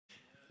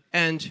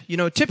And,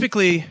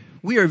 typically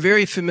we are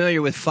very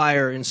familiar with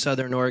fire in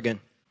Southern Oregon.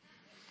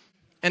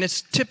 And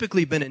it's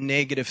typically been a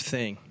negative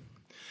thing.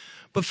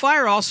 But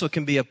fire also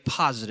can be a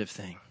positive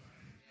thing.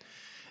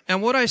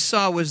 And what I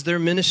saw was their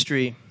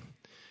ministry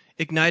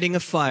igniting a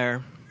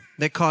fire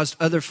that caused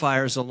other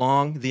fires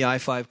along the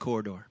I-5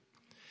 corridor.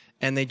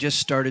 And they just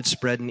started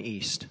spreading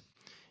east.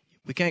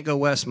 We can't go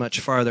west much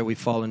farther, we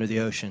fall into the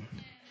ocean.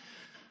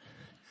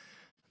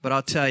 But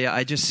I'll tell you,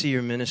 I just see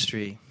your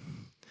ministry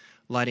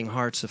lighting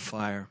hearts of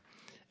fire.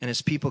 And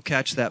as people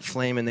catch that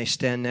flame and they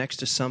stand next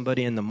to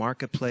somebody in the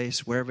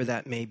marketplace, wherever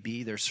that may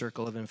be, their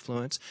circle of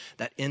influence,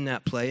 that in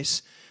that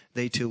place,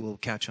 they too will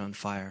catch on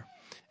fire.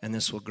 And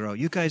this will grow.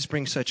 You guys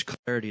bring such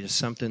clarity to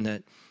something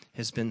that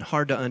has been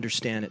hard to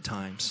understand at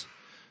times.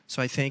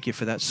 So I thank you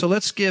for that. So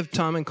let's give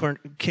Tom and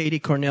Katie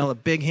Cornell a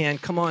big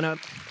hand. Come on up.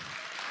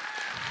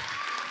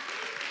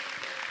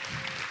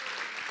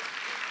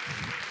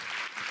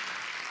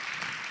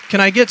 Can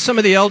I get some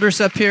of the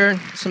elders up here?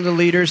 Some of the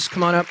leaders,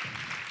 come on up.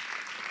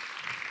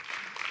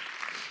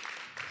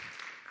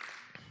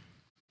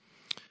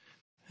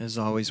 As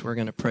always, we're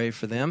going to pray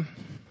for them.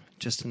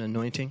 Just an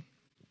anointing.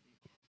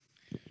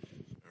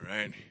 All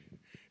right.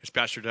 As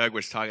Pastor Doug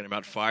was talking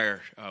about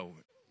fire,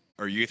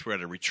 our youth were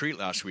at a retreat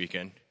last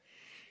weekend,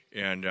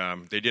 and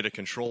they did a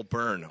controlled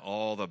burn,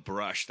 all the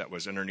brush that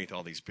was underneath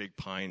all these big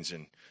pines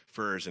and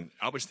firs. And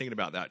I was thinking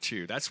about that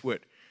too. That's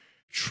what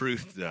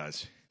truth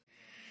does,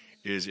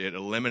 is it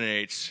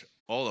eliminates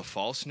all the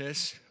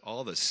falseness,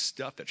 all the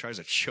stuff that tries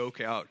to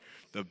choke out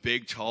the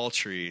big, tall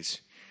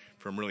trees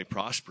from really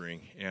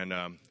prospering. And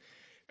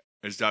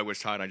as Doug was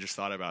talking, I just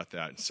thought about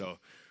that. So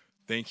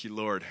thank you,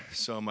 Lord,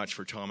 so much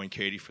for Tom and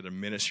Katie, for their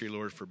ministry,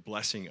 Lord, for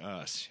blessing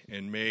us.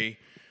 And may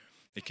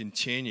they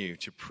continue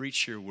to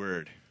preach your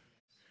word.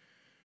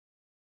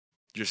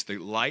 Just the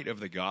light of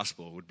the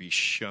gospel would be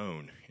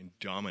shown and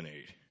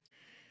dominate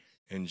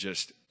and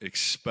just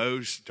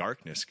expose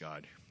darkness,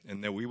 God.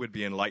 And that we would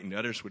be enlightened,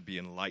 others would be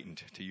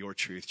enlightened to your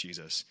truth,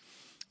 Jesus.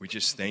 We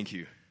just thank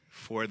you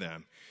for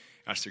them.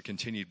 Ask their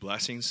continued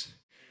blessings.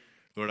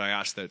 Lord, I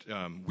ask that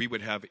we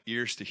would have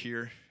ears to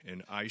hear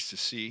and eyes to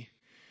see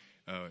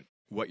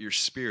what your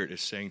Spirit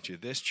is saying to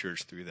this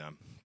church through them.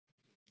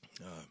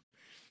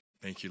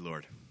 Thank you,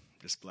 Lord.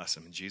 Just bless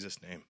them in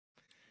Jesus' name.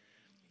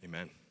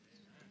 Amen.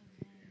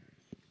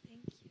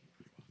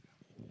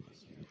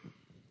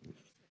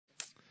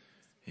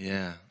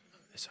 Yeah,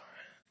 it's all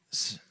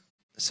right.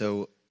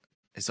 So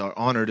it's our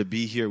honor to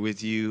be here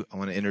with you. I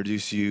want to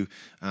introduce you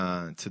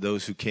to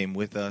those who came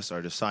with us,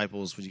 our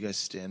disciples. Would you guys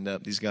stand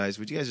up? These guys,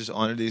 would you guys just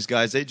honor these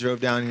guys? They drove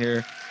down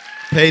here,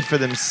 paid for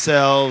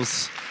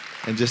themselves,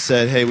 and just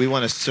said, hey, we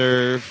want to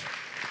serve.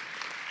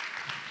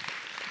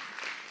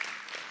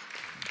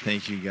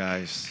 Thank you,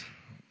 guys.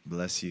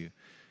 Bless you.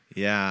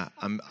 Yeah,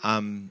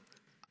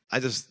 I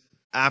just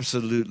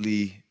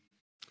absolutely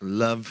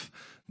love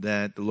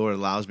that the Lord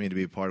allows me to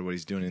be a part of what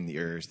he's doing in the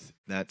earth.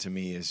 That to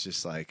me is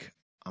just like,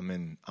 I'm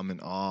in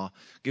awe. I'll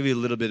give you a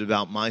little bit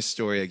about my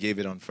story. I gave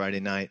it on Friday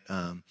night.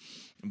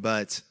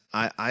 But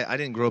I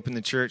didn't grow up in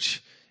the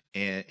church.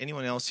 And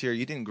anyone else here,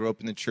 you didn't grow up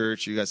in the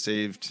church. You got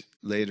saved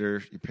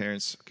later, your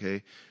parents,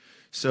 okay?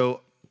 So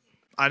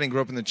I didn't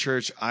grow up in the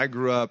church. I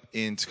grew up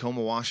in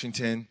Tacoma,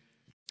 Washington,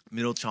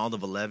 middle child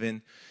of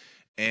 11.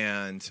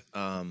 And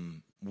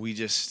we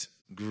just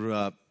grew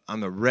up.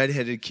 I'm a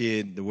redheaded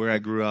kid. Where I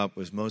grew up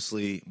was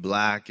mostly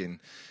black and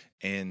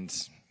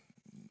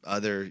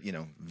other,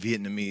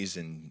 Vietnamese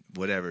and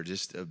whatever,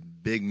 just a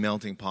big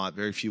melting pot,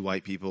 very few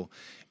white people.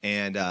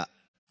 And,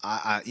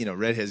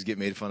 redheads get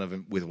made fun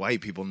of with white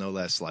people, no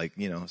less,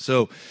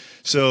 so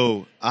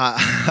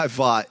I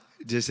fought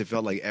just, it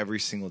felt like every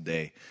single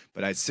day,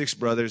 but I had 6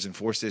 brothers and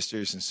 4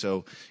 sisters. And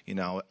so,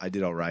 I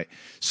did all right.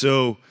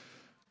 So,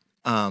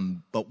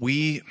 but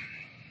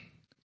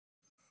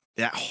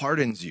that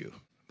hardens you,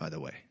 by the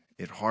way.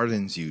 It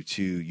hardens you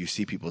you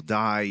see people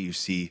die, you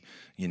see,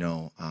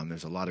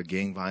 there's a lot of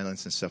gang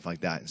violence and stuff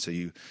like that. And so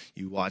you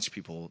watch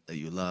people that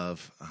you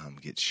love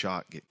get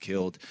shot, get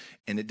killed,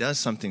 and it does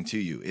something to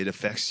you. It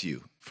affects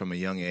you from a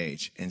young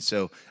age. And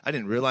so I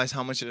didn't realize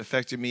how much it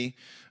affected me,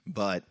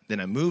 but then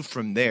I moved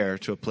from there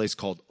to a place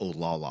called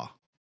Olalla.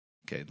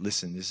 Okay,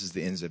 listen, this is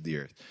the ends of the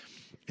earth.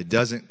 It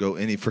doesn't go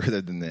any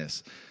further than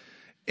this.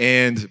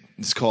 And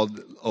it's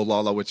called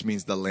Olalla, which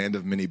means the land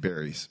of many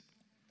berries.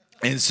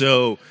 And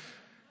so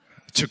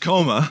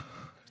Tacoma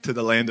to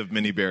the land of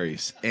many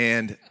berries.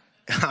 And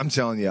I'm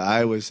telling you,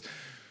 I was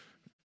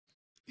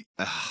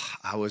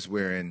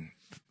wearing,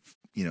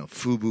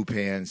 FUBU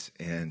pants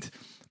and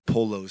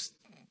polos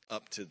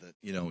up to the,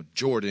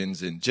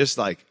 Jordans, and just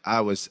like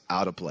I was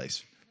out of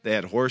place. They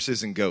had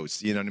horses and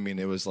goats, you know what I mean?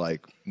 It was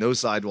like no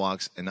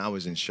sidewalks, and I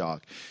was in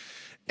shock.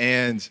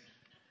 And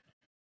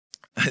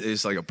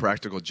it's like a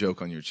practical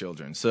joke on your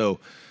children. So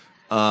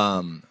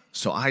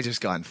I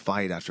just got in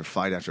fight after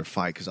fight after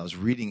fight because I was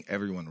reading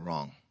everyone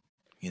wrong.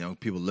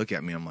 people look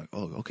at me. I'm like,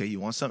 oh, okay, you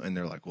want something? And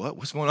they're like, what?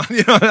 What's going on?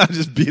 And I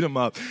just beat them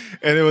up.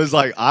 And it was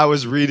like I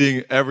was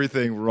reading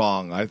everything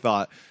wrong. I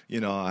thought,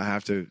 I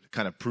have to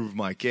kind of prove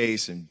my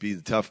case and be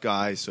the tough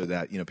guy so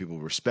that, people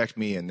respect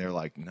me. And they're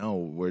like, no,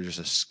 we're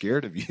just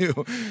scared of you.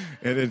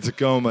 And in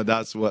Tacoma,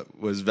 that's what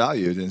was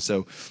valued. And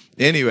so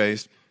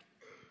anyways,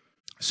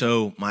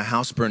 so my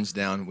house burns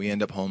down. We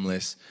end up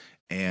homeless.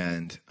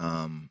 And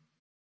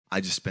I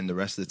just spend the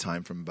rest of the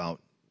time from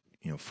about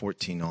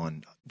 14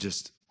 on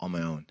just on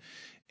my own.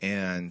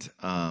 And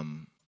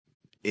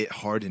it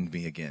hardened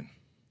me again.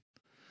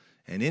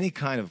 And any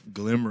kind of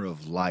glimmer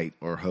of light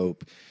or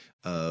hope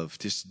of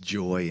just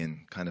joy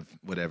and kind of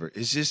whatever,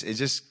 it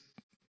just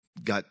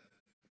got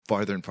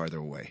farther and farther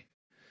away.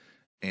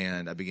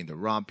 And I began to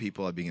rob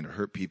people. I began to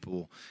hurt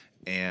people.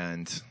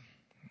 And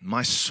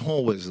my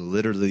soul was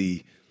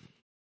literally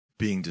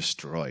being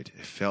destroyed.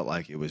 It felt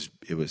like it was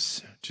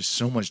just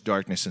so much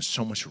darkness and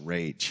so much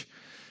rage.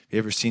 You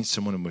ever seen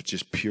someone with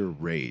just pure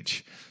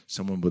rage?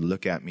 Someone would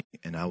look at me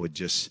and I would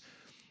just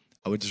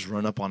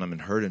run up on them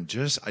and hurt him.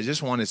 I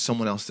just wanted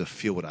someone else to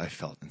feel what I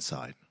felt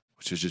inside,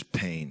 which was just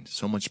pain,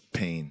 so much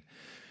pain.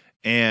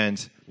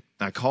 And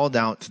I called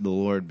out to the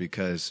Lord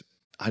because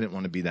I didn't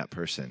want to be that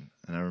person.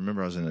 And I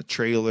remember I was in a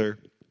trailer,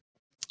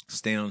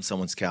 staying on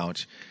someone's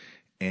couch,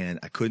 and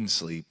I couldn't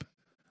sleep.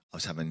 I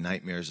was having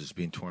nightmares. I was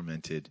being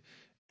tormented.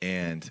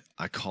 And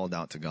I called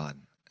out to God.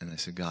 And I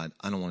said, God,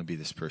 I don't want to be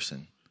this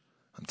person.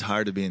 I'm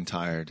tired of being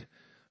tired.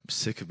 I'm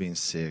sick of being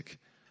sick.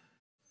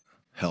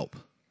 Help.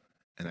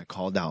 And I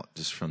called out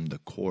just from the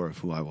core of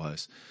who I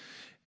was.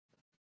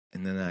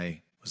 And then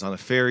I was on a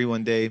ferry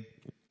one day,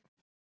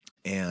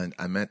 and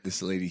I met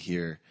this lady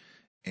here,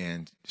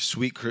 and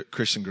sweet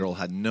Christian girl,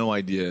 had no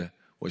idea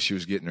what she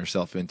was getting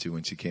herself into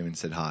when she came and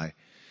said hi.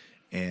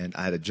 And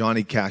I had a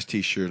Johnny Cash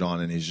t-shirt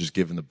on, and he's just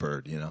giving the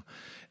bird,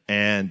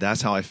 And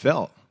that's how I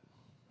felt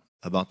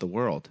about the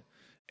world.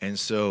 And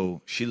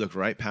so she looked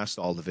right past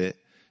all of it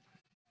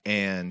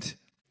and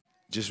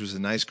just was a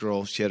nice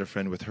girl. She had a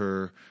friend with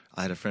her.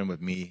 I had a friend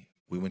with me.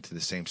 We went to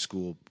the same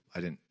school. I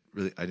didn't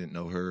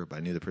know her, but I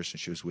knew the person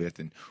she was with.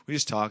 And we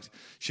just talked.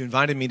 She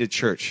invited me to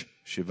church.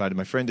 She invited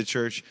my friend to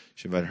church.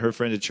 She invited her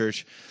friend to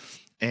church.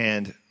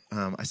 And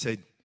I said,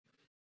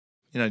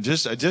 I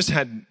just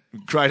had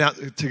cried out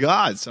to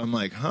God. So I'm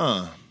like,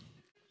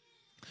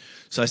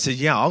 So I said,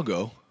 yeah, I'll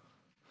go.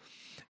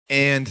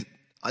 And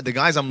the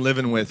guys I'm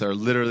living with are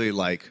literally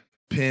like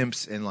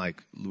pimps, and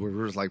like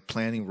we're like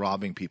planning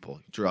robbing people.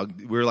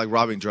 We're like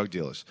robbing drug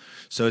dealers.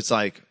 So it's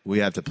like we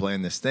have to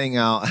plan this thing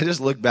out. I just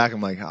look back.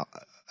 I'm like,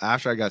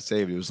 after I got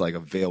saved, it was like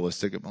a veil was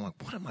thick. I'm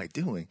like, what am I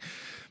doing?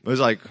 It was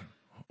like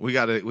we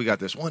got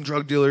this one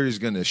drug dealer who's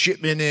going to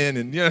shipment in,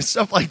 and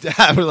stuff like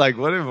that. We're like,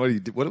 what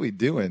are we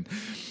doing?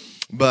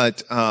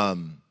 But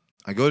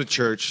I go to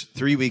church.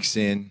 3 weeks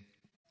in,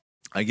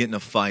 I get in a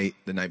fight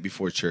the night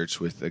before church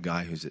with a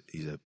guy he's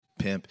a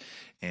pimp,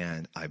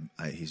 and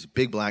he's a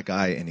big black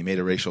guy, and he made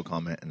a racial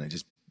comment, and I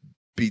just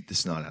beat the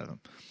snot out of him.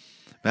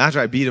 But after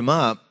I beat him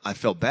up, I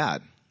felt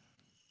bad,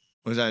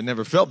 because I had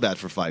never felt bad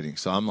for fighting.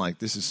 So I'm like,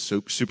 this is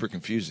super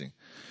confusing.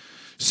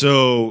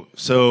 So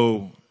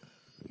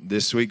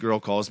this sweet girl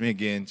calls me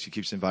again. She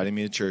keeps inviting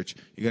me to church.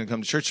 You're going to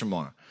come to church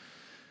tomorrow?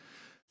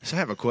 So I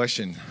have a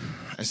question.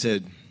 I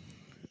said,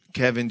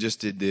 Kevin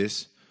just did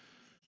this,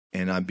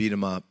 and I beat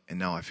him up, and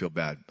now I feel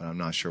bad, but I'm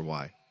not sure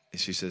why.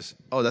 And she says,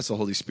 oh, that's the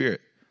Holy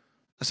Spirit.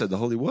 I said, the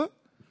Holy what?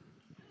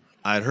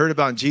 I had heard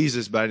about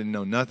Jesus, but I didn't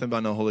know nothing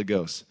about no Holy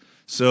Ghost.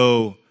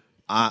 So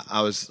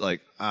I was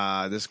like,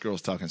 this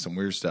girl's talking some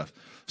weird stuff.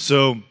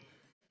 So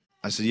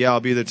I said, yeah, I'll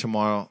be there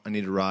tomorrow. I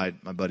need a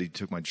ride. My buddy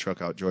took my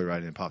truck out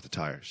joyriding and popped the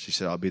tires. She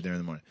said, I'll be there in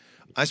the morning.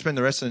 I spent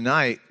the rest of the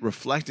night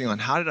reflecting on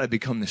how did I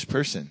become this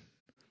person?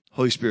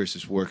 Holy Spirit's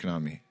just working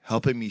on me,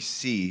 helping me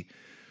see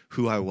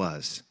who I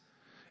was.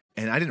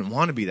 And I didn't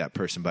want to be that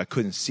person, but I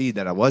couldn't see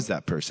that I was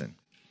that person.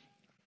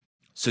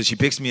 So she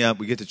picks me up.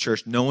 We get to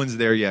church. No one's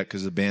there yet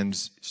because the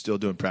band's still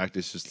doing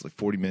practice, just like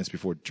 40 minutes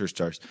before church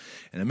starts.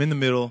 And I'm in the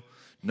middle.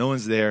 No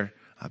one's there.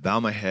 I bow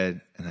my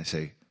head and I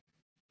say,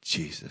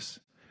 Jesus.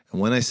 And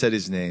when I said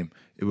his name,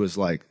 it was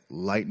like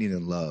lightning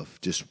and love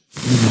just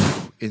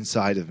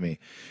inside of me.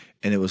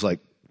 And it was like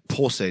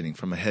pulsating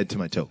from my head to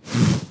my toe.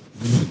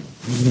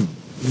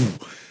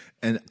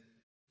 And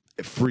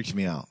it freaked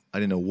me out. I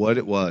didn't know what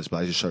it was, but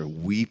I just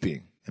started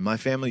weeping. In my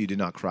family, you do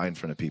not cry in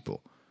front of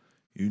people.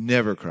 You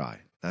never cry.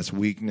 That's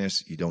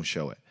weakness. You don't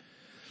show it.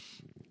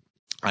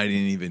 I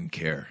didn't even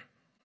care.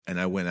 And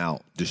I went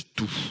out.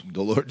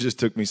 The Lord just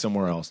took me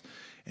somewhere else.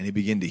 And he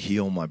began to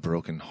heal my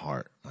broken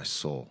heart, my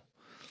soul.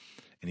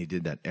 And he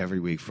did that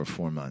every week for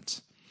 4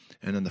 months.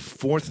 And then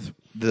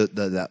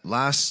that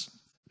last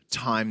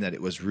time that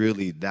it was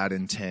really that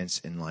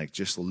intense and like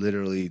just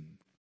literally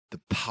the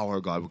power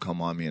of God would come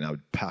on me and I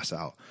would pass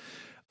out.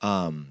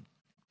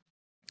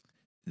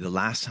 The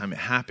last time it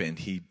happened,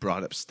 he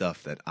brought up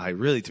stuff that I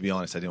really, to be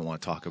honest, I didn't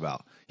want to talk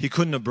about. He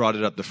couldn't have brought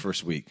it up the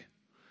first week.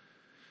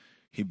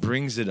 He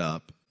brings it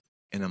up,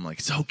 and I'm like,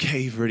 it's okay.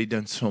 You've already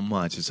done so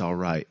much. It's all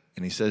right.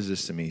 And he says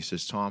this to me. He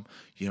says, Tom,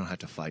 you don't have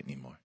to fight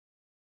anymore.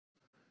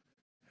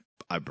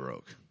 I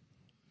broke.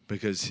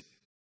 Because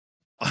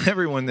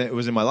everyone that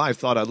was in my life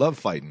thought I loved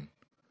fighting.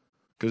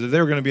 Because if they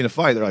were going to be in a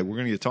fight, they're like, we're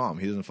going to get Tom.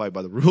 He doesn't fight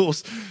by the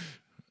rules.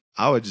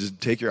 I would just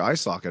take your eye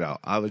socket out.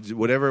 I would,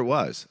 whatever it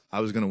was,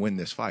 I was going to win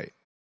this fight.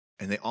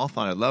 And they all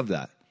thought I loved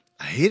that.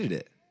 I hated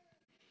it.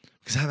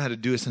 Because I've had to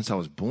do it since I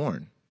was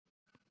born.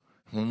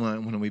 When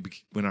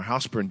our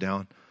house burned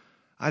down,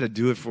 I had to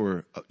do it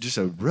for just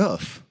a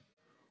roof.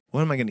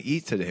 What am I going to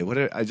eat today?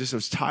 I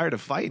was tired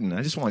of fighting.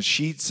 I just want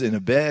sheets and a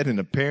bed and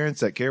a parents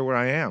that care where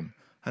I am.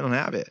 I don't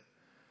have it.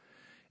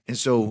 And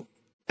so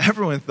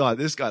everyone thought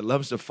this guy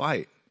loves to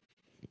fight.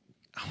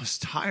 I was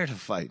tired of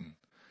fighting.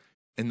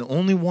 And the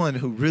only one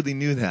who really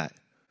knew that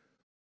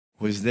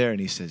was there. And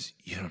he says,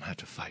 you don't have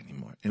to fight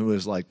anymore. And it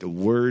was like the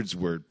words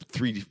were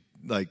 3D.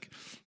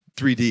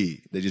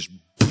 They just,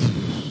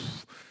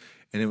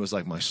 and it was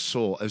like my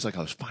soul. It was like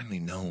I was finally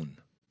known.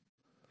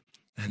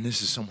 And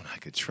this is someone I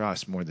could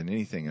trust more than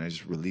anything. And I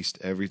just released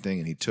everything.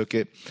 And he took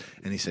it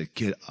and he said,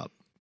 get up.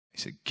 He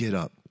said, get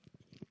up.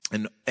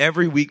 And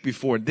every week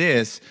before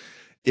this,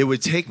 it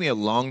would take me a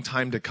long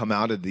time to come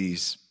out of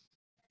these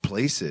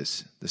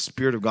places. The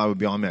Spirit of God would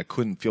be on me. I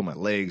couldn't feel my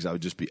legs. I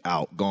would just be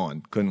out,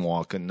 gone. Couldn't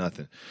walk, couldn't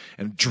nothing.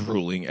 And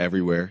drooling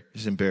everywhere.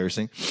 It's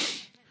embarrassing.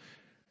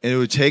 And it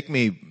would take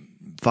me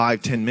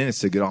 5-10 minutes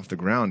to get off the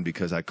ground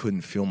because I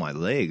couldn't feel my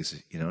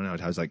legs, and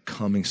I was like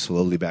coming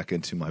slowly back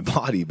into my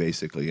body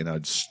basically. And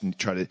I'd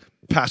try to,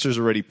 pastor's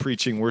already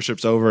preaching,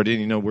 worship's over. I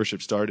didn't even know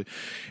worship started.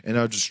 And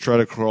I'd just try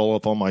to crawl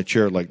up on my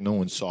chair like no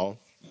one saw.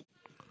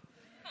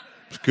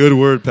 Good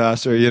word,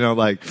 pastor,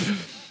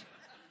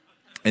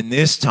 and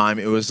this time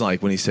it was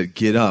like when he said,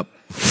 get up,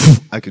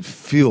 I could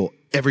feel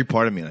every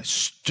part of me. And I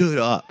stood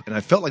up and I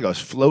felt like I was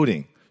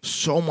floating.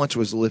 So much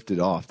was lifted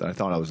off that I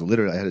thought I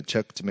had to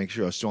check to make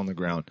sure I was still on the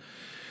ground.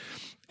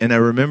 And I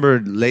remember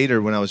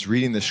later when I was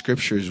reading the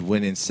scriptures,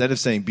 when instead of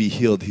saying be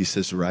healed, he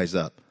says rise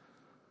up.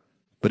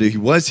 But he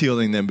was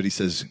healing them, but he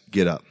says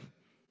get up,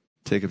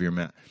 take up your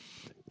mat.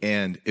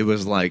 And it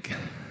was like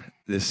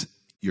this,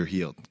 you're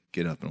healed,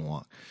 get up and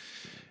walk.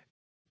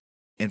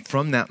 And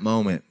from that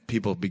moment,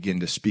 people began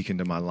to speak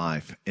into my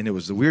life. And it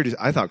was the weirdest.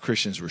 I thought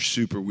Christians were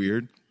super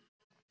weird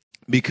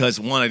because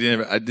one,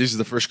 these are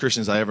the first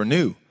Christians I ever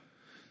knew.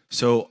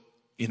 So,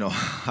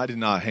 I did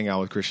not hang out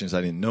with Christians.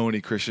 I didn't know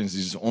any Christians.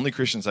 These are the only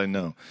Christians I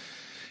know.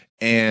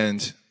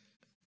 And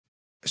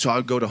so I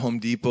would go to Home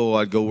Depot.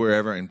 I'd go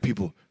wherever, and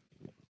people,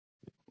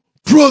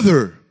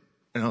 brother.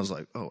 And I was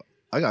like, oh,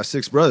 I got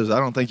 6 brothers. I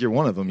don't think you're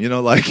one of them,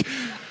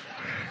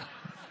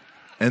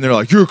 And they're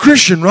like, you're a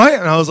Christian, right?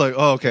 And I was like,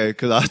 oh, okay,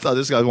 because I thought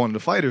this guy wanted to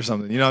fight or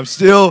something. I'm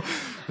still,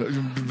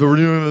 the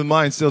renewing of the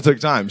mind still took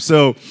time.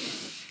 So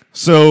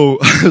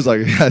I was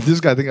like, yeah,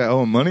 this guy think I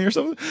owe him money or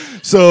something?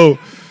 So,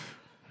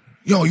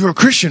 yo, you're a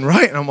Christian,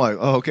 right? And I'm like,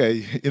 oh, okay.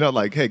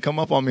 Hey, come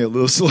up on me a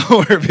little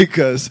slower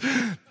because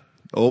the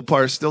old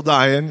part's still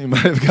dying. You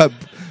might have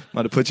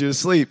put you to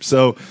sleep.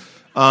 So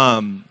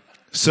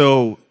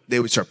they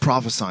would start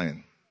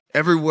prophesying.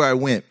 Everywhere I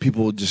went,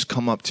 people would just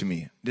come up to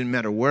me. Didn't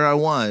matter where I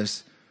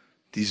was.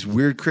 These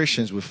weird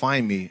Christians would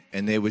find me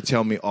and they would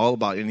tell me all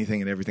about anything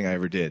and everything I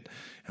ever did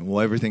and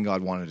everything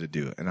God wanted to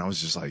do. And I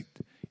was just like,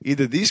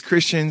 either these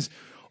Christians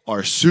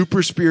are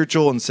super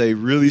spiritual and say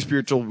really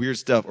spiritual, weird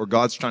stuff, or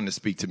God's trying to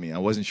speak to me. I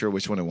wasn't sure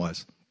which one it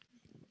was.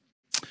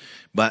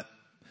 But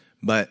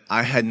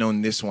I had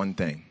known this one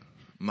thing.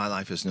 My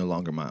life is no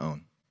longer my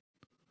own.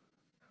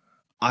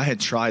 I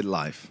had tried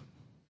life.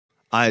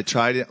 I had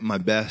tried it my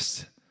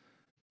best.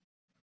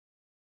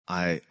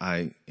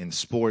 I in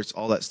sports,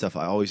 all that stuff,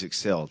 I always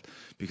excelled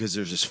because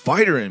there's this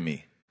fighter in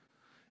me.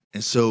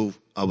 And so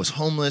I was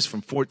homeless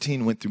from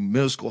 14, went through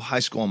middle school,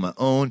 high school on my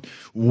own,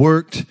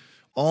 worked,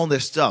 all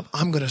this stuff.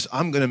 I'm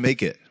gonna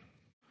make it.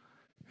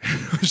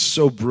 I was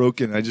so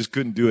broken, I just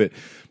couldn't do it.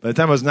 By the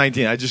time I was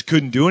 19, I just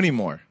couldn't do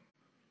anymore.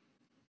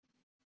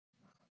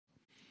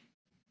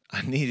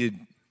 I needed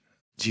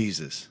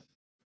Jesus.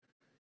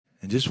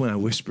 And just when I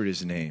whispered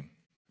his name,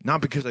 not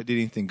because I did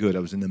anything good, I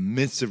was in the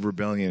midst of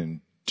rebellion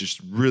and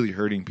just really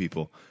hurting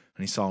people.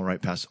 And he saw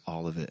right past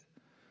all of it.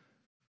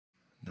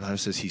 The Bible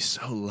says he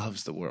so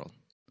loves the world.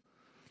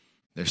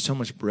 There's so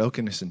much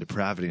brokenness and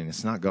depravity, and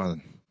it's not God.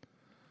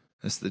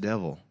 That's the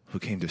devil who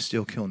came to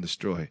steal, kill, and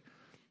destroy.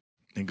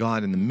 And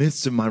God, in the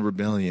midst of my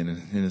rebellion,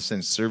 and in a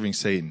sense, serving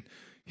Satan,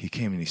 he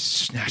came and he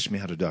snatched me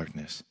out of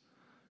darkness.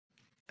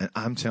 And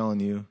I'm telling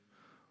you,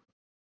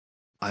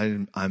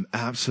 I'm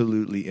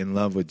absolutely in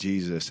love with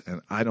Jesus,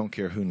 and I don't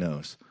care who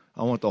knows.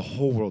 I want the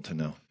whole world to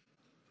know.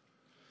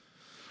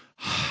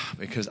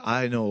 Because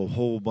I know a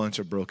whole bunch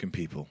of broken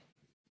people.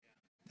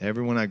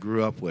 Everyone I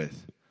grew up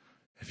with,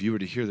 if you were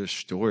to hear their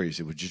stories,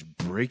 it would just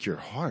break your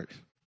heart.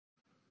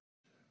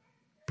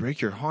 Break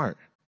your heart.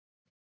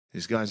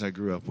 These guys I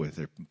grew up with,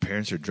 their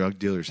parents are drug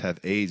dealers, have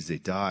AIDS, they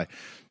die,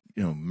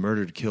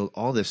 murdered, killed,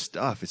 all this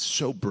stuff. It's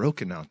so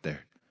broken out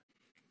there.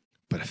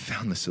 But I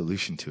found the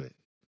solution to it.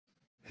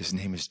 His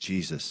name is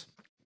Jesus.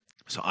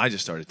 So I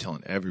just started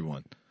telling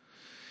everyone.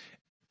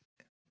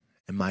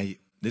 And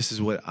this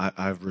is what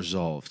I've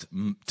resolved.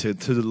 To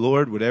the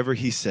Lord, whatever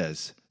he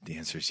says, the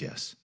answer is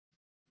yes.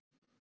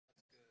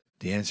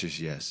 The answer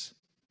is yes.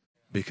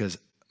 Because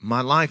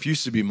my life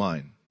used to be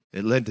mine.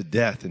 It led to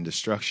death and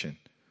destruction.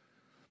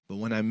 But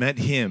when I met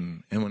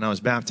him and when I was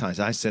baptized,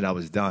 I said I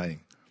was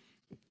dying.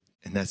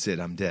 And that's it,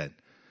 I'm dead.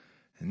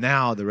 And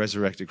now the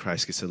resurrected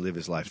Christ gets to live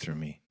his life through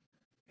me.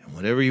 And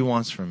whatever he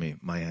wants from me,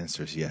 my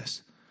answer is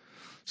yes.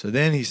 So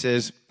then he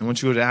says, I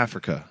want you to go to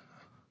Africa.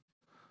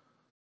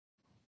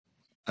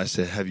 I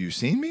said, have you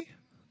seen me?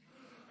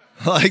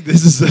 Like,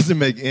 doesn't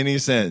make any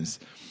sense.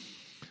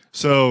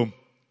 So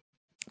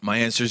my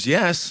answer is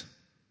yes.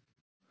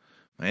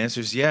 My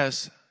answer is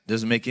yes.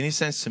 Doesn't make any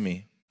sense to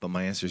me, but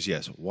my answer is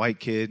yes. White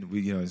kid,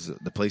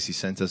 the place he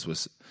sent us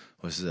was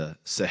the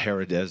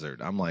Sahara Desert.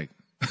 I'm like,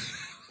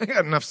 I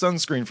got enough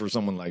sunscreen for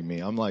someone like me.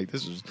 I'm like,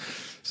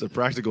 it's a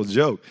practical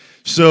joke.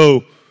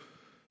 So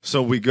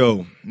we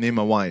go, me and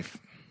my wife.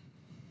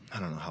 I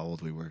don't know how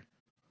old we were.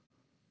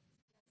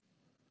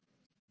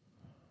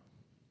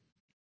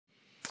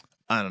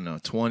 I don't know,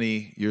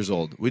 20 years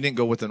old. We didn't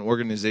go with an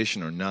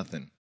organization or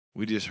nothing.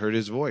 We just heard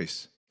his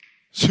voice.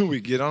 So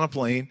we get on a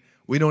plane.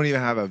 We don't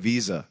even have a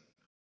visa.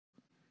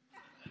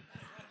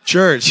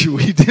 Church,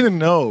 we didn't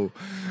know.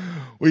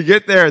 We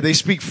get there. They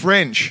speak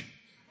French.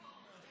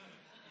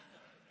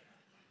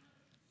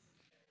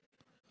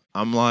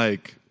 I'm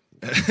like,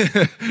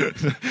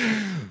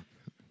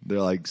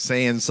 they're like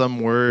saying some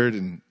word,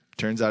 and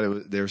turns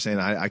out they were saying,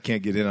 I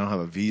can't get in. I don't have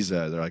a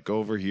visa. They're like, go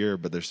over here,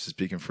 but they're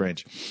speaking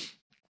French.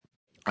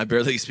 I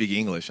barely speak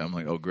English. I'm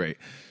like, oh, great.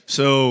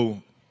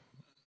 So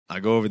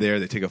I go over there.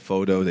 They take a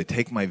photo. They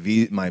take my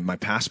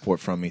passport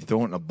from me,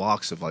 throw it in a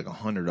box of like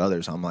 100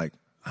 others. I'm like,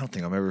 I don't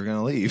think I'm ever going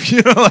to leave.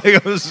 Like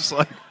I was just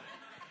like,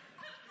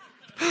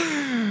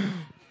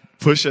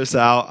 push us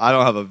out. I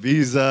don't have a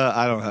visa.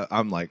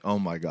 I'm like, oh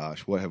my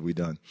gosh, what have we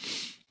done?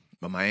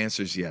 But my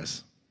answer is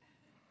yes.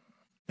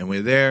 And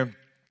we're there,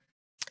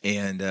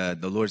 and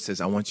the Lord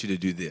says, I want you to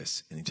do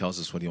this. And he tells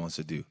us what he wants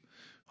to do.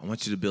 I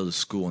want you to build a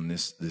school in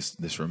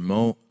this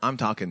remote. I'm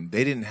talking,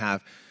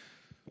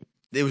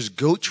 there was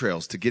goat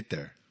trails to get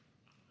there.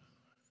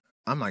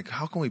 I'm like,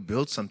 how can we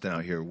build something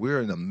out here? We're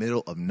in the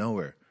middle of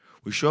nowhere.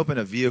 We show up in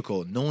a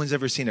vehicle. No one's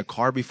ever seen a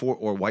car before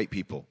or white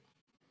people.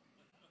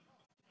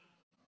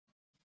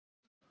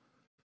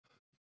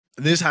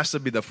 This has to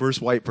be the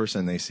first white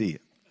person they see.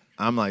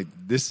 I'm like,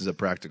 this is a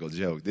practical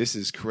joke. This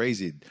is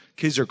crazy.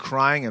 Kids are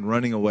crying and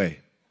running away.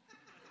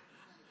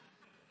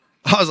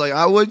 I was like,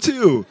 I would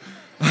too.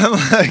 I'm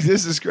like,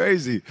 this is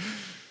crazy.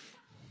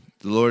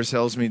 The Lord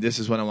tells me, this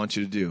is what I want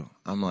you to do.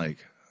 I'm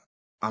like,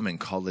 I'm in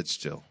college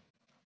still.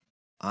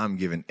 I'm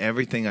giving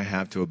everything I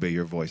have to obey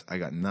your voice. I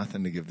got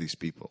nothing to give these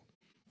people.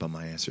 But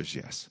my answer is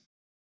yes.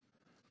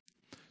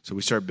 So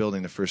we start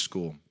building the first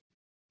school.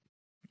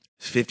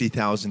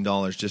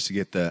 $50,000 just to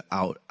get the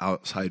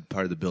outside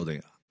part of the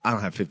building. I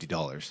don't have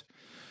 $50.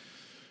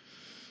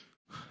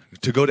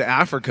 To go to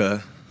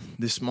Africa,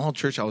 this small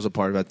church I was a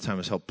part of at the time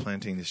was helped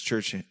planting this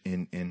church,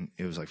 and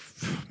it was like,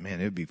 man,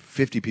 it would be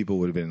 50 people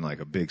would have been like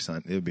a big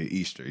Sun. It would be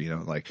Easter,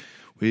 like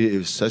it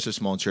was such a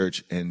small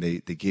church, and they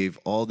gave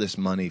all this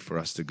money for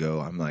us to go.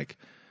 I'm like,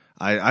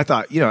 I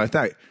thought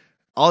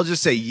I'll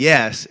just say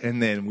yes,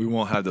 and then we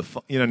won't have the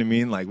fun, you know what I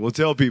mean? Like we'll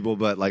tell people,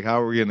 but like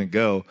how are we going to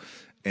go?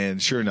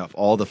 And sure enough,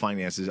 all the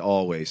finances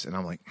always, and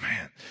I'm like,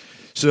 man.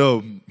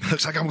 So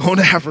looks like I'm going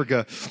to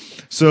Africa.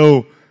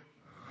 So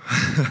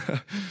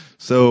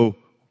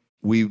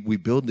we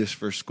build this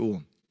first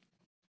school.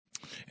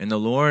 And the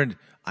Lord,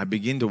 I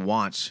begin to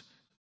watch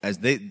as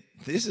they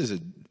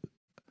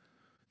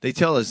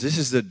tell us this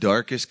is the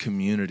darkest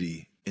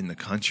community in the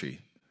country.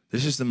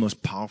 This is the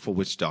most powerful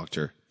witch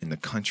doctor in the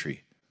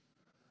country.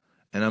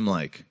 And I'm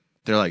like,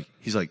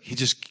 he's like, he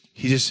just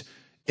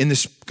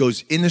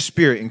goes in the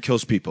spirit and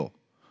kills people.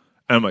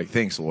 And I'm like,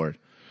 thanks, Lord.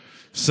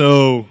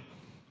 So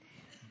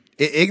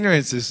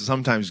ignorance is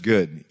sometimes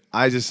good.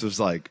 I just was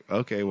like,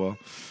 okay, well,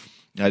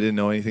 I didn't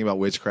know anything about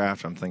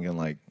witchcraft. I'm thinking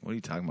like, what are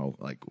you talking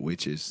about? Like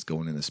witches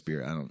going in the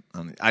spirit.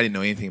 I didn't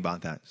know anything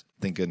about that.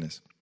 Thank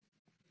goodness.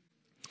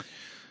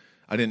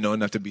 I didn't know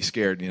enough to be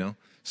scared,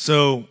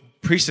 So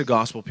preach the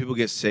gospel. People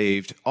get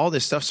saved. All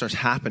this stuff starts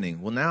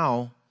happening. Well,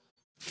 now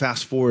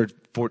fast forward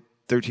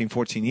 13,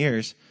 14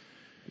 years.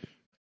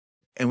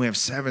 And we have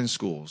 7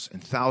 schools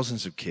and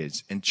thousands of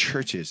kids and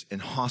churches and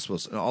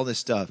hospitals and all this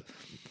stuff.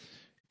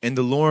 And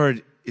the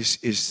Lord is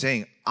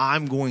saying,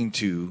 I'm going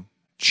to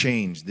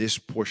change this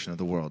portion of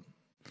the world.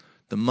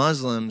 The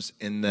Muslims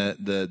and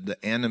the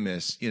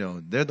animists,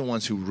 they're the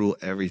ones who rule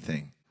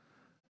everything.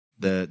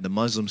 The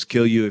Muslims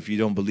kill you if you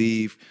don't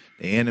believe.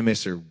 The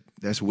animists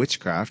that's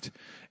witchcraft.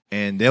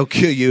 And they'll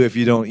kill you if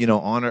you don't,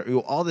 honor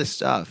all this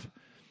stuff.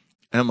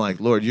 And I'm like,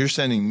 Lord, you're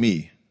sending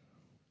me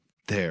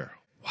there.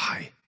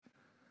 Why?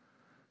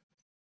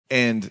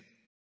 And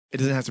it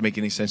doesn't have to make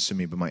any sense to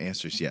me, but my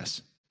answer is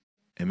yes.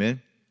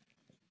 Amen?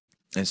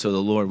 And so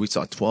the Lord, we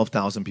saw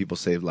 12,000 people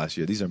saved last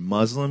year. These are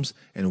Muslims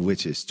and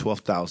witches.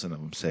 12,000 of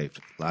them saved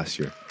last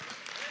year.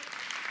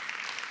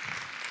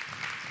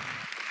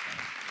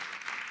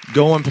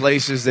 Going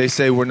places they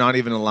say we're not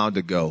even allowed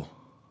to go.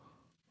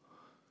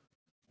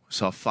 We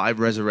saw 5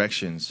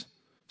 resurrections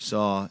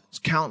saw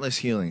countless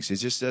healings. It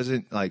just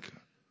doesn't like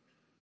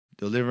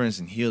deliverance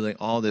and healing,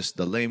 all this,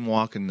 the lame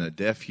walking, the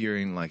deaf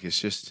hearing, like it's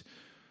just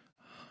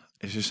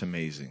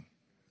amazing.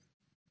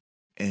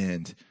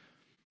 And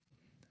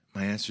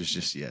my answer is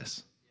just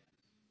yes.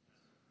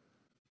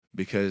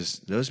 Because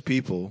those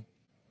people,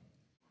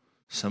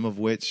 some of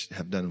which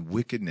have done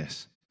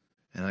wickedness,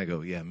 and I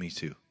go, yeah, me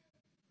too.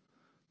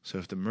 So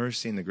if the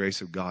mercy and the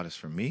grace of God is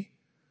for me,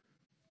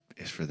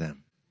 it's for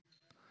them.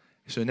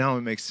 So now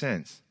it makes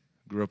sense.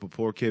 Grew up a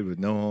poor kid with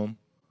no home,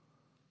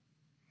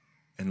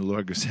 and the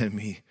Lord could send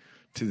me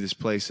to this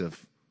place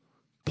of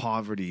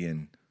poverty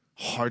and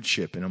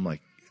hardship, and I'm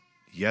like,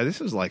 yeah,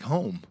 this is like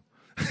home.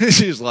 This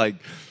is like,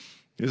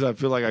 I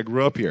feel like I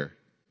grew up here.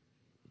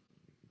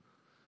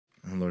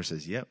 And the Lord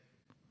says, yep.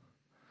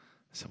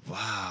 I said,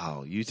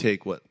 wow, you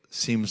take what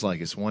seems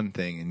like it's one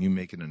thing and you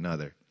make it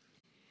another.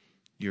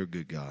 You're a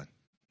good God.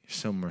 You're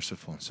so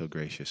merciful and so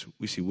gracious.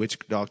 We see witch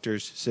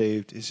doctors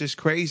saved. It's just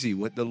crazy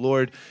what the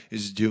Lord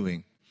is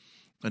doing.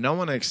 And I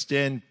want to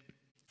extend,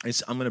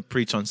 I'm going to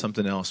preach on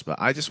something else,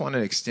 but I just want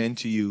to extend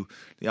to you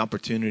the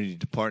opportunity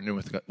to partner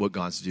with what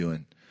God's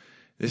doing.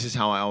 This is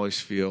how I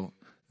always feel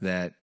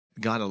that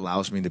God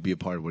allows me to be a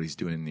part of what he's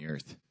doing in the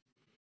earth.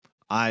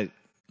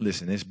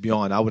 Listen, it's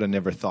beyond, I would have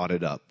never thought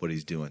it up, what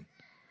he's doing.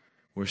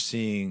 What we're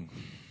seeing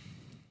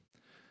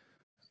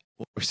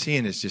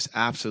is just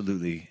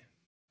absolutely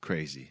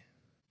crazy.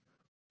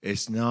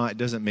 It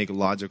doesn't make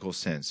logical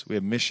sense. We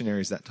have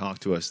missionaries that talk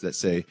to us that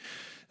say,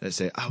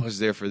 I was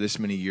there for this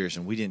many years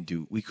and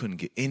we couldn't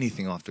get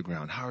anything off the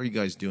ground. How are you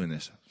guys doing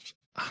this?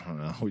 I don't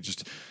know.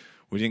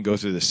 We didn't go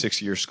through the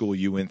 6-year school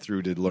you went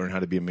through to learn how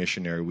to be a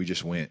missionary. We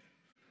just went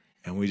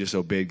and we just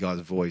obeyed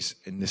God's voice,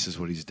 and this is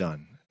what he's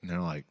done. And they're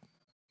like,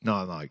 no,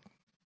 I'm like,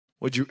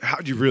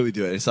 how'd you really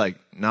do it? It's like,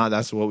 nah,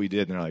 that's what we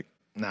did. And they're like,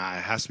 nah,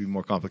 it has to be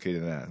more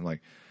complicated than that. I'm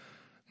like,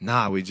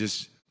 nah, we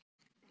just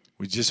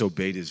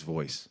obeyed his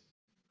voice.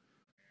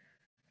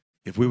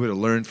 If we would have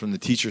learned from the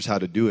teachers how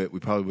to do it,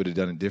 we probably would have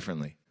done it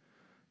differently.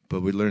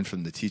 But we learned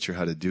from the teacher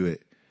how to do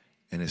it,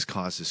 and it's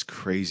caused this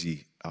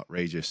crazy,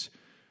 outrageous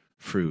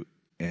fruit.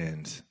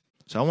 And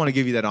so I want to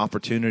give you that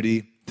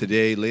opportunity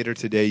today. Later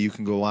today, you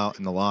can go out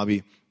in the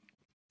lobby.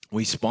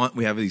 We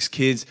have these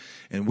kids,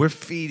 and we're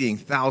feeding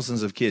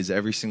thousands of kids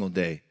every single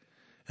day.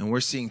 And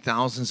we're seeing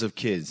thousands of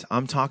kids.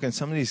 I'm talking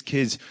some of these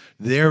kids,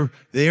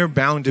 they're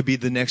bound to be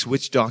the next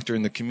witch doctor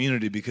in the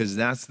community because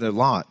that's their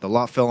lot. The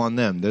lot fell on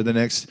them. They're the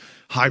next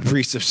high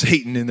priest of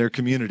Satan in their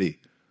community.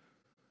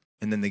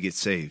 And then they get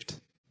saved.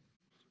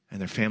 And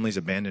their families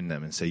abandon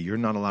them and say, you're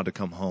not allowed to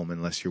come home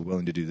unless you're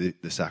willing to do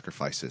the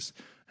sacrifices.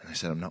 And I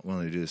said, I'm not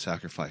willing to do the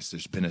sacrifice.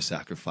 There's been a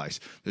sacrifice.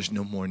 There's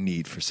no more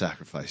need for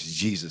sacrifice.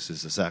 Jesus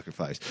is the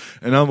sacrifice.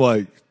 And I'm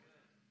like,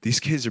 these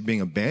kids are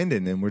being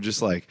abandoned. And we're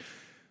just like,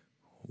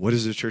 what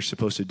is the church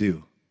supposed to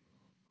do?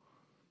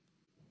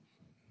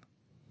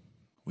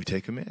 We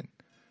take them in.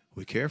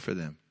 We care for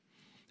them.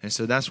 And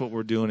so that's what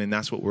we're doing, and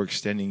that's what we're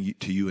extending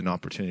to you an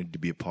opportunity to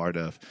be a part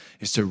of,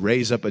 is to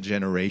raise up a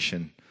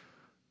generation.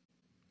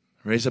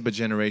 Raise up a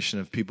generation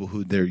of people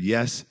who their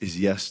yes is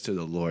yes to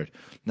the Lord.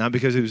 Not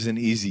because it was an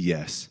easy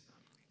yes.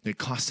 It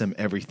cost them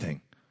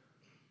everything.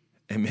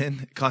 Amen?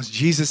 It cost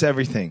Jesus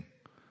everything.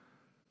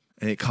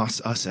 And it costs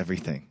us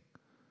everything.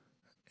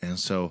 And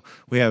so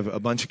we have a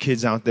bunch of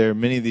kids out there.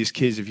 Many of these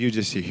kids, if you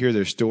just hear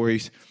their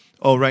stories.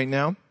 Oh, right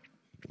now,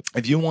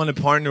 if you want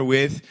to partner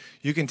with,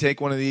 you can take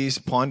one of these,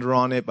 ponder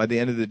on it. By the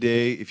end of the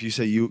day, if you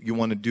say you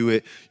want to do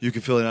it, you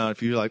can fill it out.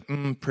 If you're like,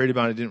 prayed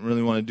about it, didn't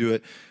really want to do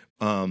it,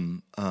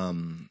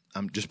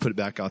 I'm just put it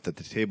back out at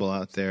the table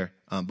out there.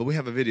 But we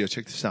have a video.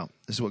 Check this out.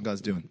 This is what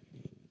God's doing.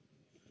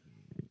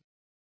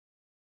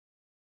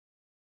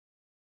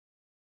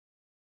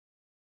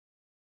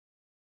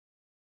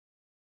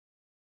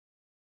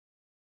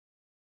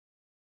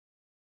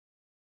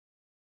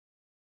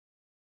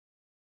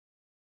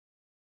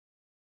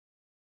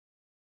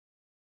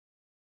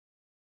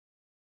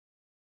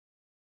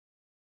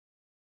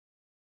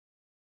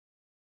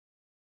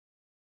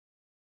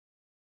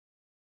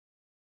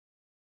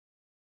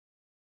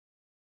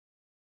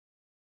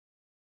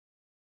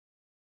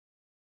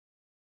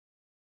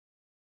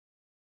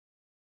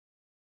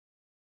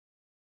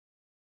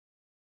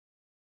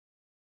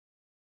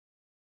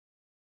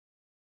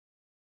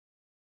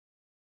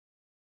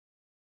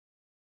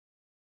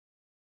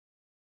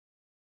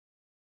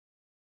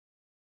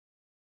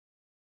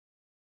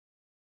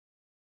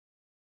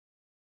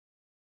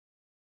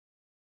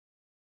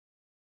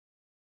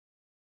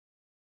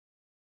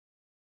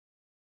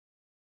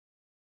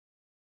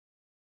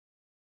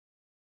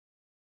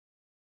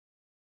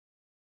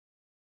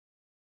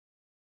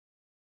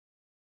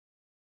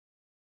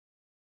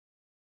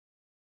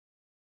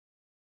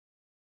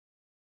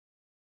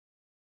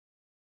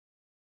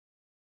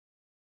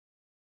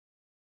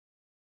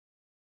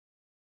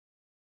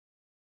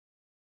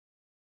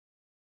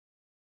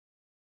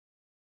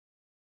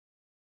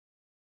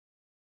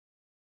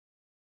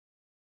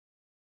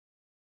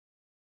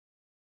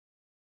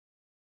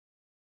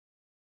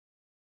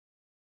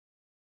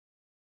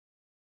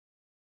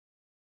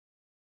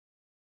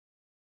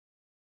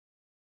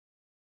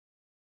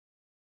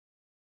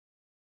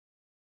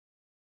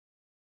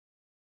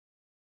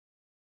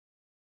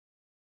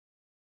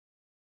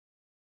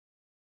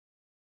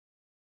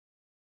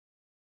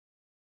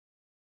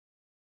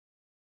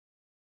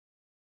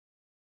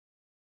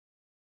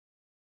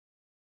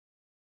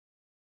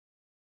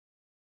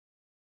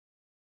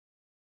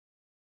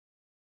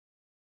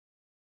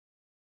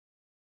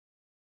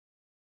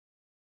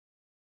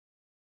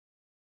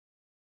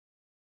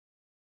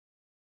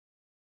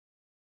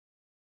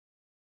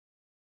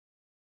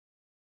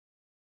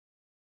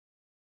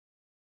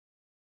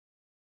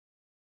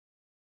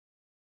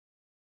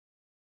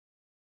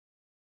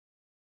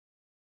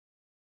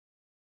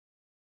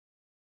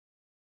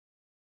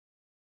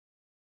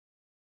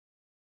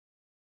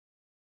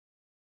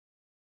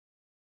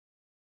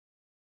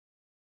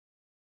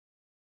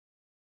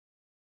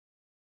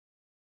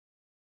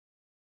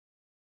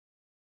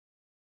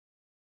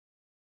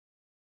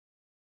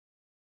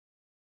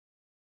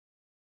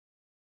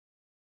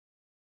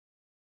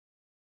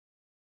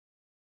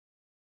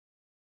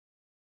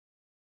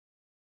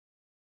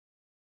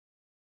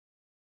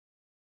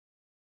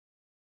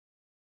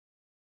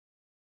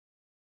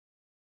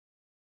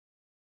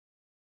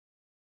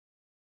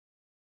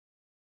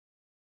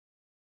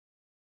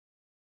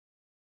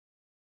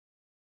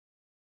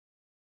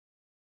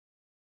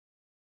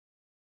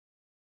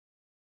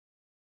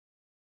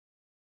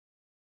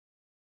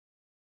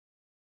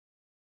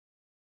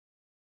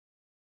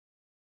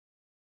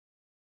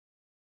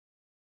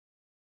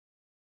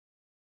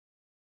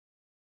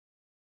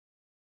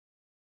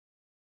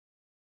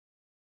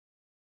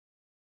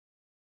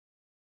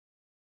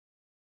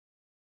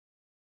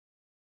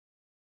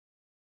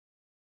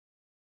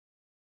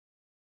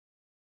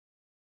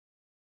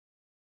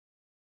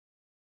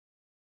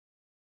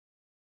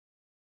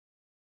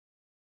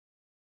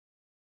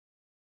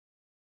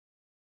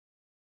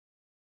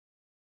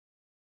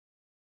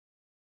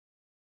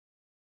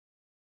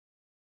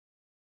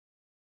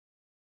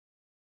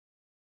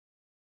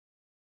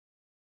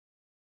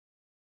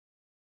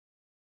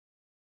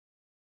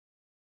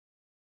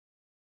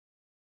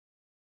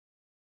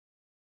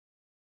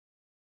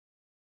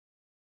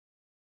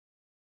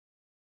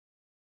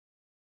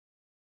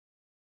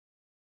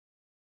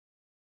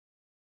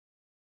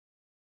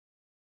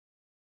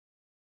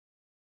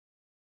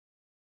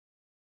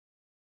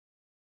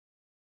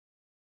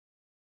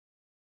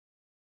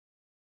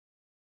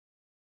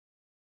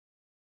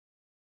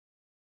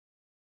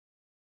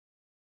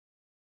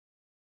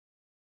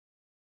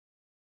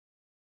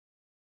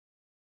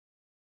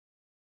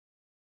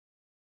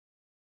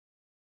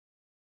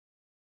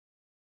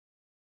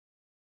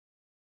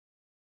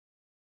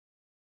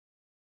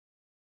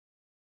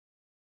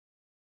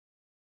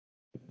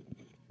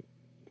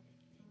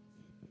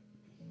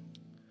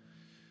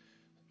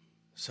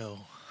 So,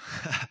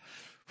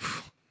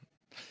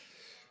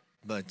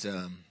 but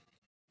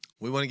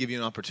we want to give you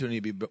an opportunity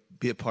to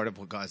be a part of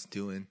what God's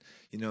doing.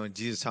 You know, and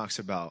Jesus talks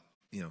about,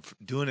 you know,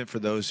 doing it for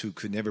those who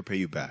could never pay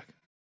you back.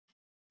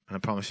 And I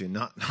promise you,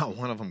 not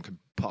one of them could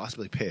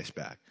possibly pay us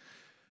back.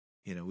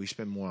 You know, we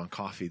spend more on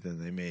coffee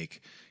than they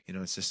make. You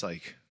know, it's just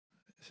like,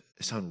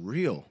 it's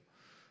unreal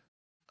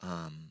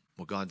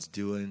what God's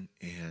doing.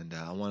 And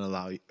I want to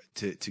allow you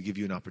to give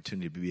you an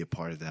opportunity to be a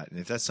part of that. And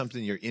if that's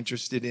something you're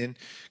interested in,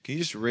 can you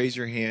just raise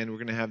your hand? We're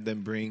going to have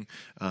them bring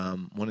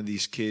one of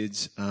these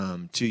kids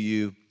to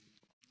you.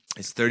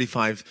 It's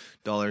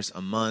 $35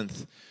 a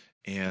month.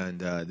 And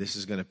this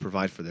is going to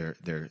provide for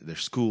their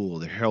school,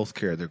 their health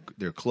care,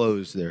 their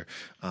clothes, their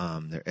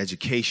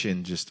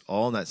education, just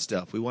all that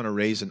stuff. We want to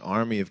raise an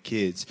army of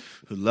kids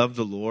who love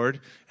the Lord,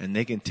 and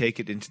they can take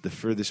it into the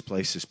furthest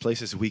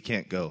places we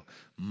can't go.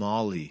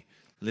 Mali.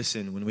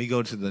 Listen, when we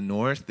go to the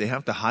north, they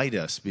have to hide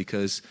us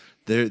because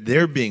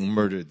they're being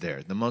murdered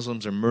there. The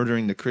Muslims are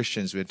murdering the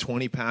Christians. We had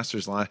 20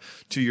 pastors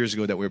 2 years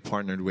ago that we were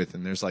partnered with,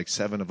 and there's like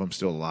 7 of them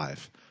still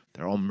alive.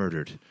 They're all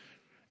murdered.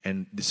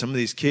 And some of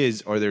these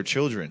kids are their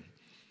children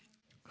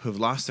who've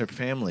lost their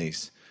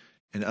families,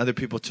 and other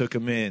people took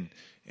them in,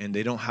 and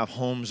they don't have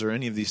homes or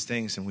any of these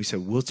things. And we said,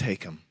 we'll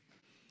take them.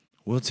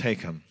 We'll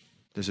take them.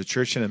 There's a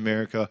church in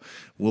America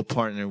we'll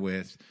partner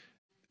with.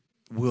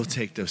 We'll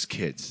take those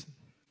kids.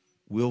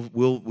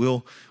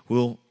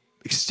 We'll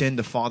extend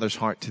the Father's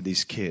heart to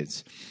these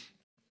kids.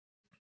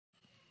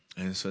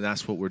 And so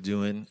that's what we're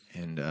doing.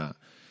 And I'm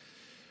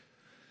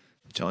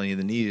telling you,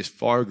 the need is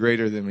far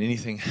greater than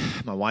anything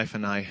my wife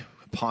and I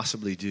could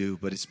possibly do.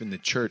 But it's been the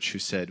church who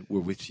said, we're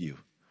with you.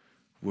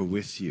 We're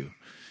with you.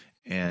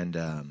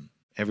 And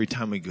every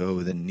time we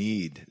go, the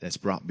need that's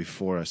brought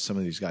before us, some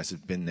of these guys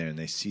have been there and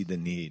they see the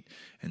need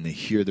and they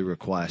hear the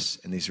requests.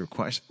 And these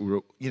requests,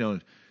 you know,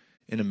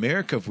 in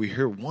America, if we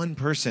hear one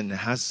person that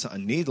has a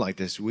need like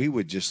this, we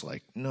would just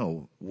like,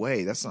 no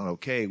way, that's not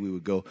okay. We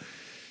would go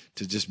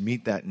to just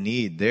meet that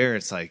need. There,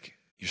 it's like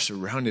you're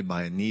surrounded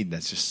by a need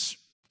that's just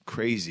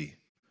crazy,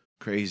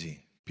 crazy.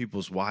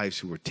 People's wives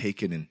who were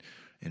taken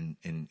and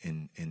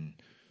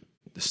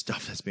the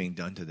stuff that's being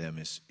done to them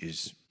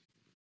is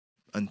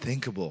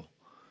unthinkable,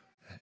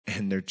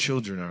 and their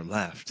children are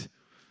left,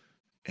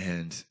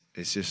 and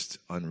it's just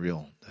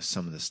unreal,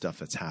 some of the stuff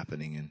that's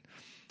happening.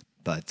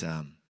 But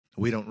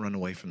we don't run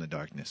away from the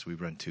darkness; we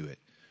run to it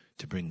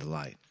to bring the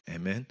light.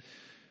 Amen,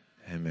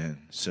 amen.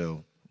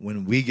 So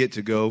when we get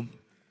to go,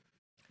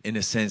 in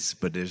a sense,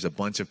 but there's a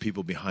bunch of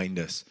people behind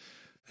us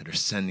that are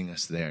sending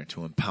us there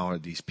to empower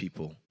these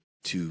people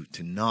to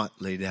not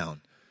lay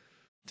down,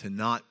 to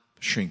not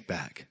shrink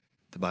back.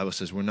 The Bible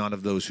says we're not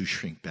of those who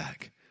shrink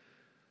back.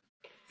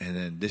 And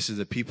then this is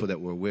the people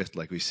that we're with,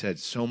 like we said,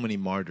 so many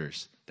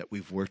martyrs that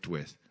we've worked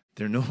with.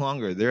 They're no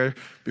longer, they're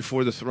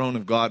before the throne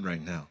of God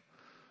right now.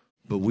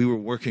 But we were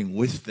working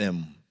with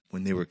them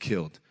when they were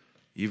killed.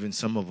 Even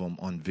some of them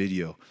on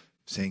video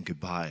saying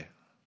goodbye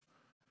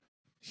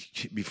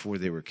before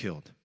they were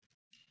killed.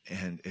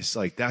 And it's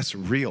like, that's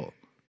real.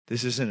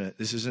 This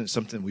isn't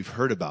something we've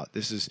heard about.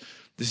 This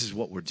is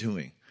what we're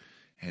doing.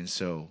 And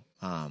so,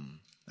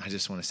 I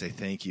just want to say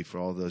thank you for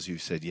all those who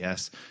said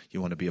yes,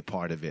 you want to be a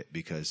part of it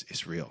because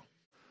it's real.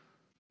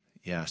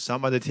 Yeah,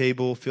 stop by the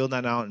table, fill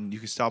that out, and you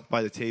can stop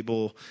by the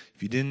table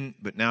if you didn't,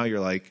 but now you're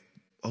like,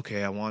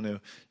 okay, I want to,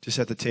 just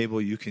at the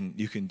table, you can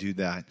do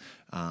that.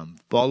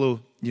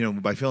 Follow,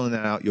 by filling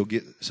that out, you'll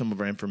get some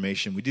of our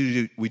information. We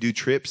do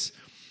trips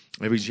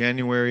every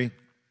January,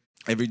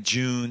 every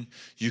June.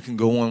 You can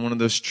go on one of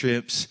those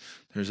trips.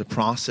 There's a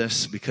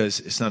process because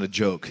it's not a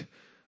joke.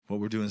 What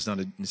we're doing is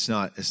it's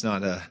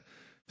not a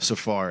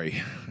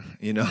safari,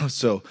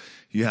 so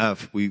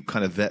we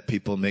kind of vet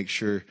people, make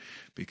sure,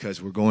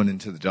 because we're going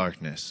into the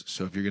darkness.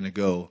 So if you're going to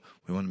go,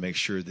 we want to make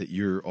sure that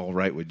you're all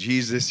right with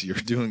Jesus, you're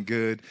doing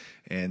good,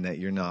 and that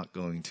you're not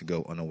going to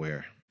go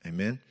unaware.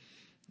 Amen.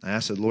 I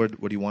asked the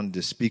Lord what he wanted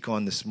to speak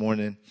on this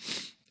morning,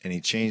 and he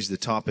changed the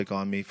topic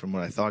on me from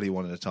what I thought he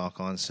wanted to talk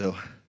on. So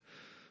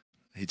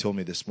he told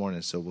me this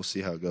morning, so we'll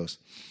see how it goes.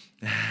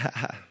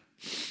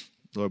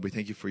 Lord, we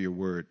thank you for your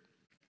word.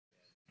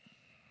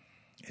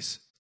 It's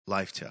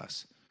life to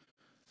us.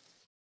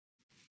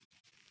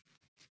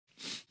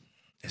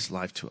 It's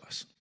life to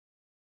us.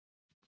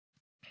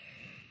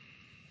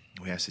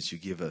 We ask that you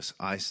give us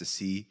eyes to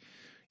see,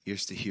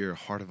 ears to hear, a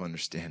heart of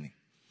understanding.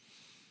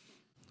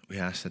 We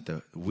ask that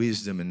the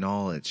wisdom and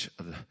knowledge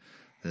of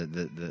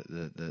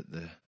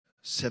the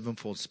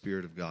sevenfold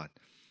Spirit of God,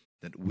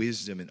 that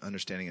wisdom and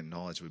understanding and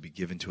knowledge would be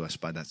given to us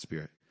by that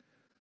Spirit,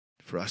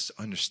 for us to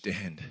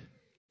understand,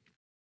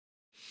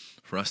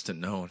 for us to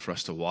know, and for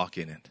us to walk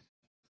in it.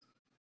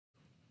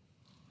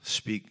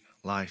 Speak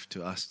life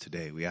to us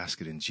today. We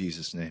ask it in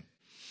Jesus' name.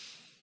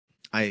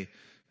 I'm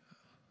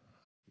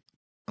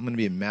going to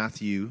be in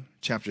Matthew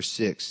chapter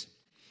 6.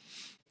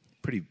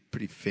 Pretty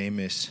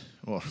famous.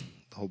 Well,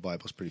 the whole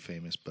Bible's pretty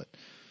famous, but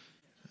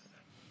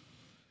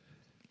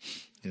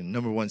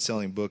number one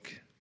selling book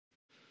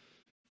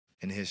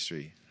in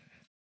history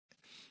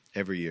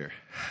every year.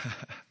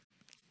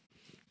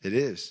 It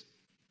is.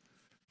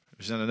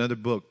 There's not another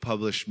book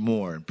published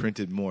more and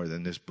printed more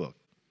than this book.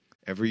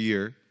 Every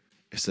year,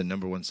 it's the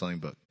number one selling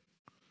book.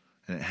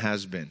 And it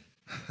has been.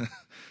 I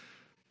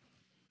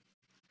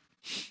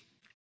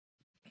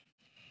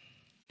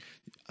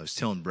was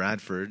telling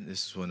Bradford,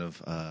 this is one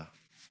of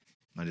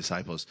my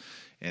disciples,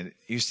 and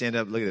you stand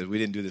up, look at this. We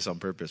didn't do this on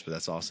purpose, but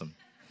that's awesome.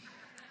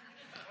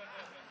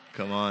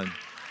 Come on.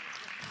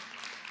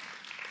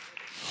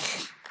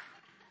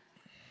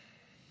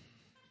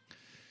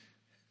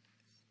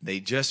 They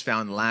just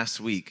found last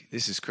week.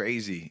 This is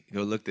crazy.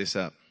 Go look this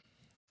up.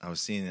 I was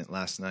seeing it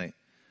last night.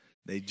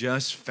 They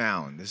just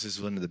found, this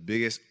is one of the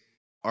biggest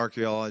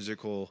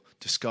archaeological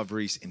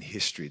discoveries in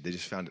history. They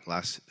just found it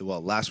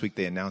last week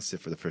they announced it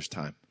for the first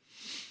time.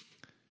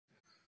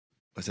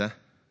 What's that?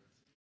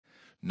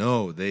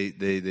 No,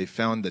 they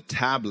found the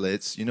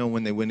tablets. You know,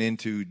 when they went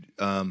into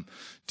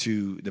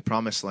to the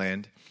promised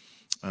land,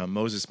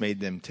 Moses made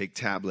them take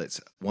tablets,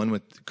 one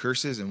with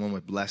curses and one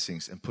with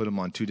blessings, and put them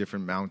on two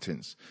different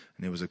mountains.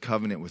 And it was a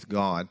covenant with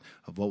God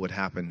of what would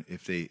happen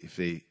if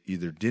they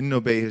either didn't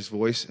obey his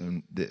voice,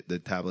 and the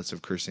tablets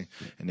of cursing,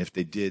 and if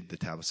they did, the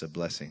tablets of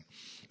blessing.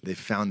 They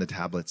found the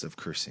tablets of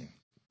cursing.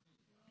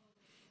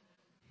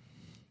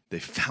 They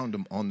found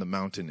them on the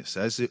mountain. It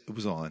says it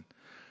was on.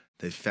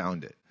 They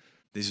found it.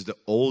 This is the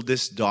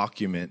oldest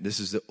document. This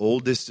is the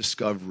oldest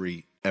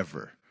discovery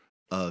ever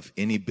of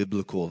any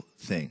biblical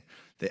thing.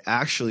 They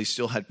actually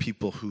still had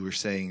people who were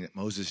saying that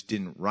Moses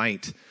didn't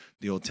write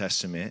the Old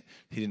Testament.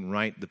 He didn't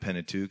write the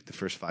Pentateuch, the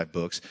first 5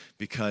 books,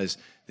 because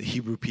the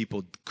Hebrew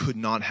people could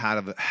not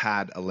have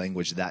had a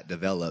language that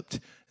developed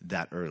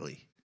that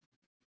early.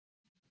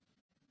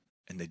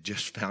 And they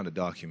just found a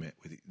document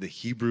with the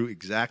Hebrew,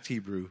 exact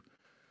Hebrew,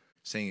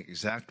 saying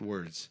exact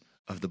words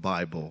of the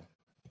Bible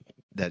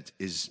that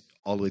is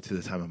all the way to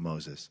the time of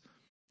Moses.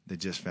 They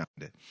just found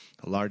it.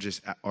 The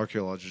largest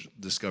archaeological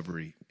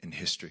discovery in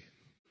history.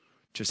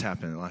 Just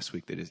happened last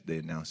week. They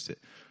announced it.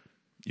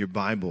 Your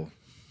Bible.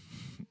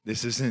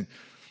 This isn't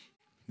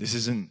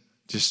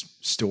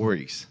just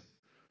stories.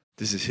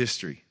 This is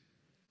history.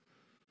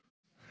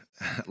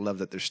 I love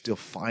that they're still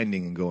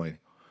finding and going.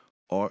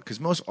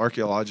 Because most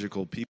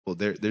archaeological people,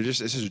 they're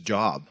just, this is a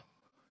job.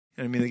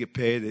 You know what I mean? They get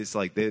paid. It's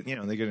like they're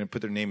going to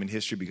put their name in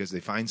history because they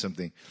find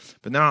something.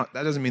 But now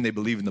that doesn't mean they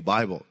believe in the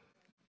Bible.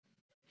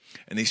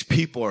 And these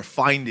people are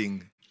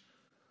finding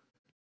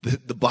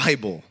the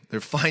Bible.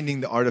 They're finding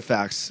the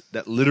artifacts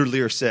that literally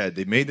are said.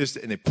 They made this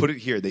and they put it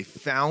here. They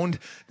found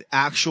the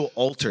actual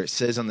altar. It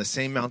says on the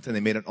same mountain they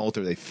made an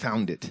altar. They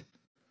found it.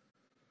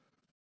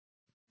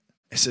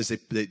 It says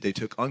they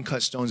took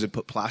uncut stones and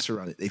put plaster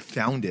around it. They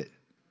found it.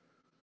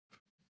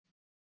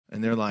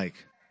 And they're like,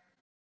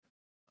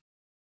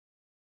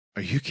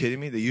 are you kidding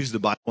me? They use the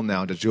Bible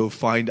now to go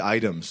find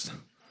items.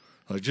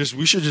 Like,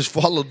 we should just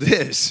follow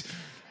this.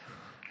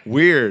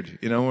 Weird.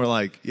 We're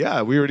like,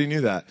 yeah, we already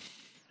knew that.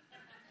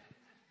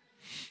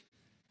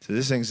 So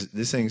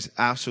this thing's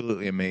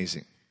absolutely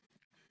amazing.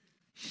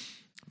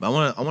 But I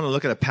want to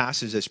look at a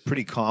passage that's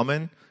pretty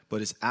common,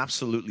 but it's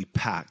absolutely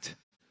packed.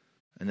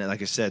 And then,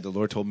 like I said, the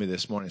Lord told me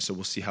this morning, so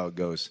we'll see how it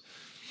goes.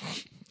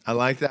 I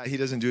like that. He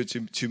doesn't do it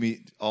to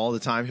me all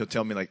the time. He'll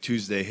tell me like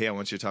Tuesday, hey, I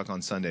want you to talk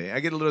on Sunday. I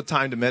get a little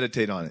time to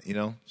meditate on it,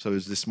 So it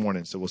was this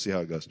morning, so we'll see how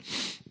it goes.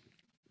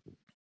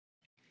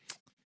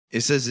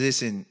 It says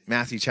this in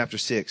Matthew chapter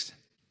 6,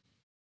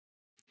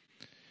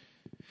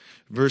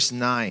 verse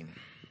 9.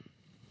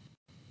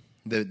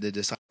 The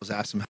disciples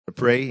asked him how to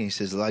pray, and he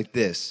says like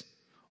this: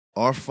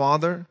 Our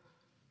Father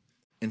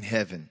in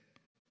heaven,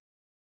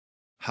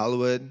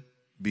 hallowed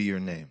be your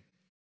name.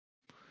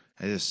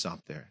 I just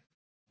stopped there.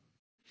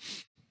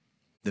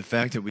 The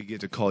fact that we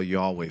get to call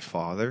Yahweh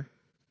Father,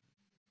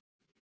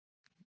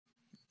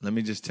 let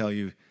me just tell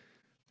you,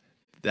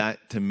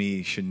 that to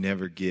me should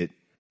never get,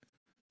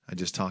 I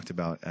just talked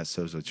about at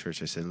Sozo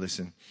Church. I said,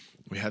 listen,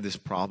 we have this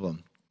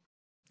problem.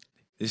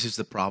 This is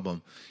the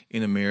problem.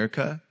 In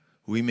America,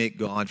 we make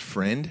God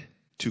friend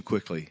too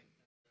quickly.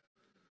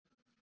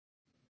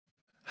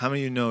 How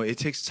many of you know it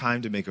takes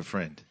time to make a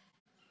friend?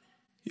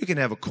 You can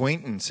have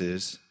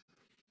acquaintances,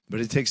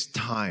 but it takes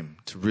time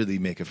to really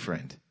make a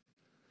friend.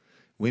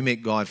 We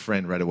make God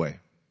friend right away.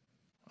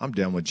 I'm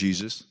down with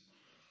Jesus.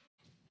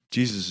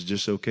 Jesus is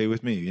just okay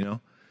with me,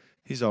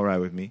 He's all right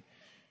with me.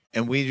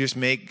 And we just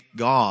make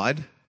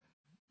God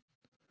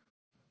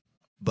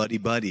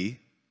buddy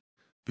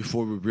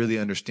before we really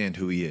understand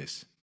who he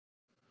is.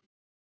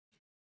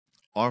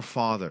 Our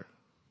Father,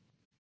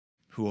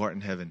 who art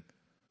in heaven,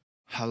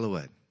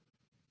 hallowed,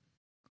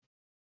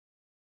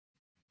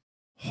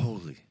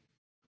 holy.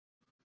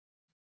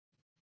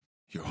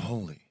 You're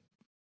holy.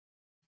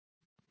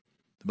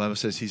 The Bible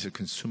says he's a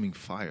consuming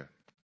fire.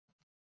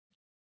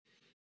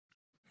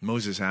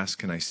 Moses asked,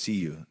 can I see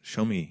you?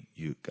 Show me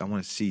you. I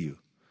want to see you.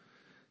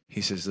 He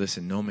says,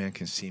 listen, no man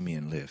can see me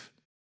and live.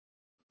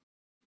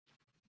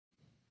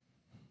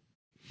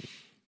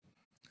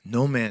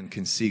 No man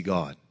can see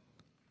God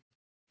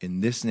in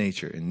this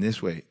nature, in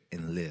this way,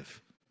 and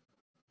live.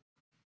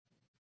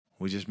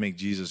 We just make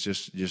Jesus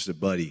just a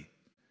buddy.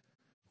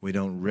 We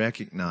don't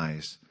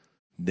recognize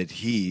that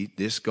he,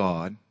 this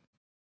God,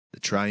 the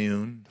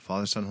triune, the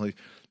Father, Son, Holy,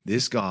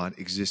 this God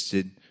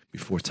existed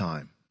before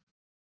time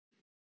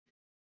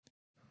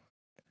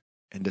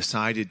and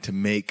decided to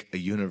make a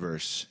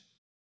universe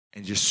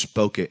and just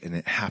spoke it and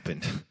it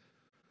happened.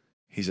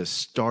 He's a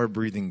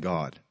star-breathing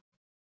God.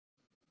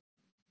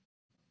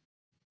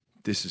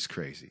 This is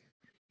crazy.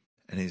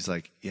 And he's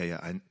like,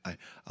 I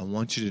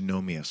want you to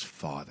know me as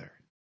Father.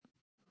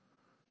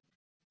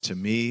 To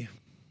me,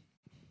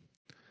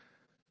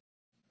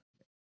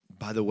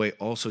 by the way,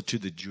 also to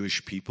the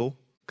Jewish people,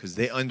 because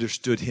they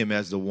understood him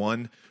as the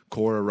one.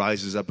 Korah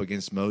rises up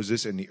against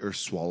Moses and the earth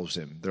swallows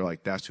him. They're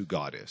like, that's who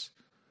God is.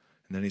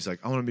 And then he's like,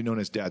 I want to be known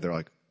as Dad. They're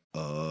like,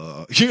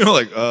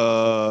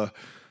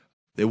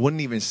 They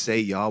wouldn't even say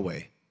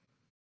Yahweh.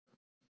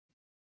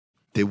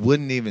 They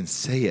wouldn't even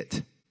say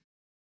it.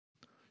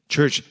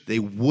 Church, they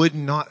would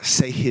not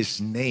say his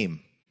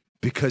name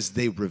because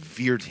they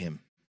revered him.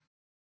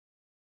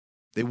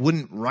 They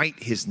wouldn't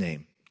write his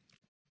name.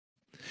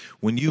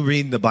 When you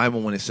read the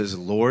Bible, when it says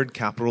Lord,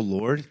 capital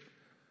Lord,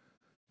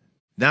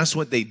 that's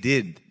what they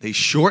did. They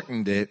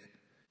shortened it,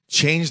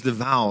 changed the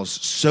vowels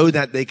so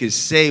that they could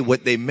say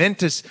what they meant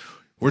to.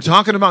 We're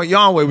talking about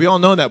Yahweh. We all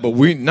know that, but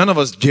none of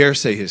us dare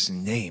say his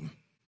name.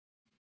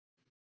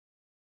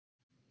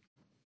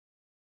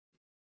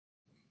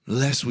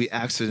 Lest we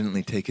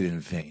accidentally take it in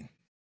vain.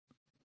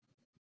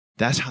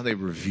 That's how they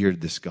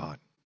revered this God.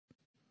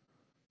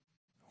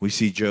 We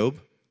see Job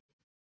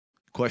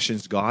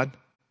questions God.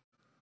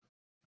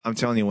 I'm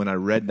telling you, when I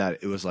read that,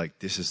 it was like,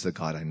 this is the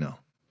God I know.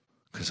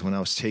 Because when I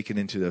was taken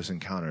into those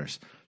encounters,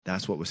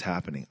 that's what was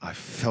happening. I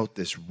felt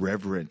this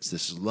reverence,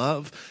 this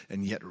love,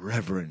 and yet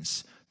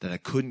reverence that I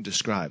couldn't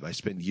describe. I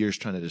spent years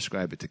trying to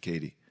describe it to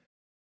Katie.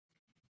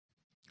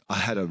 I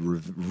had a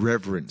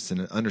reverence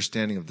and an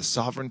understanding of the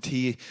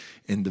sovereignty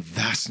and the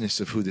vastness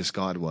of who this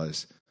God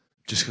was,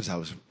 just because I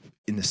was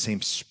in the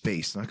same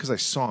space. Not because I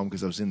saw him,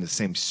 because I was in the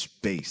same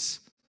space.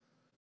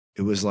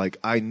 It was like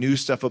I knew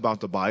stuff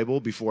about the Bible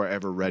before I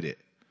ever read it,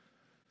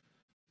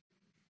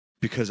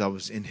 because I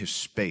was in his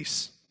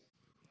space.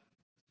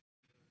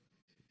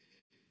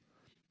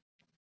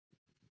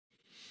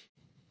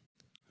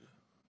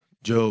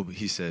 Job,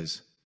 he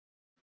says,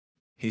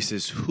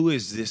 who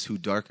is this who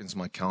darkens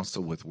my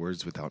counsel with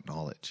words without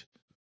knowledge?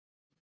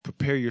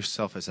 Prepare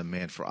yourself as a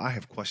man, for I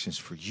have questions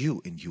for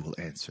you, and you will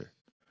answer.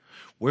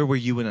 Where were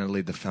you when I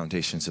laid the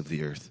foundations of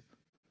the earth,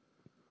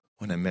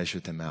 when I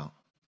measured them out?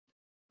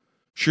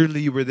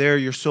 Surely you were there.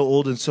 You're so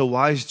old and so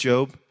wise,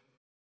 Job.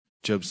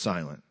 Job's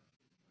silent.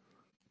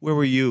 Where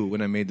were you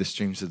when I made the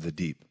streams of the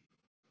deep?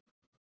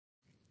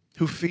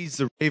 Who feeds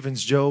the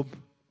ravens, Job,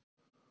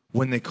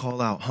 when they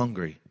call out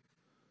hungry?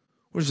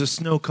 Where does the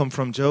snow come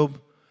from, Job?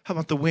 How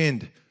about the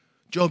wind?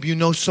 Job, you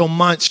know so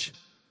much.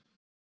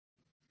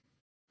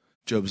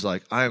 Job's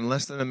like, I am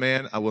less than a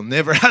man. I will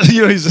never have,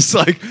 he's just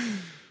like.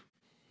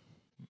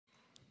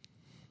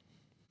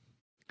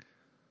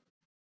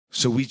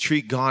 So we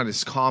treat God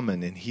as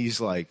common, and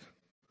he's like,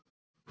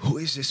 who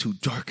is this who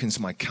darkens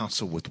my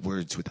counsel with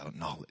words without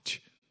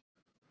knowledge?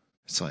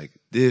 It's like,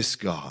 this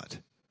God.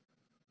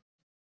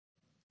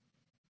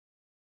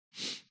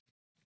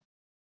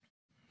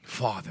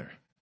 Father.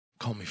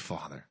 Call me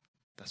Father.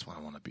 That's what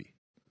I want to be.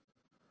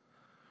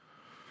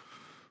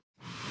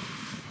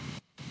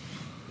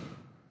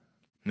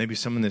 Maybe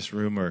some in this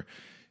room are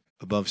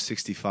above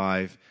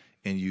 65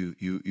 and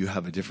you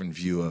have a different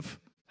view of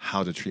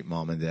how to treat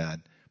mom and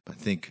dad. But I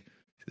think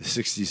the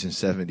 60s and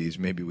 70s,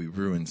 maybe we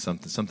ruined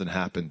something. Something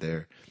happened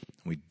there.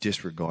 We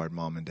disregard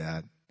mom and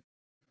dad.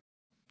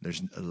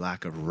 There's a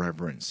lack of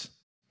reverence.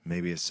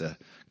 Maybe it's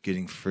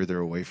getting further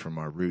away from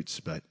our roots.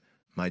 But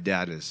my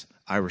dad is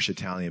Irish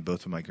Italian.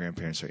 Both of my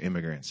grandparents are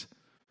immigrants.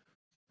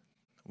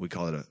 We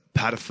call it a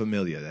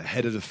paterfamilia, the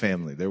head of the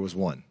family. There was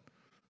one.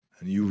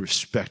 And you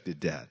respected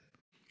dad.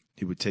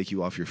 He would take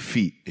you off your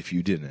feet if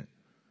you didn't.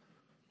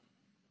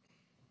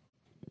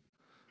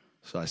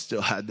 So I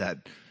still had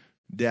that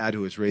dad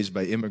who was raised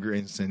by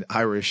immigrants and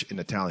Irish and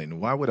Italian.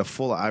 Why would a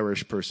full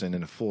Irish person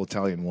and a full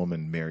Italian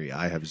woman marry?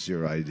 I have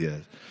zero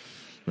idea.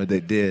 But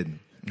they did.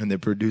 And they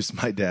produced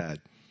my dad.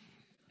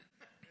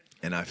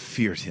 And I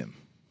feared him.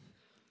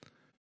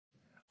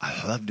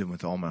 I loved him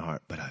with all my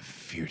heart, but I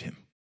feared him.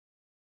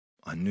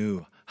 I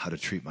knew how to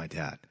treat my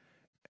dad.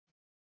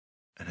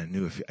 And I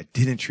knew if I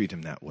didn't treat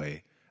him that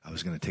way, I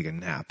was going to take a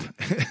nap.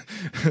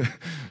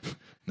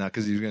 Not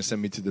because he was going to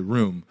send me to the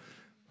room.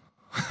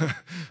 I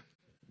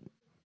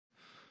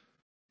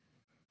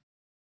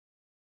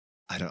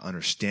had an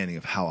understanding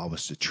of how I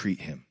was to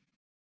treat him.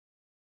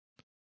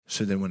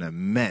 So then when I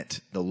met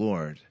the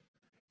Lord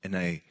and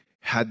I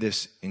had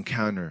this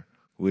encounter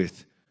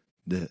with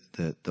the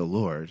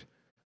Lord,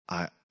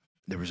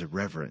 there was a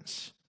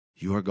reverence.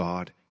 You are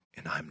God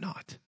and I'm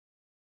not.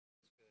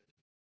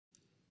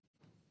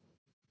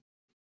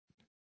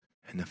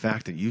 And the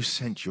fact that you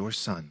sent your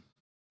son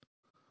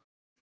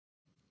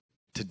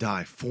to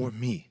die for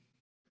me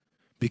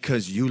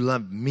because you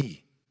love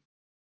me.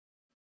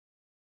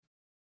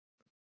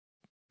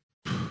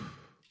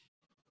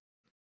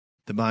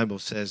 The Bible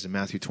says in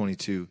Matthew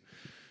 22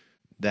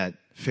 that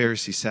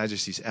Pharisees,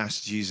 Sadducees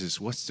asked Jesus,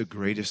 what's the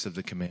greatest of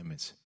the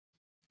commandments?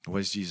 What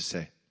does Jesus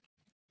say?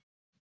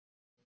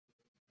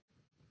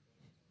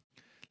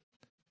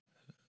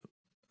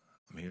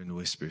 I'm hearing the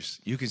whispers.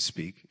 You can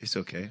speak. It's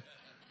okay.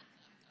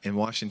 In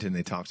Washington,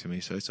 they talk to me,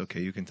 so it's okay.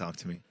 You can talk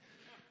to me.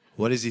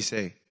 What does he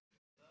say?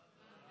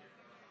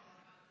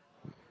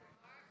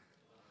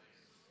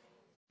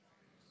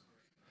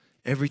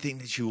 Everything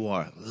that you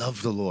are,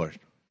 love the Lord.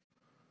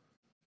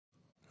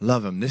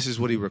 Love him. This is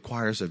what he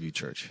requires of you,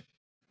 church.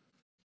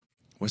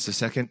 What's the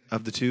second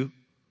of the two?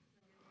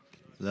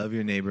 Love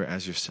your neighbor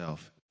as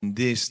yourself. In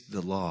this,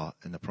 the law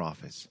and the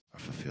prophets are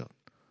fulfilled.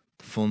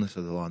 The fullness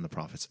of the law and the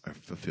prophets are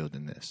fulfilled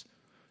in this.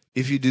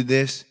 If you do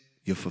this,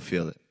 you'll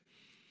fulfill it.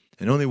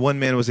 And only one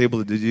man was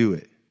able to do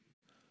it.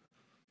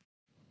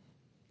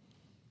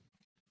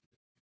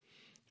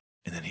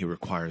 And then he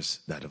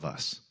requires that of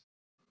us.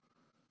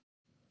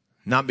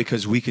 Not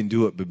because we can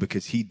do it, but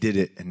because he did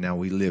it, and now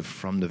we live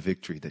from the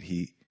victory that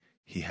he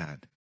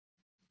had.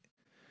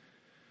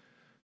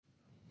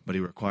 But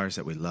he requires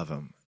that we love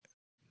him.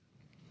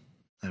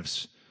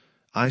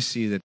 I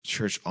see that the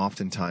church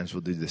oftentimes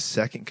will do the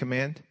second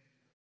command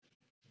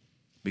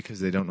because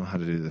they don't know how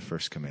to do the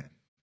first command.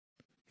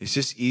 It's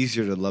just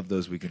easier to love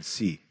those we can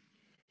see.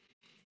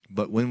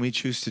 But when we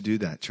choose to do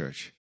that,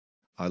 church,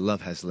 our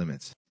love has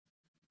limits.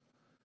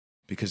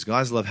 Because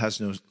God's love has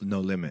no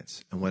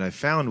limits. And what I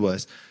found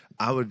was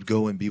I would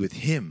go and be with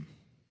him.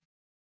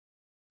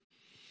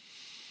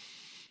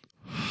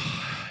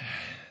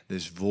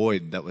 This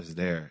void that was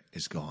there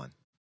is gone.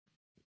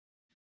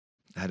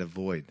 I had a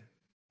void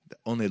that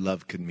only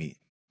love could meet.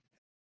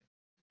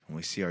 When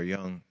we see our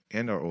young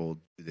and our old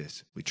do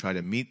this, we try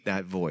to meet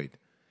that void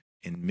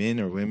in men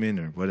or women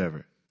or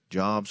whatever,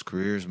 jobs,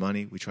 careers,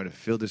 money. We try to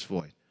fill this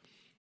void.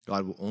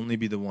 God will only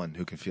be the one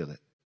who can fill it.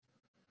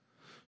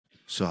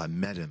 So I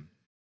met him.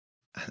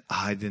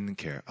 I didn't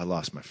care. I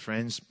lost my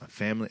friends, my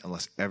family. I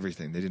lost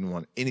everything. They didn't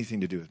want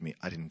anything to do with me.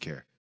 I didn't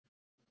care.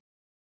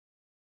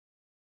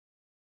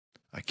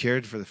 I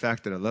cared for the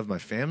fact that I loved my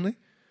family,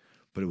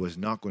 but it was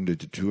not going to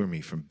deter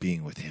me from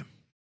being with him.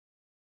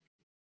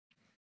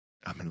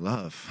 I'm in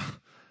love.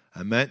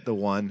 I met the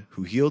one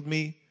who healed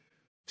me,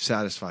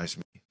 satisfies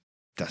me.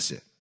 That's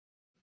it.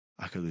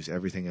 I could lose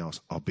everything else.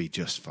 I'll be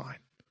just fine.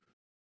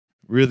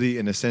 Really,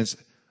 in a sense,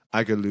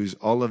 I could lose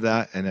all of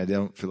that and I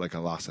don't feel like I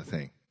lost a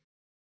thing.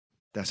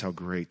 That's how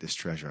great this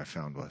treasure I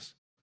found was.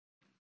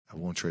 I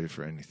won't trade it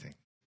for anything.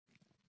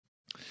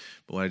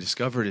 But what I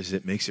discovered is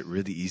it makes it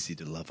really easy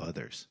to love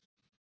others.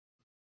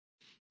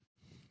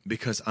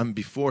 Because I'm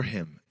before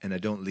him and I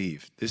don't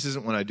leave. This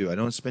isn't what I do. I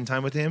don't spend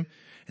time with him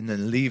and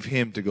then leave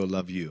him to go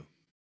love you.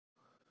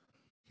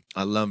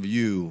 I love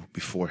you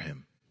before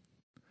him.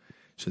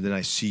 So then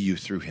I see you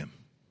through him.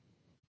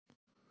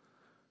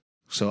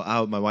 So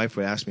my wife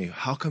would ask me,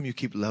 how come you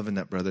keep loving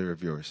that brother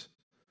of yours?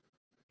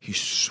 He's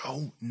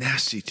so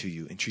nasty to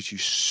you and treats you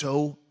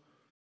so,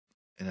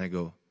 and I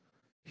go,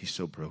 he's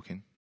so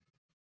broken.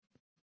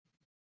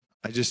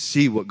 I just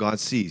see what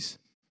God sees.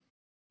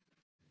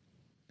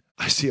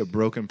 I see a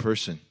broken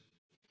person.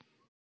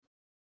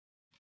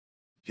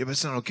 Yeah, but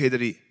it's not okay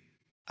that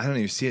I don't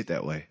even see it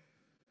that way.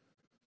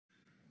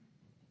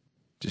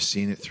 Just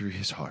seeing it through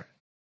his heart.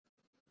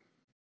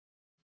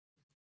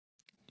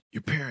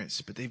 Your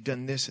parents, but they've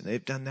done this and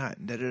they've done that.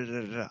 And da, da,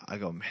 da, da, da. I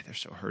go, man, they're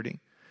so hurting.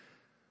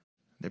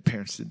 Their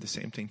parents did the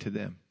same thing to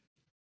them.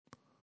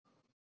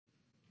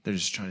 They're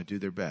just trying to do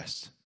their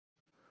best.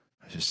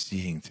 I'm just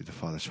seeing through the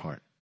Father's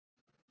heart.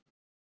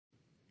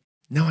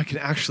 Now I can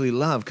actually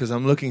love because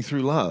I'm looking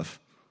through love.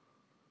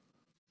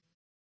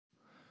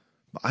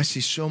 But I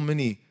see so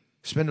many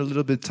spend a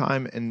little bit of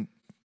time and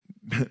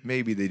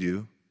maybe they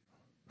do.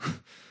 And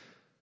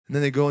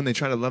then they go and they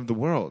try to love the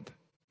world.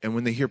 And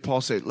when they hear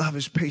Paul say, love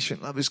is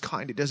patient, love is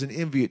kind, it doesn't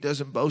envy, it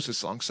doesn't boast,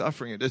 it's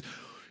long-suffering.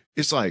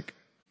 It's like,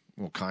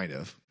 well, kind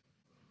of.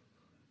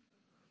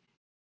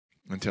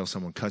 Until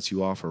someone cuts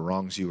you off or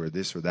wrongs you or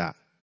this or that.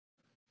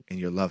 And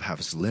your love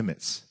has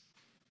limits.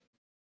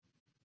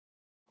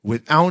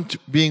 Without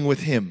being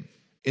with him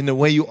in the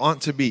way you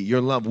ought to be,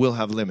 your love will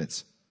have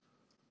limits.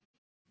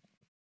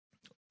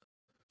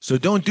 So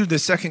don't do the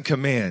second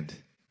command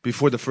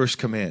before the first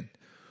command.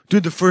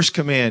 Do the first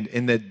command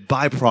and the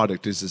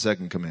byproduct is the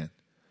second command.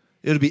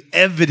 It'll be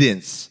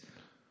evidence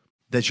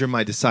that you're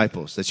my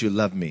disciples, that you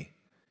love me.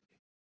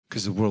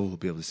 Because the world will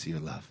be able to see your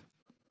love.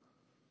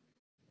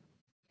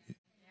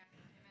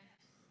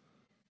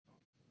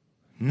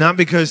 Not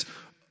because,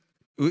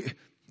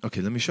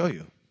 okay, let me show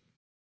you.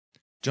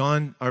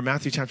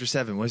 Matthew chapter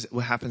 7,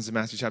 what happens in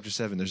Matthew chapter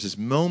 7? There's this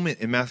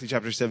moment in Matthew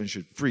chapter 7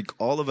 should freak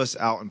all of us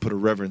out and put a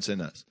reverence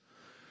in us.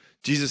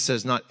 Jesus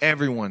says, not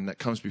everyone that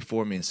comes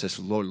before me and says,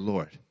 Lord,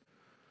 Lord,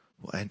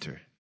 will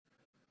enter.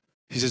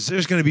 He says,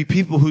 there's going to be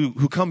people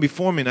who come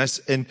before me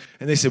and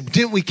they say,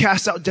 didn't we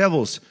cast out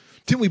devils?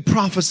 Didn't we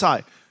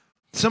prophesy?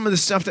 Some of the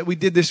stuff that we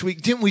did this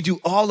week, didn't we do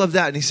all of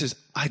that? And he says,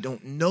 I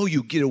don't know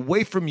you. Get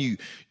away from you,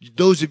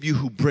 those of you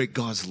who break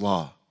God's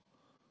law.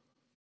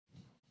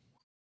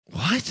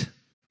 What?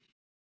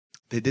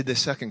 They did the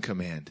second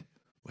command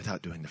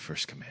without doing the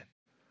first command.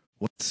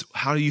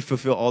 How do you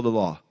fulfill all the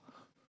law?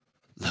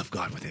 Love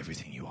God with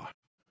everything you are.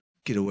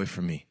 Get away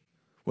from me.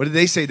 What did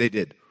they say they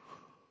did?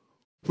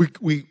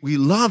 We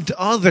loved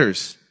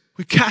others.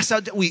 We cast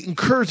out, we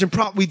encouraged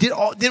and we did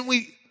all, didn't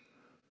we?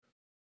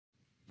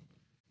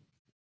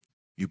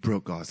 You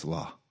broke God's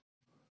law.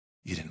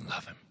 You didn't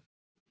love him.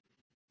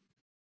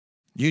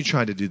 You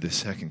tried to do the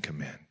second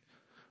command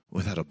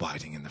without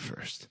abiding in the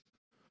first.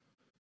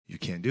 You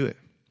can't do it.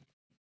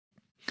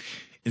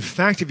 In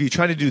fact, if you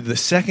try to do the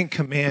second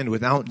command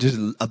without just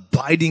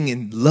abiding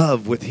in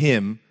love with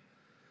him,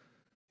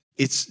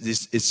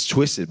 it's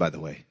twisted, by the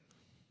way.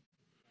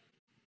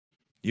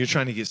 You're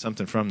trying to get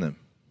something from them.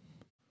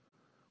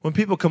 When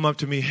people come up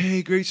to me,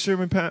 hey, great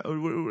sermon, Pat.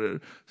 Oh,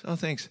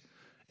 thanks.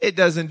 It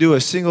doesn't do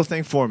a single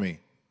thing for me.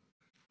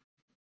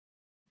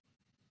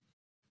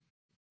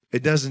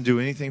 It doesn't do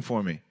anything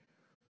for me.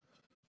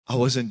 I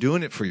wasn't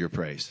doing it for your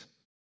praise.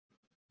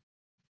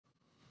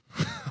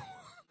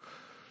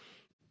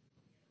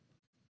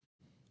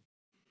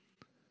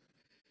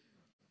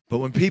 But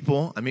when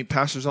people, I meet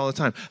pastors all the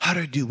time, how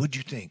did I do? What'd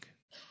you think?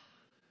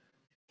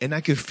 And I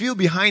could feel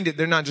behind it,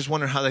 they're not just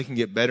wondering how they can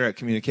get better at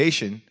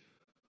communication.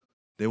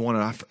 They want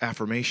an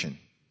affirmation.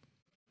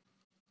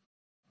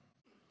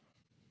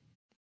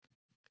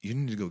 You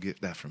need to go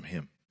get that from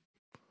him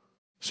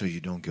so you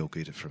don't go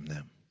get it from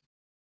them.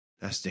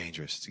 That's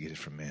dangerous to get it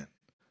from man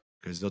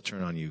because they'll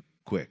turn on you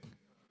quick.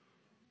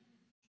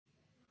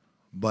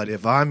 But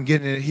if I'm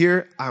getting it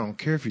here, I don't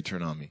care if you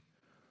turn on me.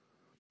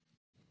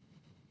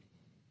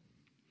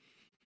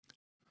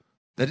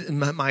 That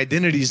my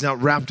identity is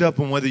not wrapped up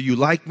in whether you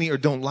like me or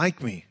don't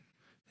like me.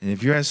 And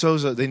if you're at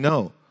Sozo, they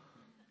know.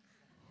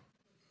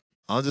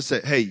 I'll just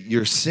say, hey,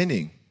 you're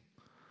sinning.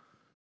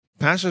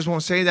 Pastors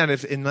won't say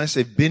that unless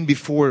they've been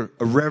before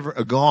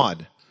a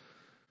God.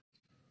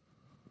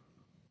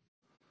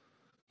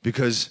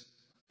 Because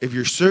if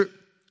you're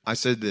I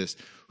said this,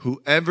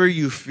 whoever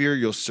you fear,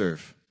 you'll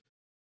serve.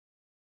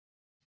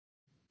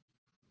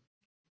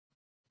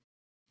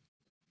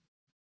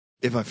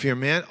 If I fear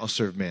man, I'll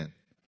serve man.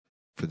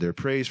 For their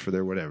praise, for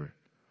their whatever.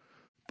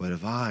 But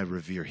if I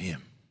revere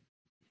him,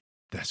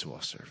 that's who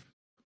I'll serve.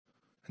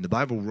 And the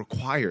Bible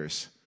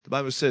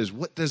says,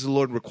 what does the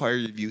Lord require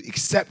of you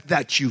except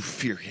that you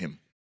fear him?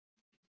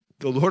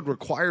 The Lord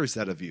requires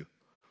that of you.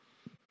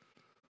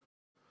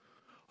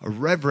 A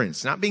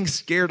reverence, not being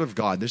scared of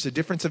God. There's a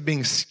difference of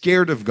being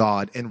scared of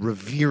God and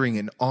revering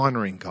and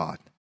honoring God.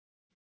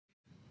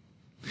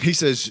 He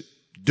says,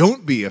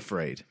 don't be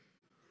afraid.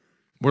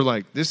 We're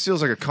like, this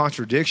feels like a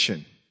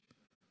contradiction.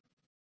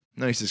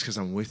 No, he says, because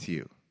I'm with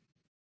you.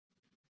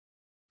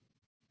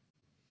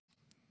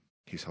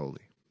 He's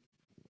holy.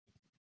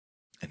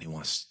 And he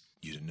wants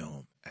you to know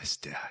him as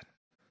Dad,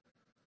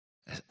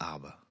 as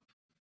Abba.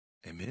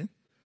 Amen?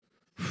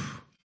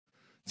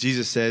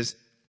 Jesus says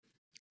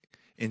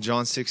in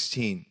John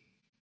 16,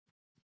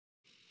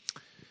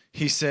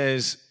 he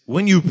says,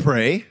 when you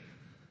pray,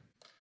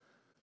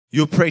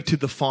 you'll pray to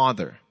the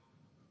Father.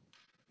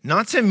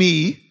 Not to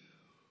me,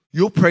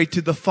 you'll pray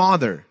to the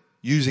Father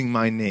using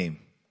my name.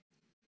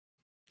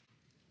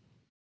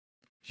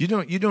 You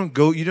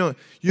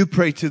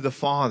pray to the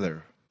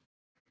Father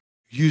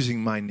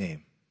using my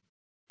name.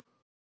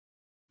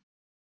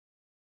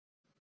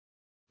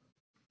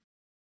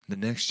 The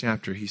next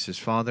chapter, he says,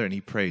 Father, and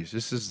he prays.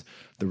 This is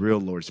the real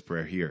Lord's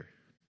Prayer here.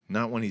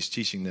 Not when he's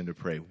teaching them to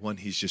pray. One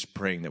he's just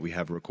praying that we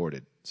have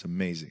recorded. It's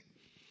amazing.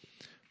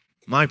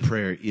 My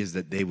prayer is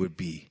that they would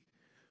be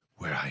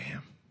where I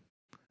am.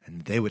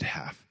 And they would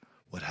have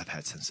what I've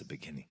had since the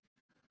beginning.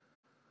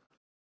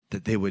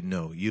 That they would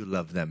know you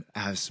love them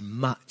as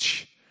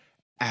much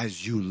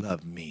as you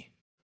love me.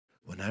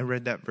 When I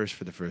read that verse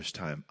for the first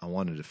time, I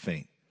wanted to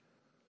faint.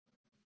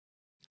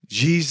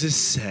 Jesus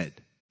said,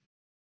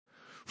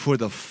 for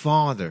the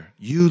Father,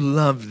 you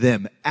love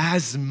them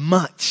as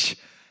much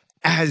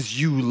as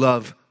you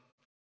love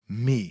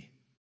me.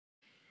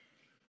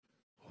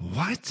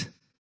 What?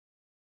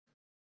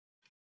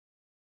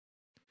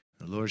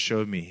 The Lord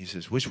showed me. He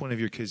says, which one of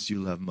your kids do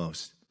you love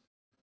most?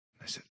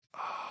 I said, oh,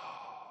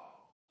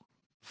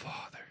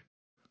 Father.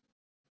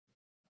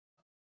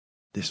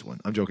 This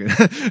one. I'm joking.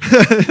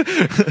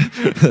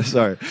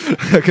 Sorry.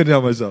 I couldn't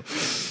help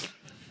myself.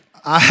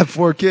 I have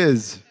 4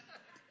 kids.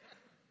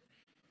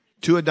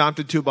 2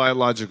 adopted, 2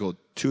 biological.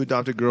 2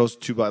 adopted girls,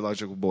 2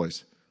 biological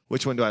boys.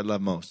 Which one do I love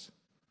most?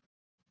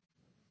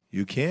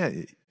 You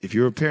can't. If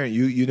you're a parent,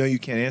 you know you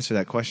can't answer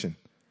that question.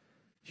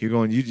 You're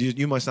going,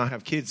 you must not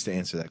have kids to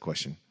answer that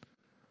question.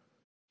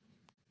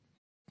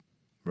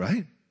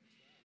 Right?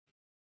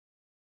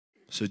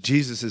 So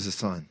Jesus is the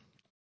Son.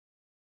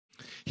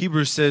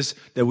 Hebrews says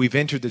that we've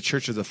entered the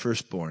church of the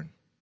firstborn.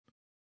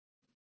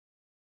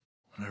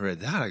 When I read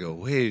that, I go,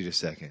 wait a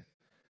second.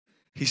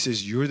 He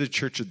says, you're the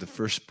church of the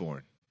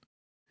firstborn.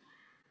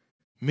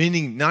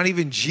 Meaning, not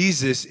even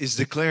Jesus is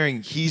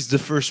declaring he's the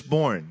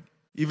firstborn.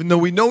 Even though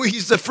we know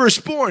he's the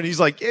firstborn. He's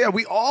like, yeah,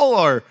 we all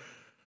are.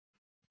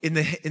 In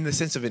the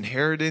sense of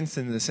inheritance,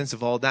 in the sense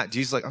of all that.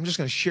 Jesus is like, I'm just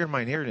going to share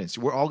my inheritance.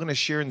 We're all going to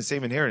share in the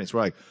same inheritance.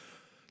 We're like,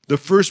 The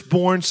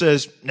firstborn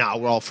says, "Nah,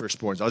 we're all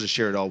firstborns. I'll just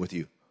share it all with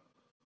you."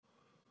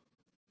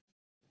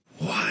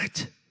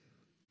 What?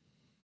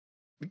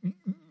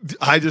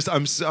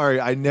 I'm sorry.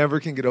 I never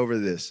can get over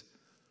this.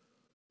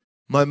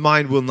 My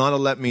mind will not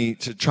let me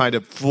to try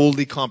to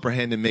fully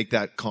comprehend and make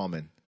that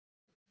common.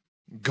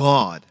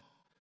 God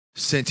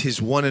sent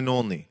his one and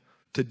only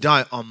to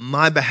die on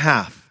my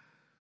behalf.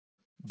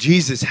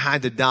 Jesus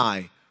had to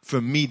die for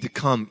me to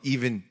come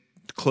even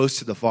close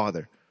to the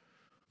Father.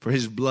 For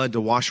his blood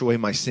to wash away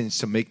my sins,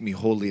 to make me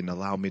holy and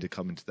allow me to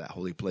come into that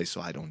holy place so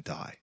I don't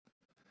die.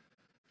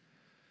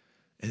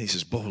 And he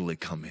says, boldly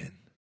come in.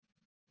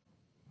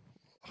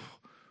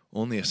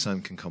 Only a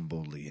son can come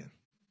boldly in.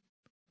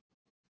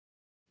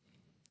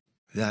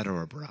 That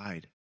or a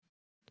bride,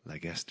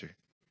 like Esther.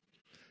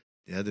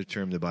 The other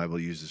term the Bible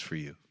uses for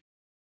you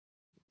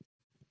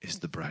is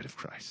the bride of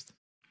Christ.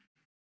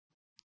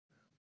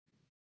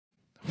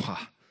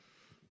 Wow.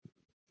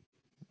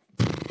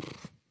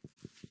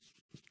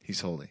 He's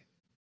holy.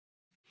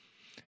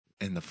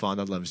 And the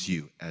Father loves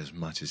you as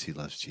much as he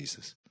loves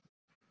Jesus.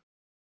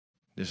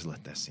 Just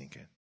let that sink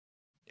in.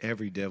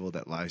 Every devil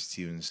that lies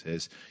to you and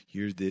says,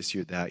 you're this,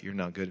 you're that, you're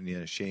not good, and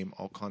you're shame,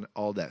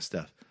 all that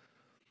stuff.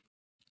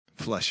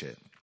 Flush it.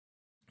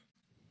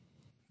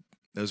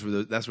 That's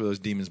where those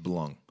demons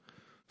belong.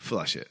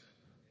 Flush it.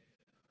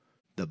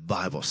 The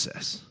Bible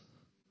says.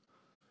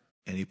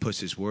 And he puts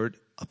his word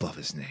above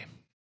his name.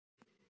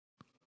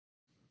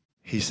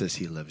 He says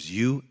he loves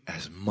you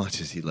as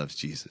much as he loves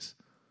Jesus.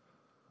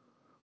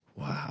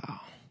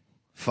 Wow.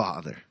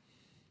 Father,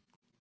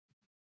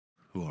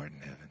 who art in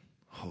heaven,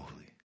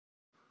 holy,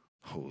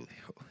 holy,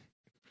 holy.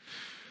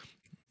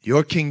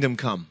 Your kingdom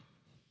come.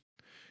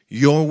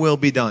 Your will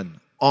be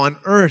done on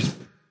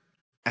earth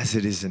as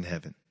it is in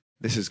heaven.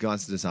 This is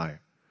God's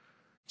desire.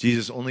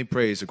 Jesus only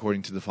prays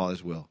according to the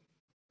Father's will.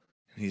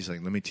 And he's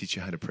like, let me teach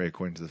you how to pray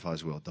according to the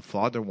Father's will. The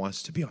Father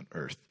wants to be on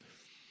earth.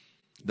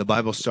 The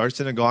Bible starts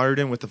in a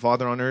garden with the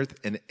Father on earth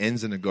and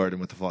ends in a garden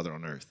with the Father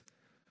on earth.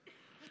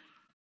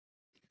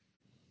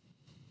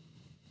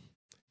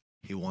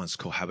 He wants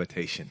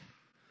cohabitation.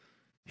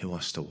 He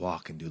wants to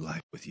walk and do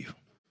life with you.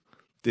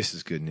 This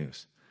is good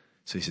news.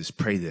 So he says,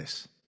 pray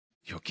this.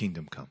 Your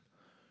kingdom come.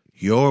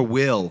 Your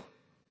will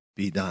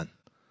be done.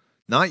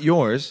 Not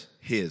yours,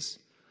 his.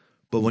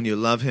 But when you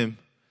love him,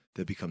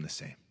 they become the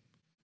same.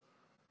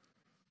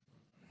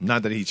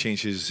 Not that he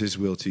changes his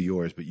will to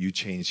yours, but you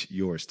change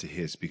yours to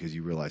his because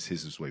you realize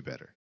his is way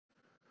better.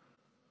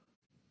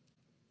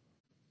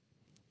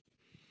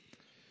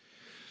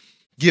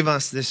 Give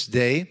us this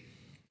day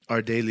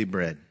our daily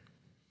bread.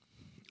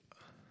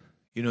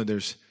 You know,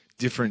 there's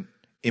different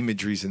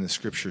imageries in the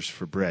scriptures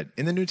for bread.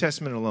 In the New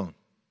Testament alone,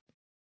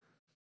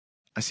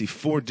 I see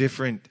 4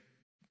 different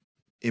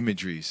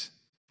imageries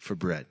for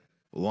bread.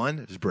 One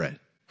is bread,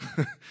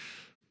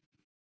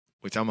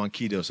 which I'm on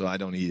keto, so I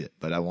don't eat it,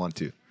 but I want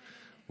to.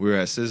 We were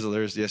at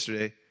Sizzlers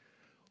yesterday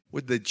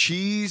with the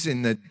cheese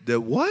and the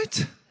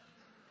what?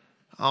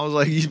 I was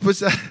like, you put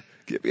that,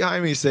 get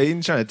behind me,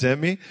 Satan, trying to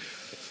tempt me.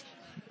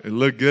 It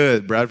looked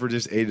good. Bradford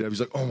just ate it. He was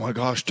like, oh my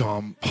gosh,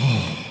 Tom.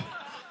 Oh.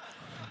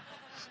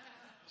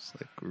 It's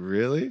like,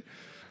 really?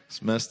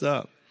 It's messed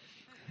up.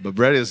 But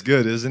bread is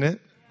good, isn't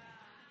it?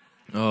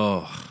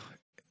 Oh,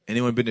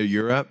 anyone been to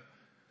Europe?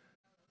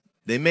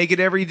 They make it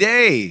every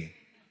day.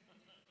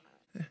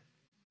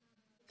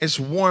 It's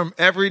warm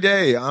every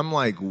day. I'm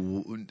like,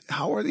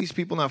 how are these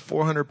people not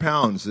 400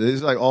 pounds?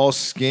 It's like all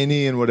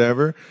skinny and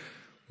whatever.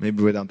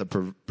 Maybe without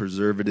the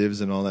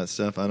preservatives and all that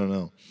stuff. I don't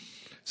know.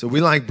 So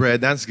we like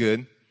bread. That's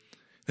good.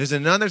 There's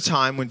another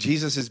time when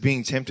Jesus is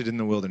being tempted in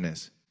the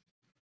wilderness.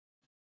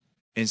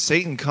 And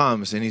Satan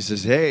comes and he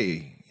says,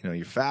 hey,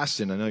 you're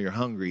fasting. I know you're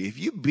hungry. If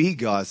you be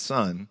God's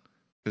son,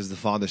 because the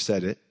Father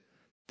said it,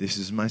 this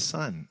is my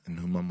son in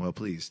whom I'm well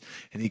pleased.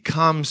 And he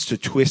comes to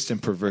twist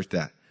and pervert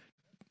that.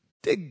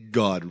 Did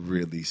God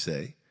really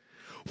say?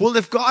 Well,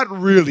 if God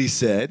really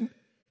said,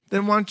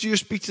 then why don't you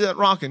speak to that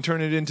rock and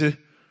turn it into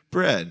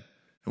bread?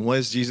 And what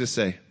does Jesus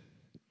say?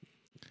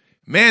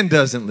 Man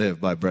doesn't live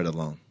by bread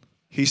alone.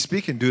 He's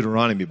speaking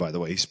Deuteronomy, by the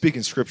way. He's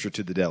speaking scripture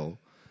to the devil,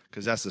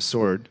 because that's the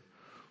sword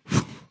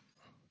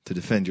to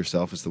defend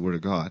yourself. It's the word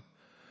of God.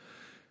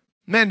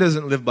 Man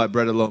doesn't live by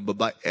bread alone, but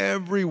by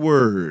every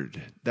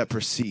word that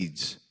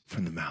proceeds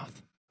from the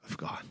mouth of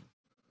God.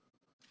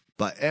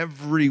 By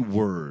every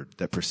word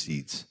that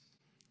proceeds.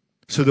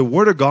 So the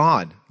word of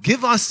God,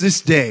 give us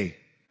this day.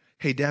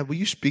 Hey, Dad, will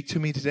you speak to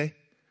me today?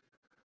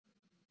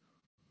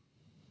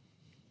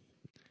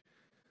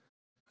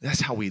 That's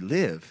how we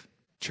live,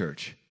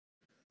 church.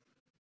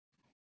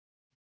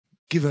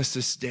 Give us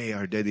this day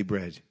our daily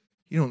bread.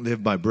 You don't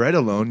live by bread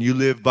alone. You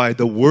live by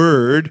the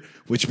word,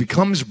 which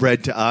becomes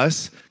bread to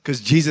us,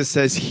 because Jesus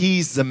says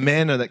he's the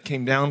manna that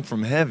came down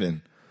from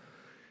heaven.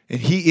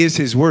 And he is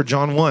his word,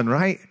 John 1,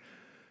 right?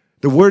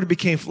 The word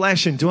became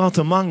flesh and dwelt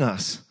among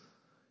us.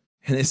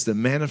 And it's the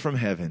manna from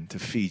heaven to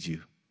feed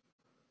you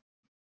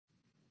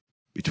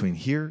between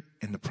here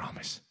and the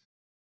promise.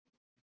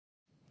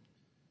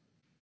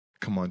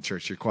 Come on,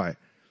 church, you're quiet.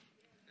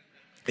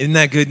 Isn't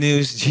that good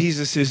news?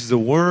 Jesus is the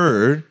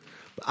word.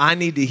 I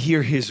need to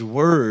hear his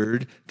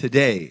word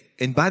today.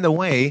 And by the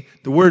way,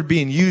 the word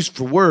being used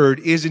for word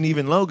isn't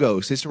even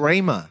logos. It's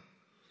rhema.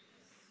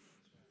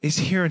 It's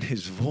hearing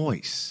his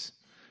voice.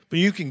 But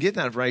you can get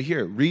that right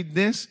here. Read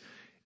this,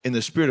 and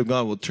the Spirit of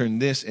God will turn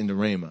this into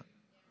rhema.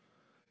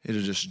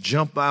 It'll just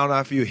jump out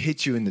off you,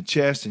 hit you in the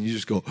chest, and you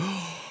just go,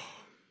 oh.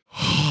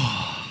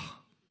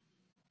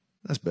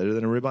 That's better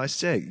than a ribeye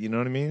steak. You know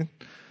what I mean?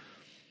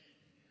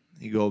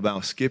 You go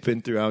about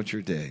skipping throughout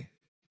your day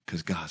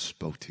because God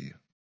spoke to you.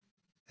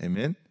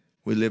 Amen?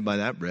 We live by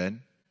that bread.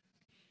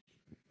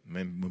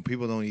 Man, when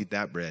people don't eat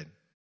that bread,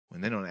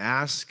 when they don't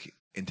ask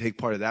and take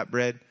part of that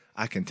bread,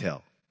 I can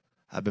tell.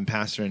 I've been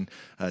pastoring,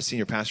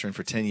 senior pastoring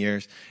for 10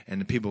 years, and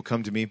the people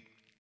come to me,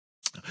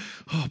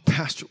 oh,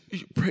 Pastor, will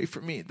you pray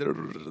for me?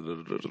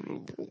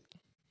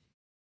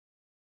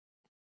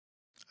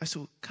 I said,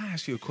 well, can I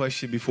ask you a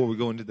question before we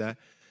go into that?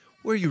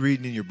 Where are you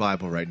reading in your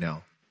Bible right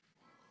now?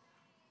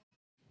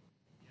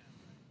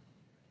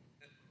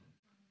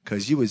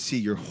 Because you would see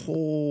your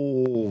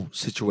whole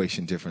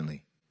situation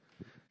differently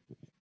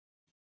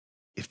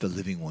if the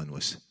living one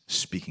was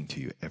speaking to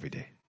you every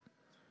day.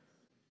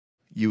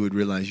 You would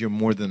realize you're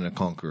more than a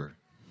conqueror.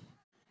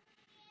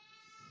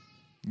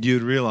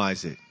 You'd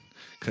realize it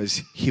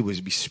because he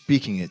would be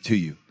speaking it to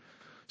you.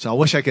 So I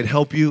wish I could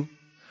help you.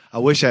 I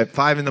wish at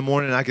 5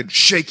 a.m. I could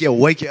shake you,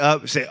 wake you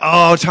up, and say,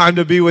 oh, time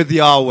to be with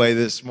Yahweh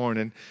this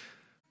morning.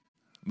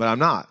 But I'm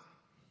not.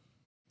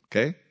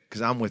 Okay?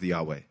 Because I'm with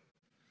Yahweh.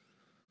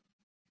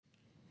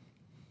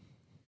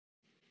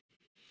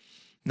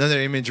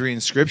 Another imagery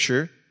in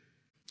Scripture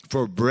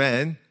for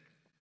bread.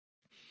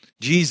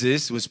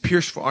 Jesus was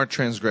pierced for our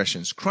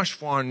transgressions, crushed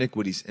for our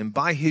iniquities, and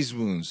by his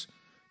wounds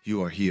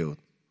you are healed.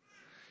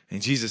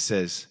 And Jesus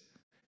says,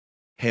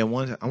 hey, I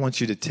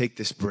want you to take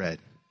this bread.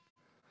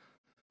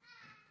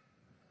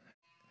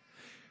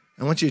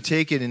 I want you to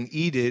take it and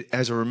eat it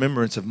as a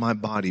remembrance of my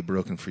body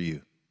broken for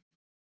you.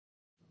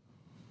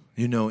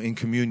 You know, in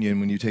communion,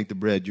 when you take the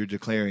bread, you're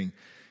declaring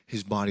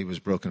his body was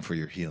broken for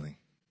your healing.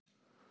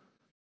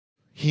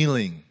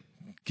 Healing,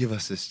 give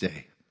us this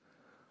day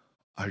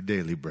our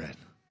daily bread.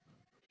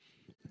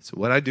 So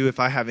what I do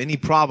if I have any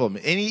problem,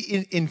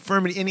 any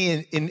infirmity,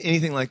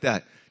 anything like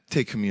that,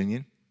 take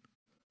communion.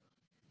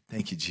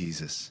 Thank you,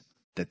 Jesus,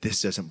 that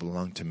this doesn't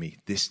belong to me.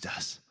 This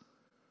does.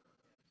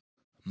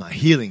 My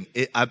healing,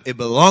 it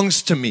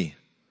belongs to me.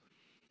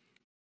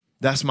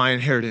 That's my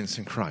inheritance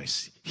in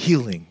Christ.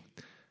 Healing.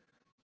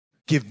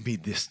 Give me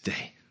this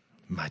day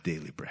my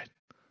daily bread.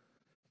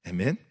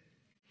 Amen?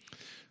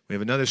 We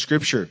have another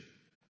scripture.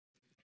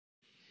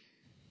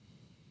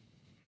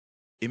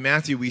 In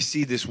Matthew, we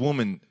see this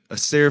woman, a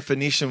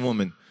Syrophoenician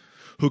woman,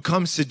 who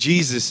comes to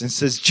Jesus and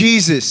says,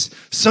 Jesus,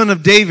 Son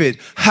of David,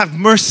 have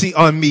mercy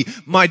on me.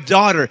 My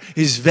daughter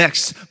is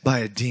vexed by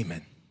a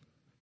demon.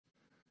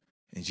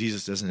 And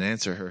Jesus doesn't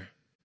answer her.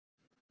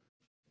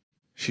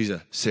 She's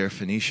a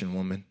Syrophoenician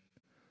woman.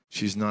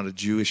 She's not a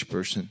Jewish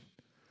person.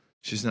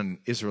 She's not an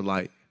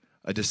Israelite,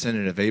 a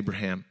descendant of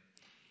Abraham.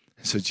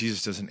 And so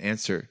Jesus doesn't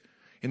answer.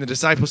 And the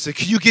disciples say,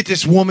 can you get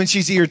this woman?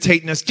 She's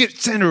irritating us.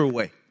 Send her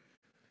away.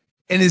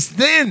 And it's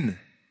then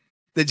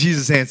that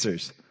Jesus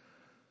answers.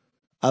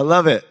 I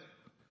love it.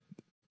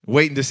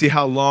 Waiting to see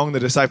how long the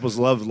disciples'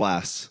 love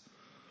lasts.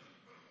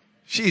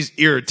 She's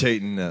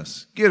irritating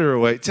us. Get her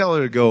away. Tell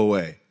her to go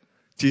away.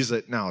 Jesus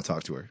like, now I'll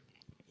talk to her.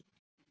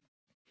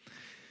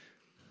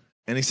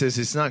 And he says,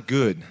 it's not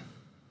good.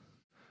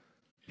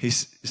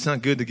 It's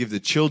not good to give the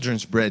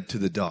children's bread to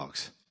the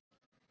dogs.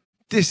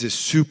 This is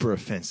super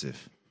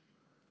offensive.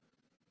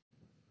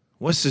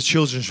 What's the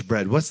children's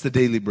bread? What's the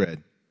daily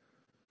bread?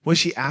 What's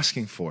she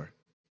asking for?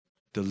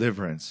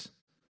 Deliverance.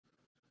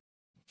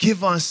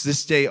 Give us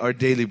this day our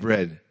daily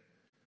bread.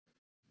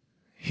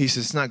 He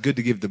says it's not good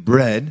to give the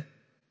bread,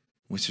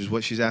 which is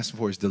what she's asking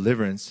for, is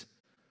deliverance.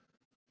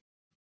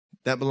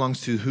 That belongs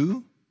to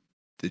who?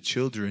 The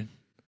children.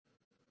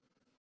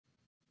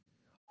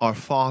 Our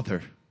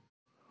Father,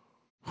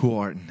 who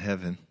art in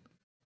heaven.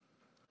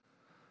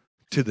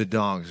 To the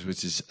dogs,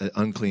 which is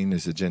unclean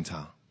as a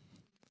Gentile,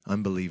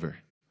 unbeliever.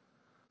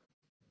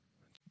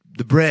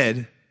 The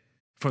bread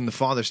from the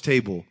Father's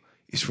table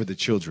is for the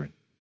children.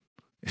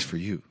 It's for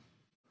you.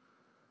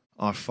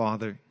 Our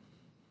Father.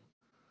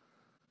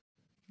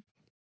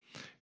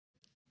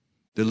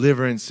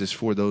 Deliverance is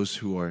for those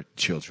who are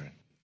children.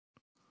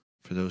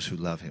 For those who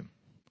love him.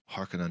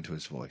 Hearken unto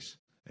his voice.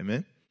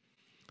 Amen?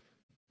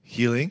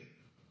 Healing.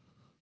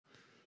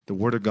 The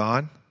word of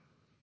God.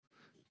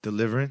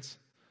 Deliverance.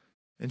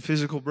 And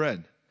physical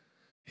bread.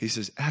 He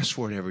says, ask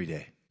for it every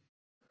day.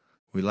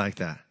 We like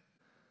that.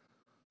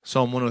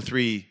 Psalm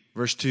 103,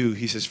 verse 2,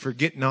 he says,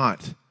 forget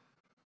not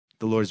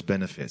the Lord's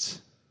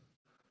benefits,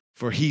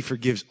 for he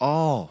forgives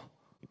all.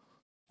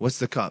 What's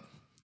the cup?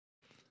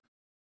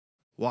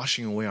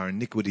 Washing away our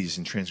iniquities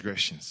and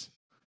transgressions.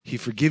 He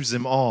forgives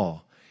them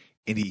all,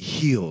 and he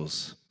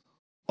heals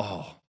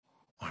all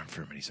our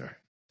infirmities,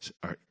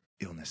 our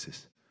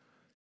illnesses.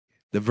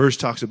 The verse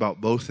talks about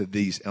both of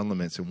these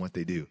elements and what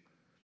they do.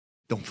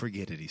 Don't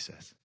forget it, he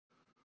says.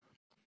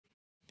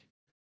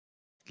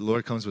 The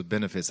Lord comes with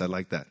benefits. I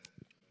like that.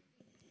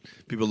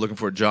 People looking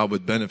for a job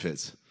with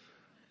benefits.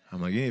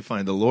 I'm like, you need to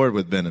find the Lord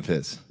with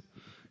benefits.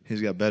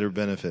 He's got better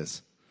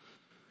benefits.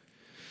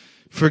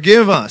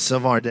 Forgive us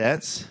of our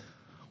debts,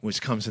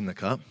 which comes in the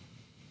cup.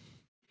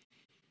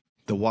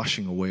 The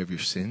washing away of your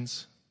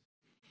sins.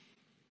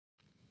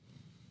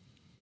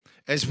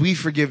 As we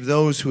forgive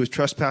those who have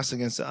trespassed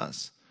against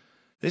us.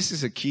 This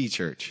is a key,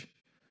 church.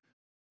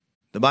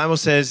 The Bible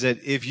says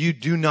that if you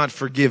do not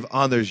forgive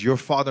others, your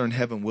Father in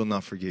heaven will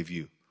not forgive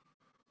you.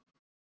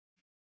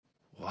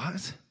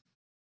 What?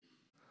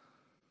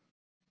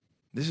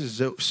 This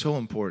is so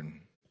important.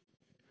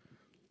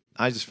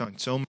 I just found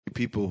so many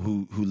people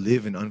who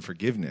live in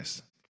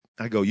unforgiveness.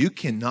 I go, you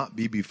cannot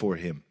be before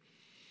him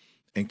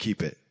and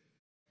keep it.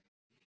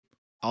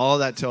 All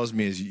that tells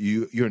me is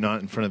you're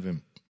not in front of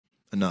him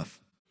enough.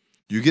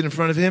 You get in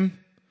front of him,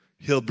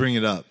 he'll bring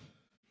it up.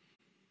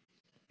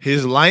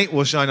 His light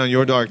will shine on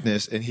your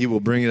darkness, and he will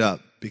bring it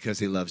up because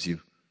he loves you.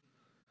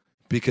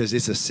 Because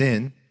it's a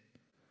sin,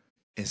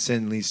 and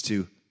sin leads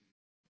to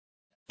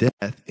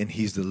death, and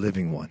he's the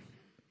living one.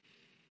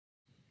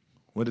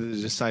 What did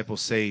the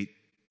disciples say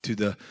to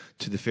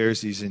the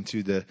Pharisees and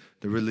to the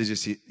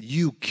religious?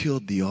 You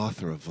killed the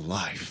author of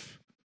life.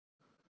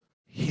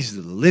 He's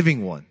the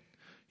living one.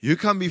 You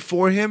come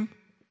before him,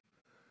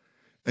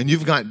 and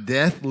you've got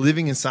death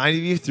living inside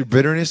of you through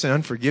bitterness and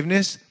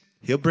unforgiveness,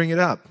 he'll bring it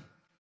up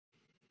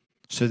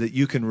so that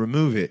you can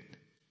remove it,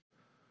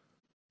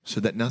 so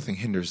that nothing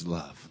hinders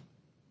love.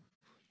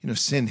 You know,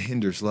 sin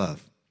hinders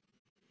love.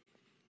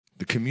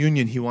 The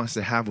communion he wants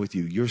to have with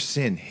you, your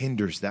sin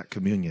hinders that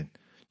communion.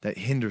 That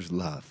hinders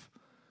love.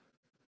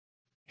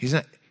 He's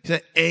not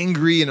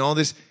angry and all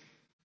this.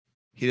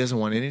 He doesn't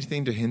want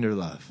anything to hinder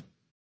love.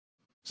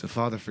 So,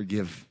 Father,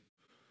 forgive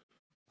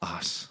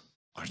us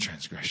our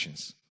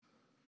transgressions.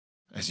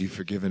 As you've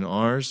forgiven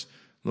ours,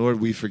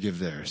 Lord, we forgive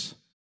theirs.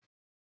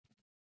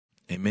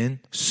 Amen?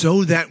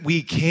 So that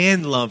we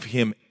can love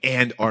him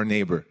and our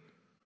neighbor.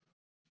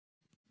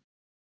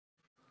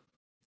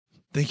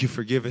 Thank you for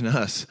forgiving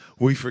us.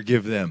 We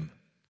forgive them.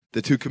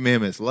 The 2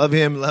 commandments. Love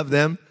him, love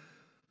them.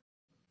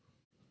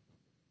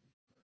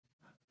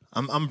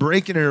 I'm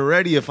breaking it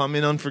already if I'm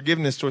in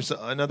unforgiveness towards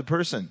another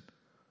person.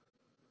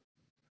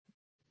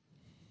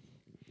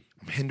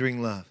 I'm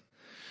hindering love.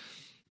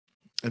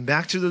 And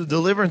back to the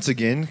deliverance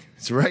again.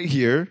 It's right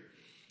here.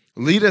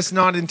 Lead us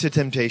not into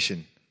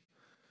temptation.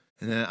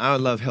 And then I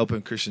would love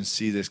helping Christians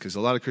see this because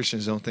a lot of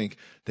Christians don't think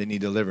they need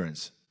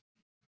deliverance.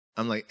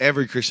 I'm like,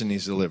 every Christian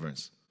needs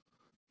deliverance.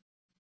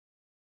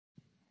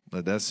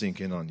 Let that sink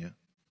in on you.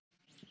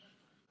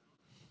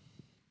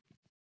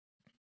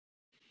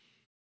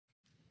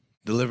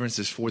 Deliverance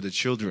is for the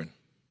children.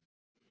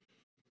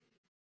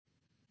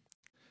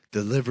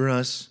 Deliver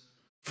us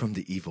from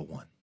the evil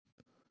one.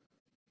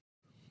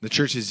 The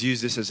church has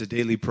used this as a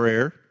daily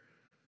prayer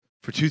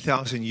for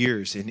 2,000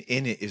 years, and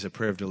in it is a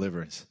prayer of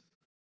deliverance.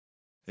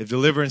 If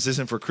deliverance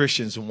isn't for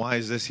Christians, then why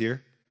is this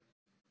here?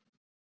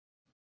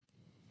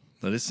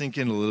 Let it sink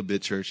in a little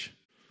bit, church.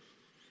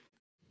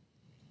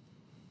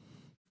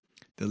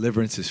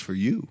 Deliverance is for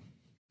you,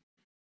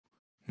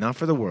 not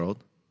for the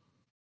world.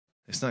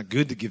 It's not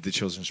good to give the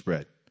children's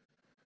bread.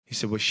 He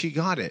said, well, she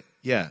got it.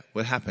 Yeah,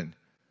 what happened?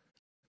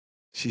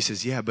 She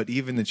says, yeah, but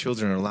even the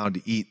children are allowed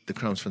to eat the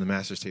crumbs from the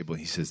master's table.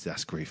 He says,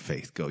 that's great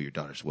faith. Go, your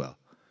daughter's well.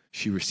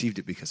 She received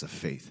it because of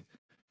faith.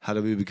 How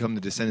do we become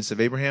the descendants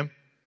of Abraham?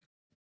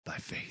 By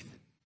faith.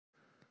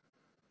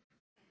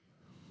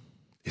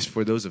 It's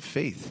for those of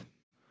faith.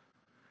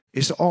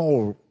 It's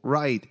all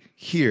right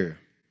here.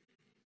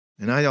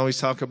 And I always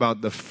talk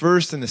about the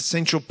first and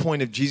essential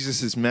point of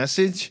Jesus'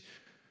 message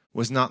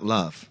was not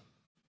love.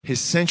 His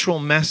central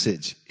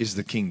message is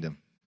the kingdom.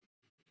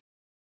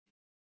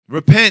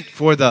 Repent,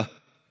 for the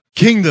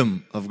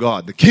kingdom of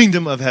God, the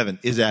kingdom of heaven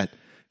is at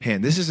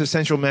hand. This is the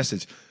central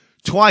message.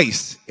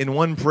 Twice in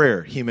one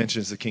prayer, he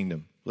mentions the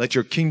kingdom. Let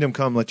your kingdom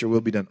come, let your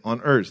will be done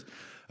on earth.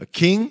 A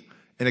king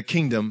and a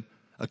kingdom.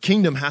 A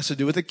kingdom has to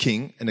do with a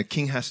king, and a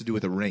king has to do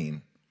with a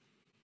reign.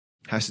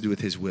 Has to do with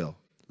his will.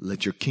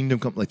 Let your kingdom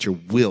come, let your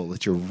will,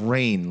 let your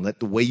reign, let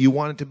the way you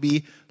want it to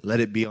be,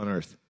 let it be on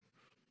earth.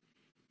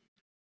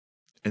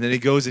 And then he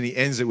goes and he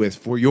ends it with,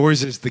 for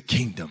yours is the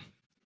kingdom,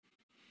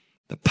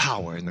 the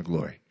power and the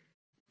glory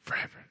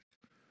forever.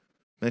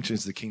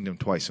 Mentions the kingdom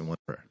twice in one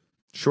prayer.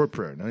 Short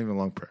prayer, not even a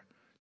long prayer.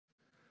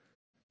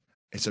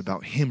 It's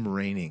about him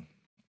reigning.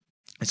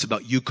 It's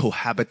about you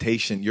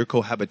cohabitation, your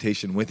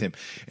cohabitation with him.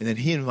 And then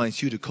he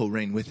invites you to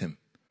co-reign with him.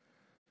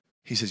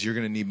 He says, you're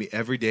going to need me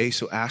every day,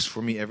 so ask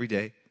for me every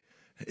day.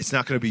 It's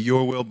not going to be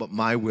your will, but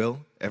my will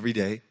every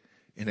day.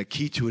 And a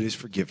key to it is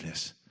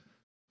forgiveness.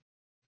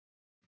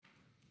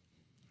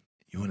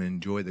 You want to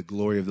enjoy the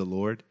glory of the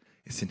Lord?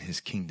 It's in his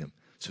kingdom.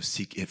 So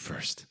seek it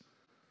first.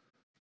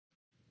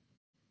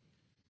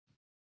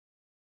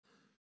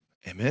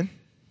 Amen?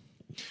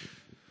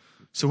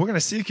 So we're going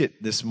to seek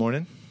it this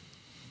morning.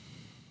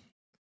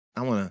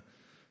 I want to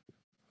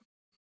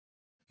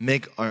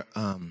make our,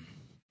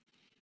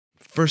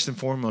 first and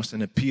foremost,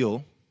 an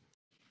appeal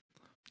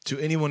to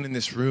anyone in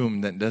this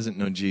room that doesn't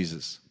know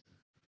Jesus.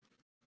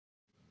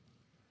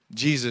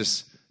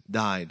 Jesus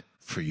died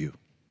for you.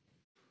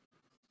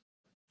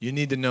 You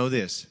need to know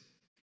this.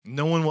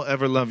 No one will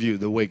ever love you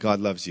the way God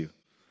loves you.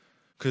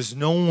 Because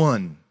no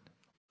one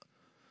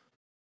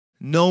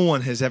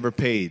has ever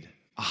paid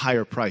a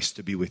higher price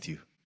to be with you.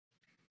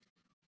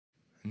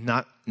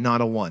 Not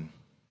a one.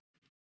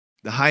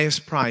 The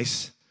highest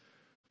price,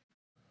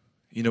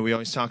 we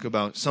always talk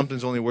about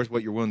something's only worth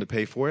what you're willing to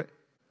pay for it.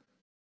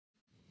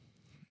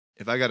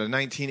 If I got a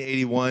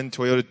 1981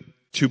 Toyota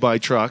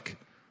 2x truck,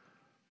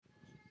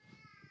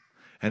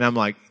 and I'm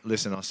like,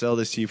 listen, I'll sell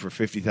this to you for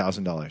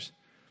 $50,000.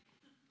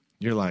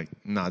 You're like,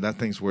 nah, that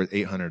thing's worth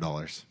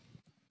 $800.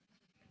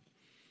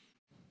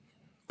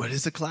 But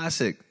it's a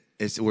classic.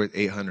 It's worth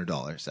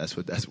 $800. That's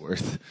what that's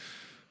worth.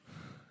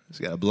 It's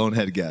got a blown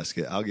head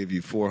gasket. I'll give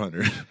you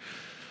 $400.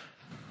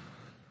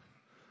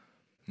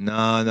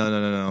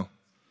 No.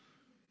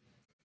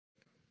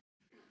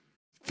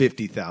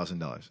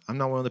 $50,000. I'm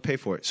not willing to pay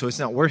for it. So it's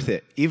not worth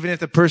it. Even if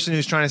the person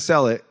who's trying to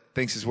sell it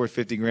thinks it's worth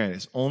 $50,000,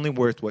 it's only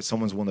worth what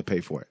someone's willing to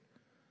pay for it.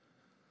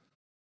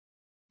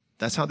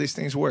 That's how these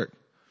things work.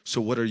 So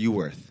what are you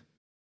worth?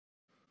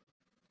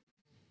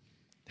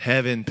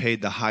 Heaven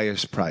paid the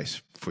highest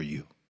price for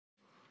you.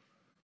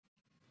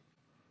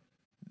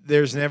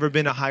 There's never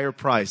been a higher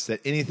price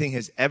that anything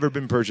has ever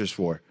been purchased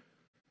for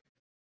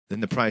than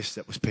the price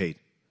that was paid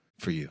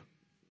for you.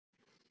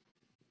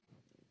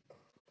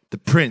 The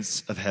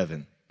Prince of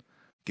Heaven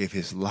gave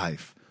his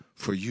life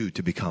for you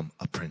to become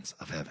a Prince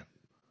of Heaven.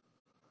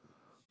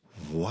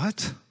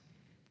 What?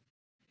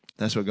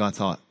 That's what God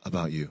thought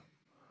about you.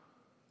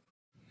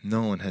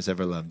 No one has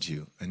ever loved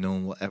you, and no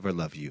one will ever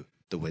love you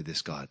the way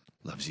this God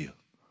loves you.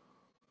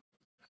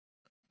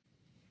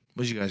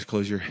 Would you guys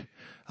close your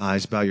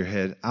eyes, bow your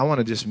head? I want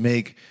to just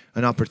make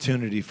an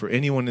opportunity for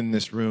anyone in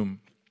this room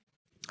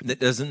that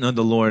doesn't know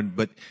the Lord,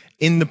 but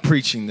in the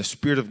preaching, the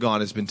Spirit of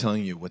God has been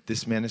telling you what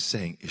this man is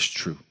saying is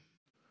true.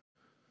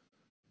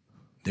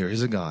 There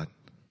is a God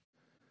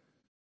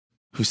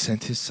who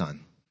sent his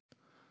Son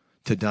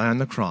to die on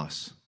the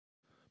cross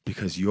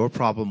because your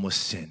problem was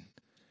sin.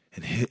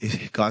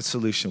 And God's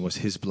solution was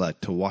his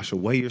blood to wash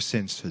away your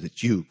sins so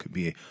that you could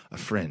be a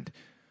friend,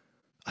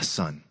 a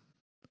son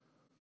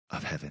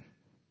of heaven.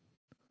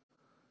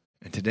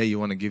 And today you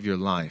want to give your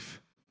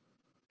life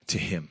to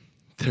him.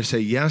 To say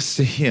yes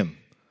to him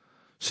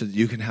so that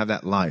you can have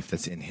that life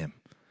that's in him.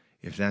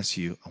 If that's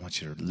you, I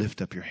want you to lift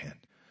up your hand.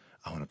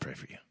 I want to pray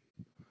for you.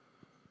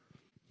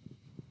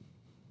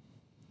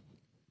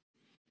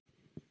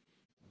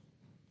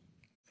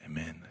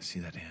 Amen. I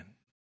see that hand.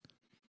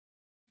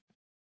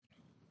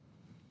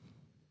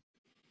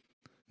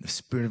 The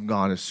Spirit of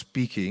God is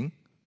speaking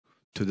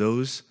to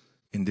those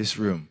in this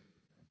room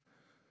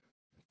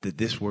that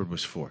this word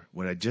was for.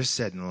 What I just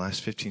said in the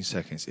last 15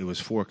 seconds, it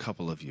was for a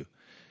couple of you.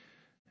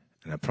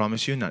 And I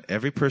promise you, not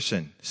every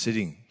person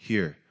sitting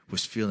here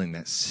was feeling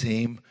that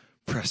same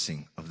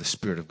pressing of the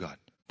Spirit of God.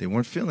 They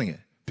weren't feeling it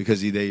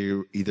because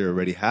they either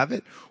already have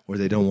it or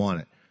they don't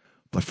want it.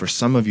 But for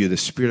some of you, the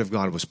Spirit of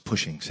God was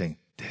pushing, saying,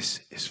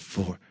 this is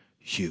for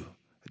you.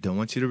 I don't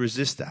want you to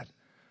resist that.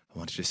 I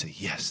want you to say,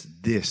 yes,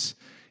 this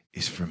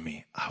is for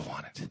me. I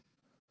want it.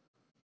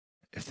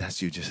 If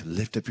that's you, just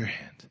lift up your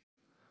hand.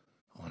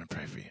 I want to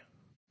pray for you.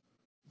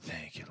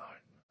 Thank you, Lord.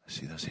 I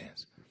see those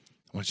hands.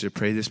 I want you to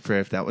pray this prayer.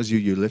 If that was you,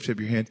 you lift up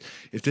your hand.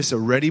 If this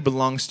already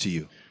belongs to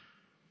you,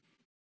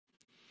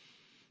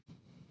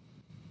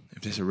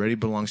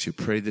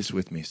 pray this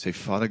with me. Say,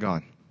 Father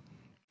God.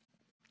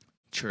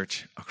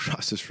 Church,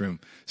 across this room,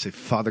 say,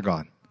 Father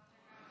God,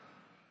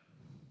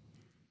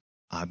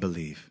 I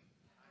believe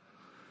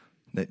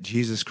that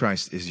Jesus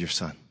Christ is your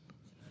Son.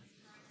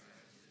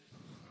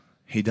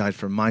 He died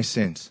for my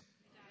sins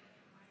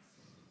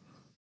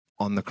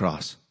on the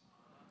cross,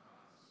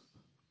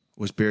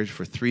 was buried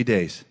for 3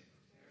 days,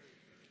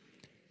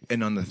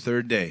 and on the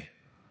third day,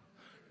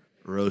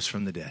 rose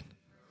from the dead.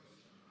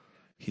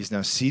 He's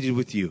now seated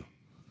with you,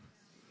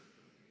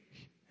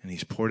 and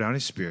he's poured out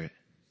his Spirit.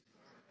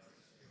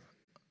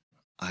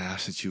 I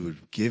ask that you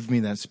would give me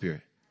that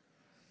Spirit.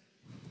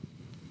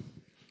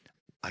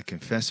 I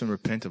confess and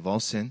repent of all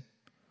sin.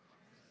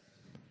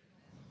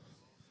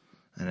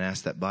 And I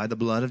ask that by the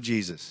blood of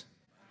Jesus,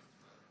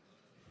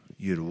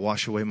 you'd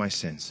wash away my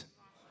sins.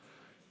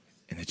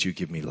 And that you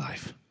give me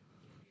life.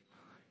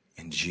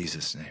 In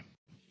Jesus' name.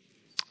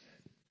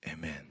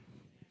 Amen.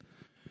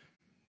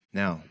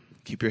 Now,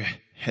 keep your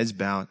heads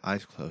bowed,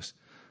 eyes closed.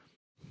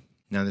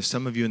 Now, there's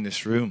some of you in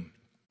this room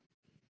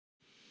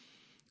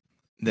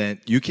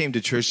that you came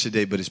to church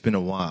today, but it's been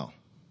a while.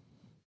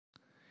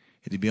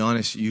 And to be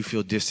honest, you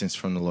feel distance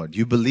from the Lord.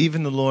 You believe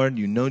in the Lord.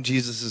 You know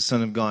Jesus is the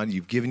Son of God.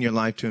 You've given your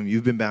life to him.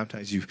 You've been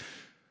baptized.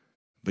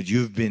 But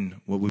you've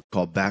been what we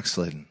call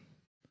backslidden.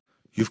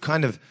 You've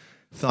kind of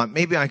thought,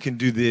 maybe I can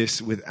do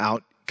this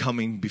without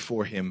coming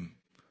before him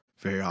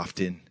very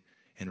often.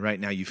 And right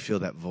now you feel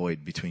that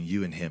void between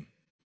you and him.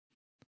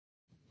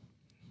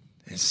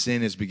 And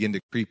sin has begun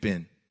to creep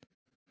in.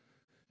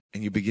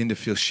 And you begin to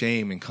feel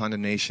shame and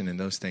condemnation and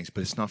those things.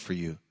 But it's not for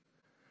you.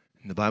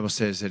 And the Bible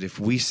says that if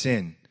we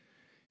sin,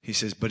 he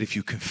says, but if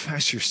you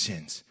confess your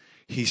sins,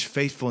 He's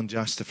faithful and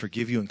just to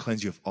forgive you and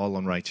cleanse you of all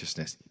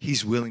unrighteousness.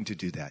 He's willing to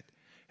do that.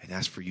 And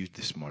that's for you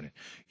this morning.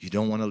 You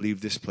don't want to leave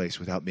this place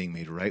without being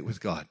made right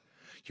with God.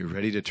 You're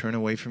ready to turn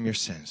away from your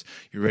sins.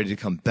 You're ready to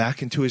come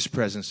back into His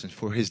presence and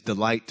for His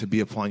delight to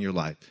be upon your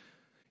life.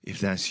 If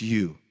that's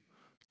you,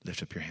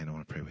 lift up your hand. I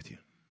want to pray with you.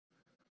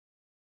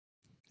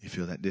 You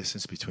feel that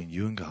distance between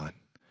you and God,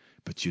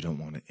 but you don't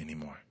want it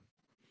anymore.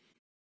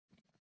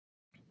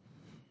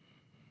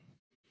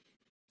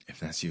 If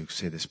that's you,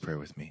 say this prayer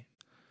with me.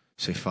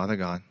 Say, Father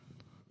God,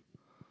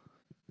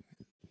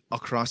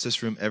 across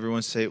this room,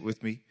 everyone say it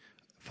with me.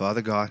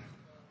 Father God,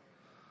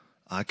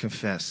 I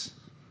confess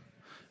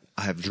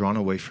I have drawn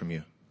away from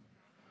you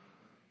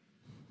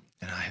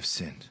and I have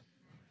sinned.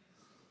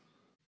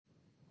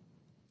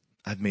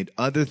 I've made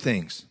other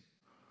things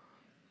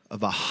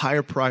of a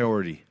higher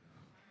priority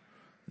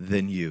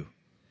than you,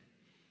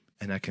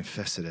 and I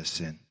confess it as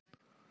sin.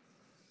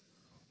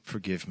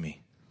 Forgive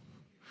me.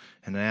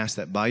 And I ask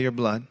that by your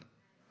blood,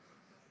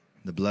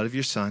 the blood of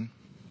your Son,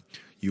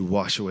 you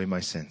wash away my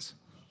sins.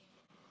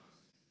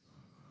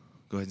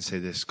 Go ahead and say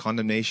this.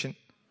 Condemnation,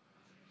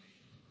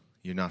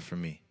 you're not for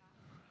me.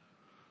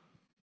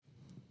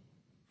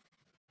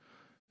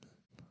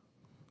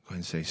 Go ahead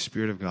and say,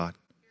 Spirit of God,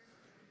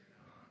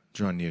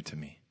 draw near to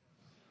me.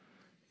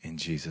 In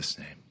Jesus'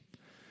 name,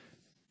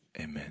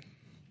 amen.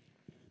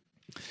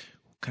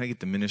 Can I get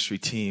the ministry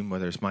team,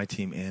 whether it's my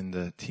team and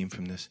the team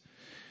from this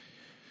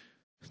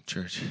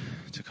church,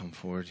 to come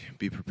forward?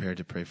 Be prepared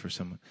to pray for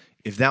someone.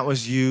 If that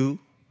was you,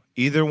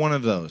 either one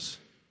of those,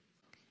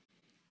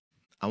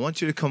 I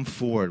want you to come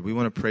forward. We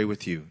want to pray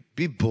with you.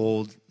 Be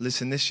bold.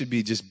 Listen, this should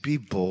be just be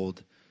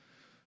bold.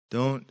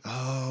 Don't,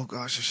 oh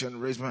gosh, I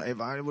shouldn't raise my, if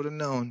I would have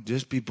known.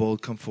 Just be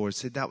bold. Come forward.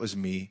 Say, that was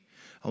me.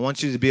 I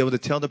want you to be able to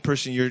tell the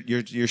person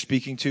you're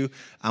speaking to,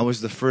 I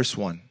was the first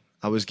one.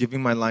 I was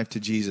giving my life to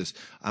Jesus.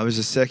 I was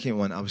the second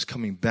one. I was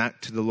coming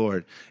back to the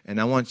Lord. And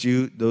I want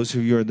you, those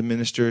who are the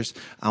ministers,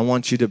 I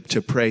want you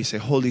to pray. Say,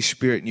 Holy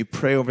Spirit, and you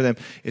pray over them.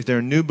 If they're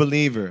a new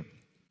believer,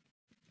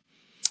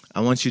 I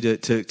want you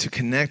to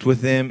connect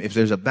with them. If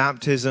there's a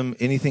baptism,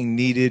 anything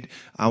needed,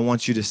 I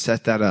want you to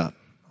set that up.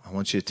 I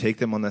want you to take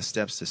them on the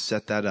steps to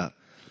set that up.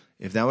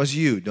 If that was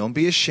you, don't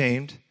be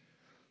ashamed.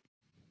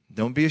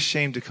 Don't be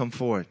ashamed to come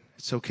forward.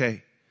 It's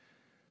okay.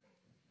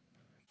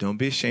 Don't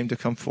be ashamed to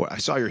come forward. I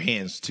saw your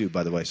hands too,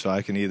 by the way, so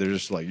I can either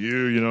just like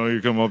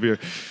you come up here.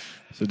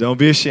 So don't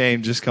be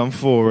ashamed. Just come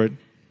forward.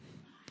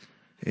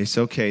 It's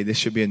okay. This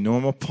should be a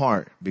normal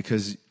part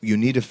because you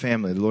need a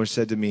family. The Lord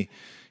said to me,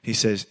 He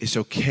says, it's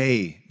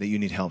okay that you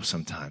need help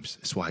sometimes.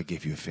 That's why I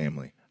gave you a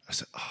family. I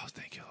said, oh,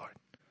 thank you, Lord.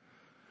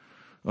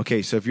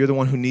 Okay, so if you're the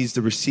one who needs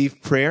to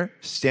receive prayer,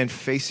 stand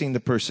facing the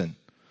person.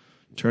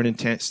 Turn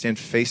and stand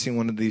facing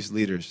one of these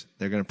leaders.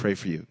 They're going to pray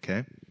for you,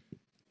 okay?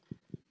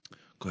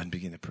 Go ahead and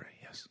begin to pray.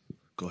 Yes.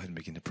 Go ahead and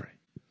begin to pray.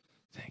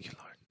 Thank you,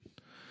 Lord.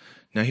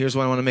 Now here's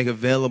what I want to make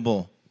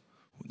available.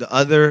 The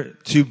other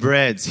two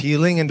breads,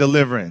 healing and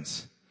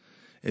deliverance.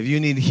 If you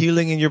need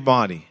healing in your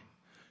body,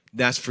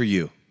 that's for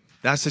you.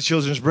 That's the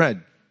children's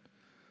bread.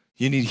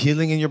 You need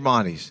healing in your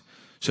bodies.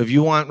 So if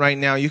you want right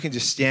now, you can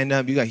just stand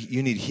up.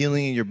 You need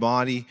healing in your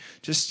body.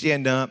 Just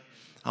stand up.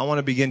 I want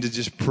to begin to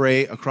just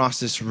pray across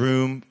this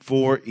room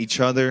for each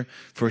other,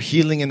 for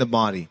healing in the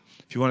body.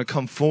 If you want to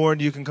come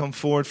forward, you can come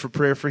forward for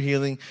prayer for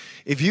healing.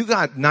 If you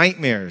got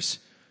nightmares,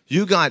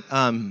 you got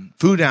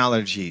food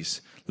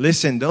allergies,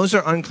 listen, those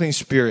are unclean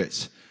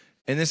spirits.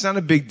 And it's not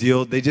a big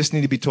deal. They just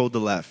need to be told to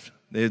left.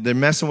 They're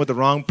messing with the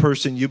wrong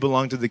person. You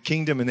belong to the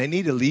kingdom, and they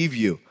need to leave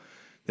you.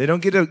 They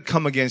don't get to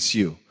come against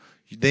you.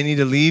 They need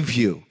to leave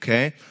you,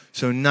 okay?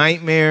 So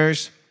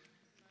nightmares,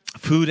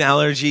 food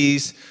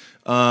allergies,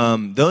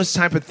 those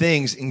type of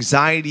things,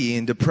 anxiety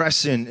and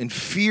depression and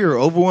fear,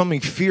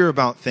 overwhelming fear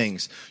about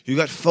things. You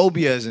got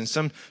phobias, and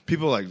some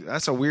people are like,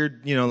 that's a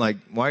weird, like,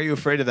 why are you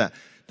afraid of that?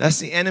 That's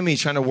the enemy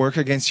trying to work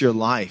against your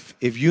life.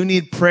 If you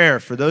need prayer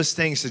for those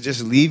things to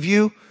just leave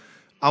you,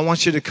 I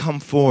want you to come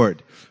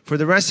forward. For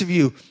the rest of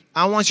you,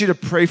 I want you to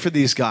pray for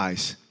these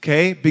guys,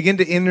 okay? Begin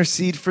to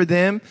intercede for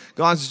them.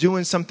 God's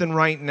doing something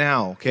right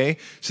now, okay?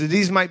 So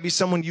these might be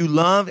someone you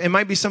love. It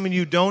might be someone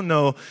you don't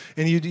know,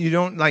 and you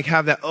don't like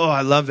have that, oh,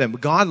 I love them.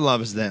 But God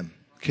loves them,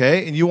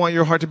 okay? And you want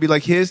your heart to be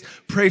like His.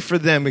 Pray for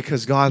them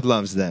because God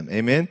loves them,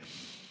 amen?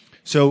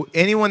 So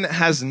anyone that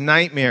has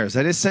nightmares,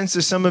 I just sense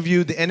to some of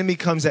you, the enemy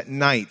comes at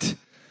night.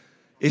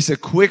 It's a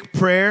quick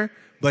prayer,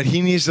 but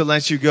he needs to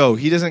let you go.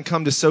 He doesn't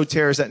come to sow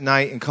terrors at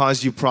night and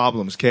cause you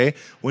problems, okay?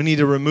 We need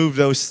to remove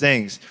those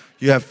things.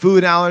 You have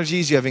food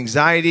allergies, you have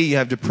anxiety, you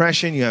have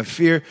depression, you have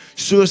fear,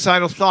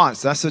 suicidal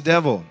thoughts. That's the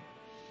devil.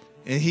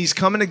 And he's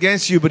coming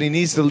against you, but he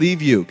needs to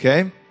leave you,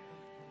 okay?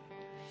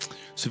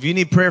 So if you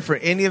need prayer for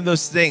any of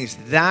those things,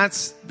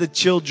 that's the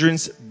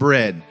children's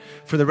bread.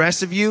 For the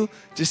rest of you,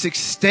 just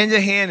extend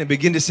a hand and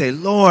begin to say,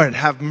 Lord,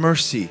 have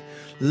mercy.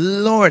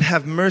 Lord,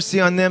 have mercy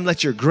on them.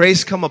 Let your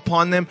grace come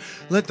upon them.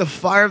 Let the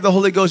fire of the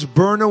Holy Ghost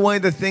burn away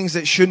the things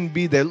that shouldn't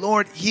be there.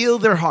 Lord, heal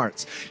their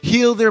hearts.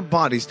 Heal their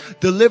bodies.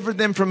 Deliver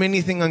them from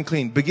anything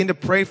unclean. Begin to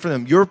pray for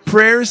them. Your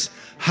prayers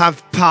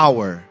have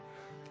power.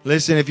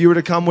 Listen, if you were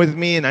to come with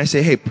me and I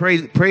say, hey,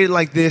 pray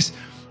like this,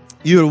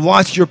 you would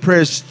watch your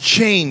prayers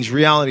change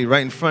reality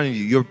right in front of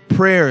you. Your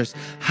prayers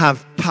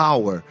have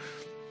power.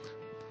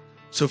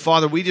 So,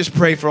 Father, we just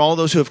pray for all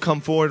those who have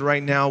come forward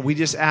right now. We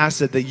just ask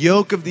that the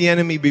yoke of the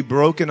enemy be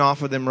broken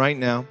off of them right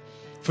now.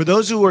 For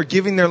those who are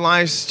giving their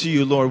lives to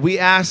you, Lord, we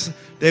ask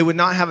they would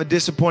not have a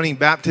disappointing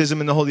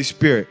baptism in the Holy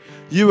Spirit.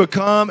 You would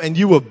come and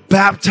you would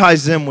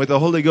baptize them with the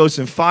Holy Ghost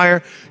and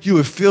fire. You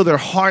would fill their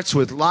hearts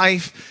with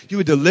life. You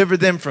would deliver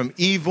them from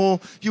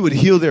evil. You would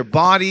heal their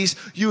bodies.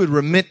 You would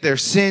remit their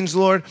sins,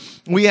 Lord.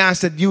 We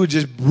ask that you would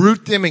just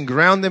root them and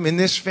ground them in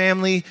this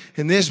family,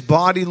 in this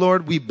body,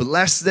 Lord. We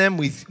bless them.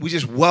 We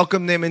just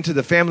welcome them into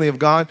the family of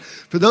God.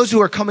 For those who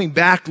are coming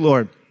back,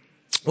 Lord,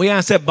 we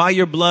ask that by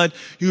your blood,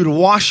 you would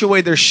wash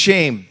away their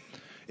shame.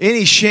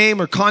 Any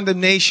shame or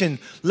condemnation,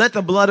 let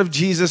the blood of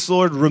Jesus,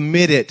 Lord,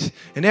 remit it.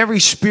 And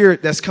every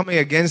spirit that's coming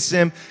against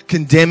them,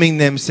 condemning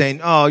them, saying,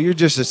 oh, you're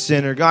just a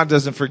sinner. God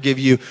doesn't forgive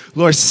you.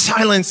 Lord,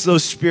 silence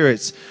those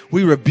spirits.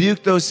 We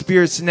rebuke those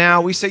spirits now.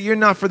 We say, you're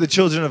not for the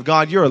children of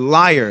God. You're a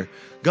liar.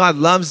 God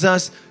loves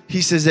us.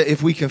 He says that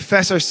if we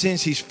confess our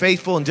sins, he's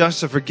faithful and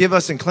just to forgive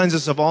us and cleanse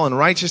us of all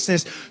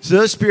unrighteousness. So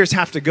those spirits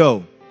have to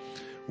go.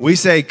 We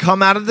say,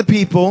 come out of the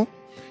people.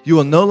 You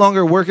will no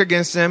longer work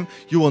against them.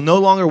 You will no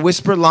longer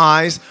whisper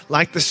lies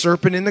like the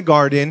serpent in the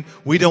garden.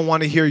 We don't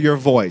want to hear your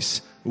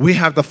voice. We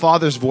have the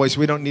Father's voice.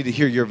 We don't need to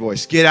hear your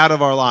voice. Get out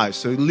of our lives.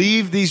 So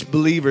leave these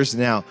believers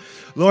now.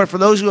 Lord, for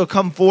those who have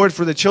come forward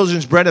for the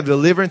children's bread of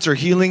deliverance or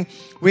healing,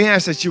 we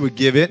ask that you would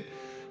give it.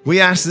 We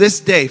ask this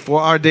day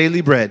for our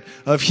daily bread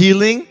of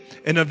healing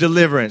and of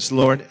deliverance,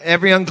 Lord.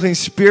 Every unclean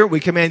spirit, we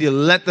command you,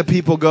 let the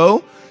people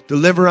go.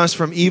 Deliver us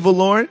from evil,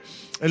 Lord.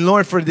 And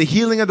Lord, for the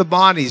healing of the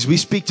bodies, we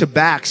speak to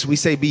backs, we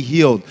say be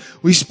healed.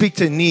 We speak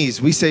to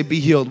knees, we say be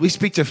healed. We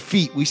speak to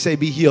feet, we say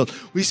be healed.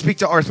 We speak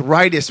to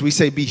arthritis, we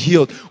say be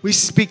healed. We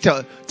speak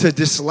to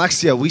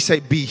dyslexia, we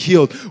say be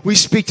healed. We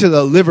speak to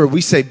the liver,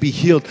 we say be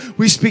healed.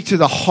 We speak to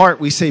the heart,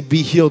 we say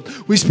be healed.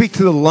 We speak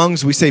to the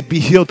lungs, we say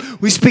be healed.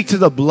 We speak to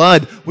the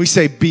blood, we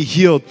say be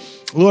healed.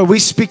 Lord, we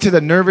speak to the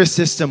nervous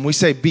system. We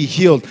say, be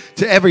healed.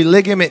 To every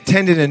ligament,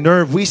 tendon, and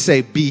nerve, we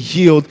say, be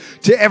healed.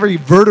 To every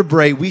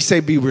vertebrae, we say,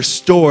 be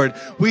restored.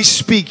 We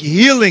speak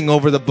healing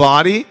over the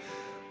body.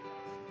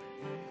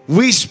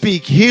 We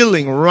speak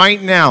healing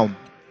right now.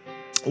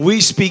 We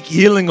speak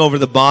healing over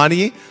the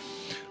body.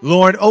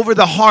 Lord, over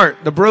the heart,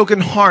 the broken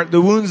heart,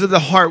 the wounds of the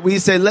heart, we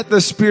say, let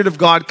the Spirit of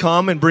God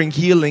come and bring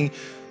healing.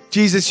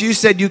 Jesus, you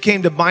said you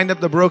came to bind up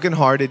the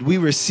brokenhearted. We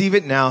receive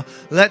it now.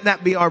 Let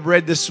that be our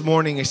bread this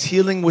morning, is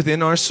healing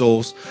within our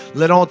souls.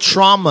 Let all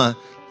trauma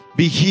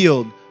be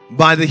healed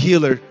by the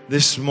healer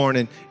this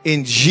morning.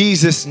 In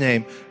Jesus'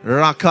 name.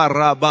 Let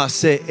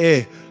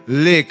the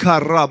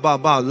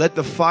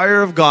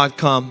fire of God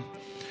come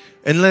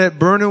and let it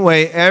burn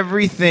away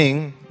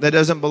everything that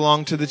doesn't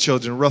belong to the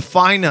children.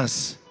 Refine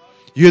us.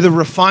 You're the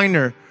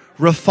refiner.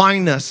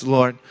 Refine us,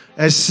 Lord.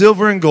 As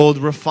silver and gold,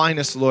 refine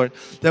us, Lord.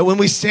 That when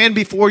we stand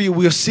before you,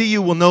 we'll see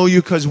you, we'll know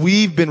you, because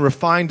we've been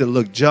refined to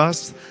look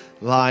just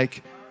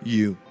like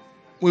you.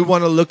 We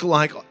want to look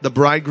like the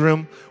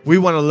bridegroom. We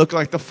want to look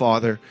like the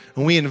Father.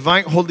 And we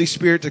invite Holy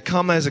Spirit to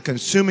come as a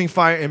consuming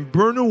fire and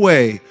burn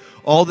away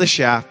all the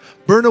chaff,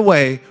 burn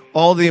away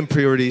all the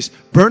impurities,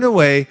 burn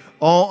away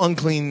all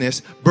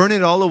uncleanness, burn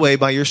it all away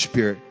by your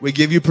Spirit. We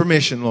give you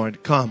permission,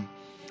 Lord. Come,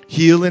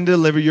 heal and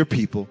deliver your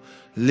people.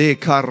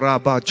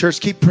 Church,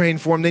 keep praying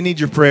for them. They need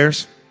your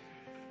prayers.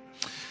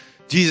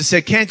 Jesus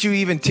said, can't you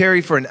even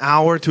tarry for an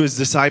hour, to his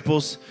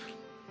disciples?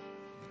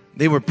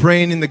 They were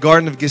praying in the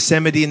Garden of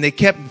Gethsemane and they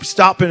kept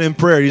stopping in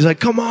prayer. He's like,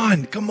 come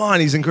on.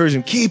 He's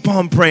encouraging them. Keep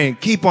on praying.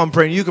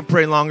 You can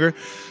pray longer.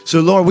 So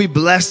Lord, we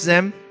bless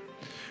them.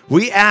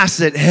 We ask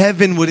that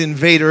heaven would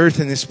invade earth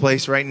in this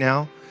place right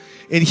now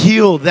and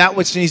heal that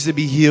which needs to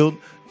be healed.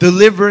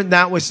 Deliver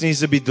that which needs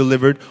to be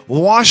delivered.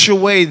 Wash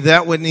away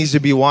that which needs to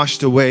be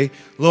washed away.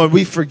 Lord,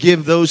 we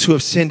forgive those who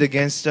have sinned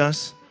against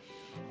us.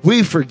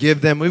 We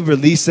forgive them. We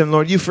release them,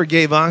 Lord. You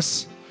forgave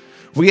us.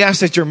 We ask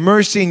that your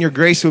mercy and your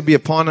grace would be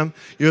upon them.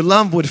 Your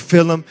love would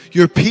fill them.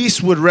 Your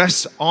peace would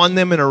rest on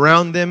them and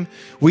around them.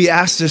 We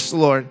ask this,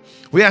 Lord.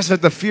 We ask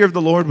that the fear of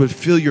the Lord would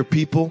fill your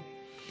people.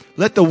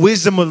 Let the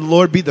wisdom of the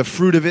Lord be the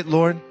fruit of it,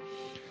 Lord.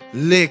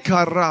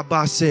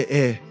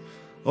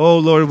 Oh,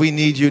 Lord, we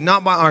need you.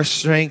 Not by our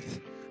strength,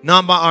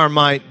 not by our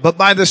might, but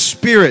by the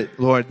Spirit,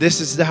 Lord.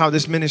 This is how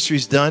this ministry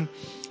is done.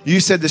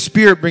 You said the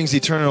Spirit brings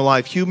eternal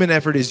life. Human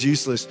effort is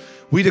useless.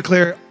 We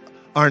declare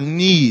our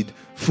need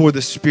for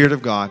the Spirit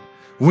of God.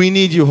 We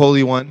need you,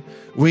 Holy One.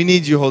 We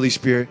need you, Holy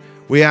Spirit.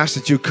 We ask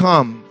that you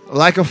come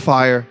like a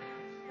fire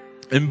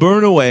and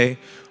burn away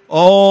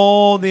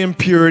all the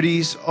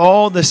impurities,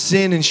 all the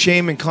sin and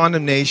shame and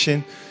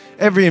condemnation.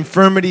 Every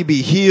infirmity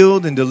be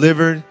healed and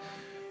delivered.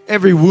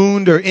 Every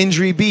wound or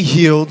injury be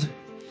healed.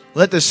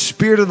 Let the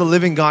Spirit of the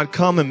living God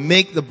come and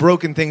make the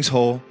broken things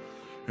whole.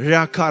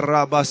 Let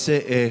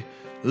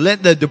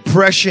the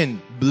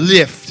depression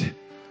lift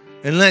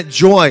and let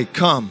joy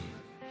come.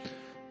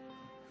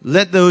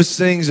 Let those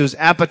things, those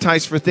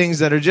appetites for things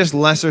that are just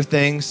lesser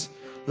things,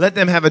 Let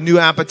them have a new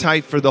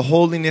appetite for the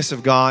holiness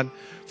of God,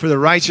 for the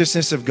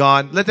righteousness of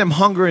God. Let them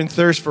hunger and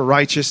thirst for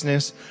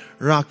righteousness.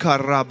 We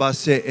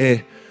bless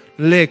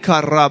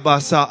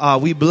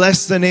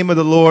the name of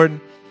the Lord.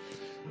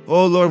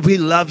 Oh, Lord, we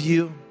love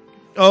you.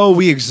 Oh,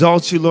 we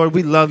exalt you, Lord.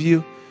 We love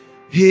you.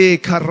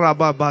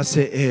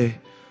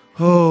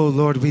 Oh,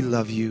 Lord, we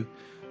love you.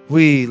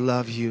 We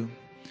love you.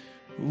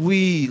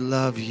 We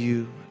love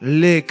you.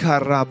 We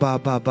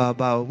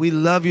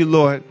love you,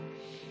 Lord.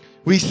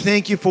 We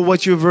thank you for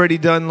what you've already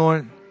done,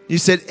 Lord. You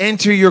said,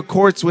 enter your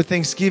courts with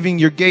thanksgiving,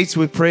 your gates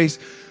with praise.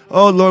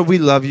 Oh, Lord, we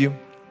love you.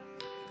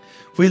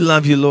 We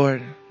love you,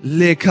 Lord.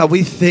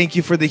 We thank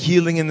you for the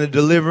healing and the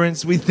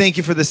deliverance. We thank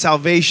you for the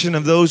salvation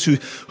of those who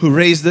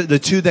raised the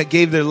two that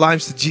gave their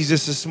lives to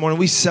Jesus this morning.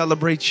 We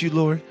celebrate you,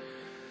 Lord.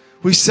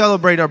 We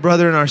celebrate our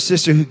brother and our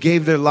sister who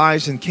gave their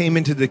lives and came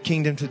into the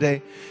kingdom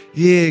today.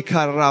 We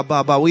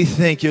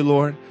thank you,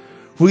 Lord.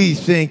 We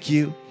thank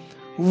you.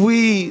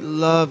 We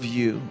love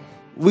you.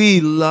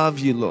 We love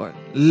you, Lord.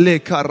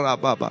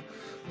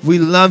 We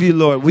love you,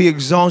 Lord. We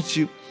exalt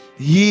you.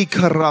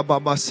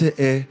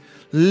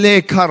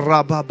 Let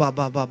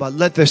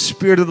the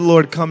Spirit of the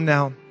Lord come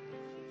now.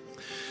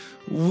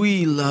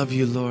 We love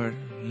you, Lord.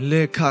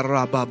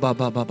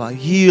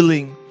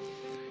 Healing.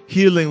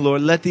 Healing,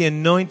 Lord. Let the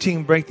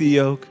anointing break the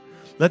yoke.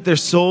 Let their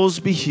souls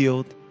be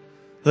healed.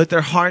 Let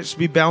their hearts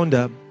be bound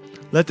up.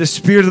 Let the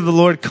Spirit of the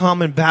Lord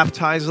come and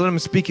baptize. Let them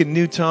speak in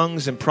new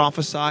tongues and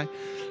prophesy.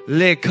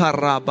 Let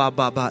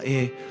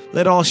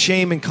all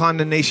shame and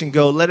condemnation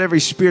go. Let every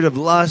spirit of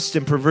lust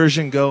and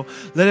perversion go.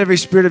 Let every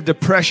spirit of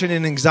depression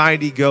and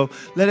anxiety go.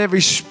 Let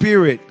every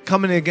spirit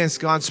coming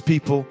against God's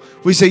people.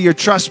 We say you're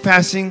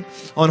trespassing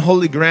on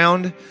holy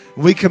ground.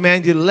 We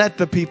command you, let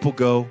the people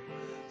go.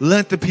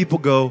 Let the people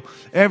go.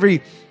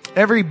 Every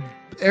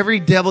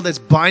devil that's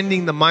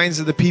binding the minds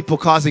of the people,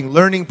 causing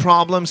learning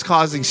problems,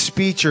 causing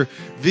speech or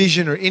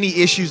vision or any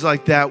issues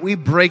like that, we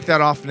break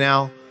that off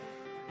now.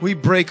 We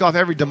break off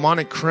every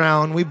demonic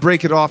crown. We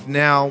break it off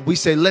now. We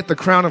say, let the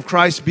crown of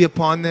Christ be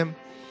upon them.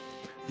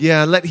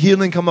 Yeah, let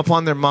healing come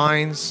upon their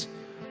minds.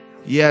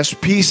 Yes,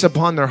 peace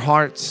upon their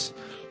hearts.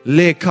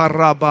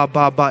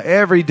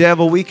 Every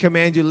devil, we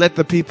command you, let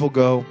the people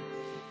go.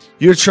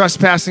 You're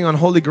trespassing on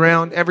holy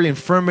ground. Every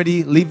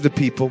infirmity, leave the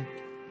people.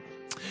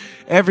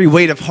 Every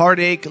weight of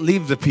heartache,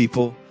 leave the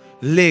people.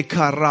 We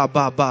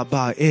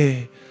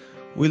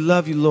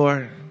love you,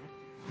 Lord.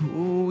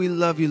 Ooh, we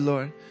love you,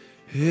 Lord.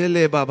 We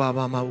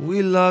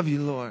love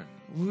you, Lord.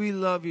 We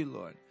love you,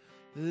 Lord.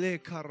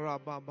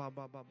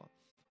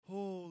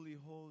 Holy,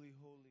 holy,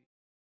 holy.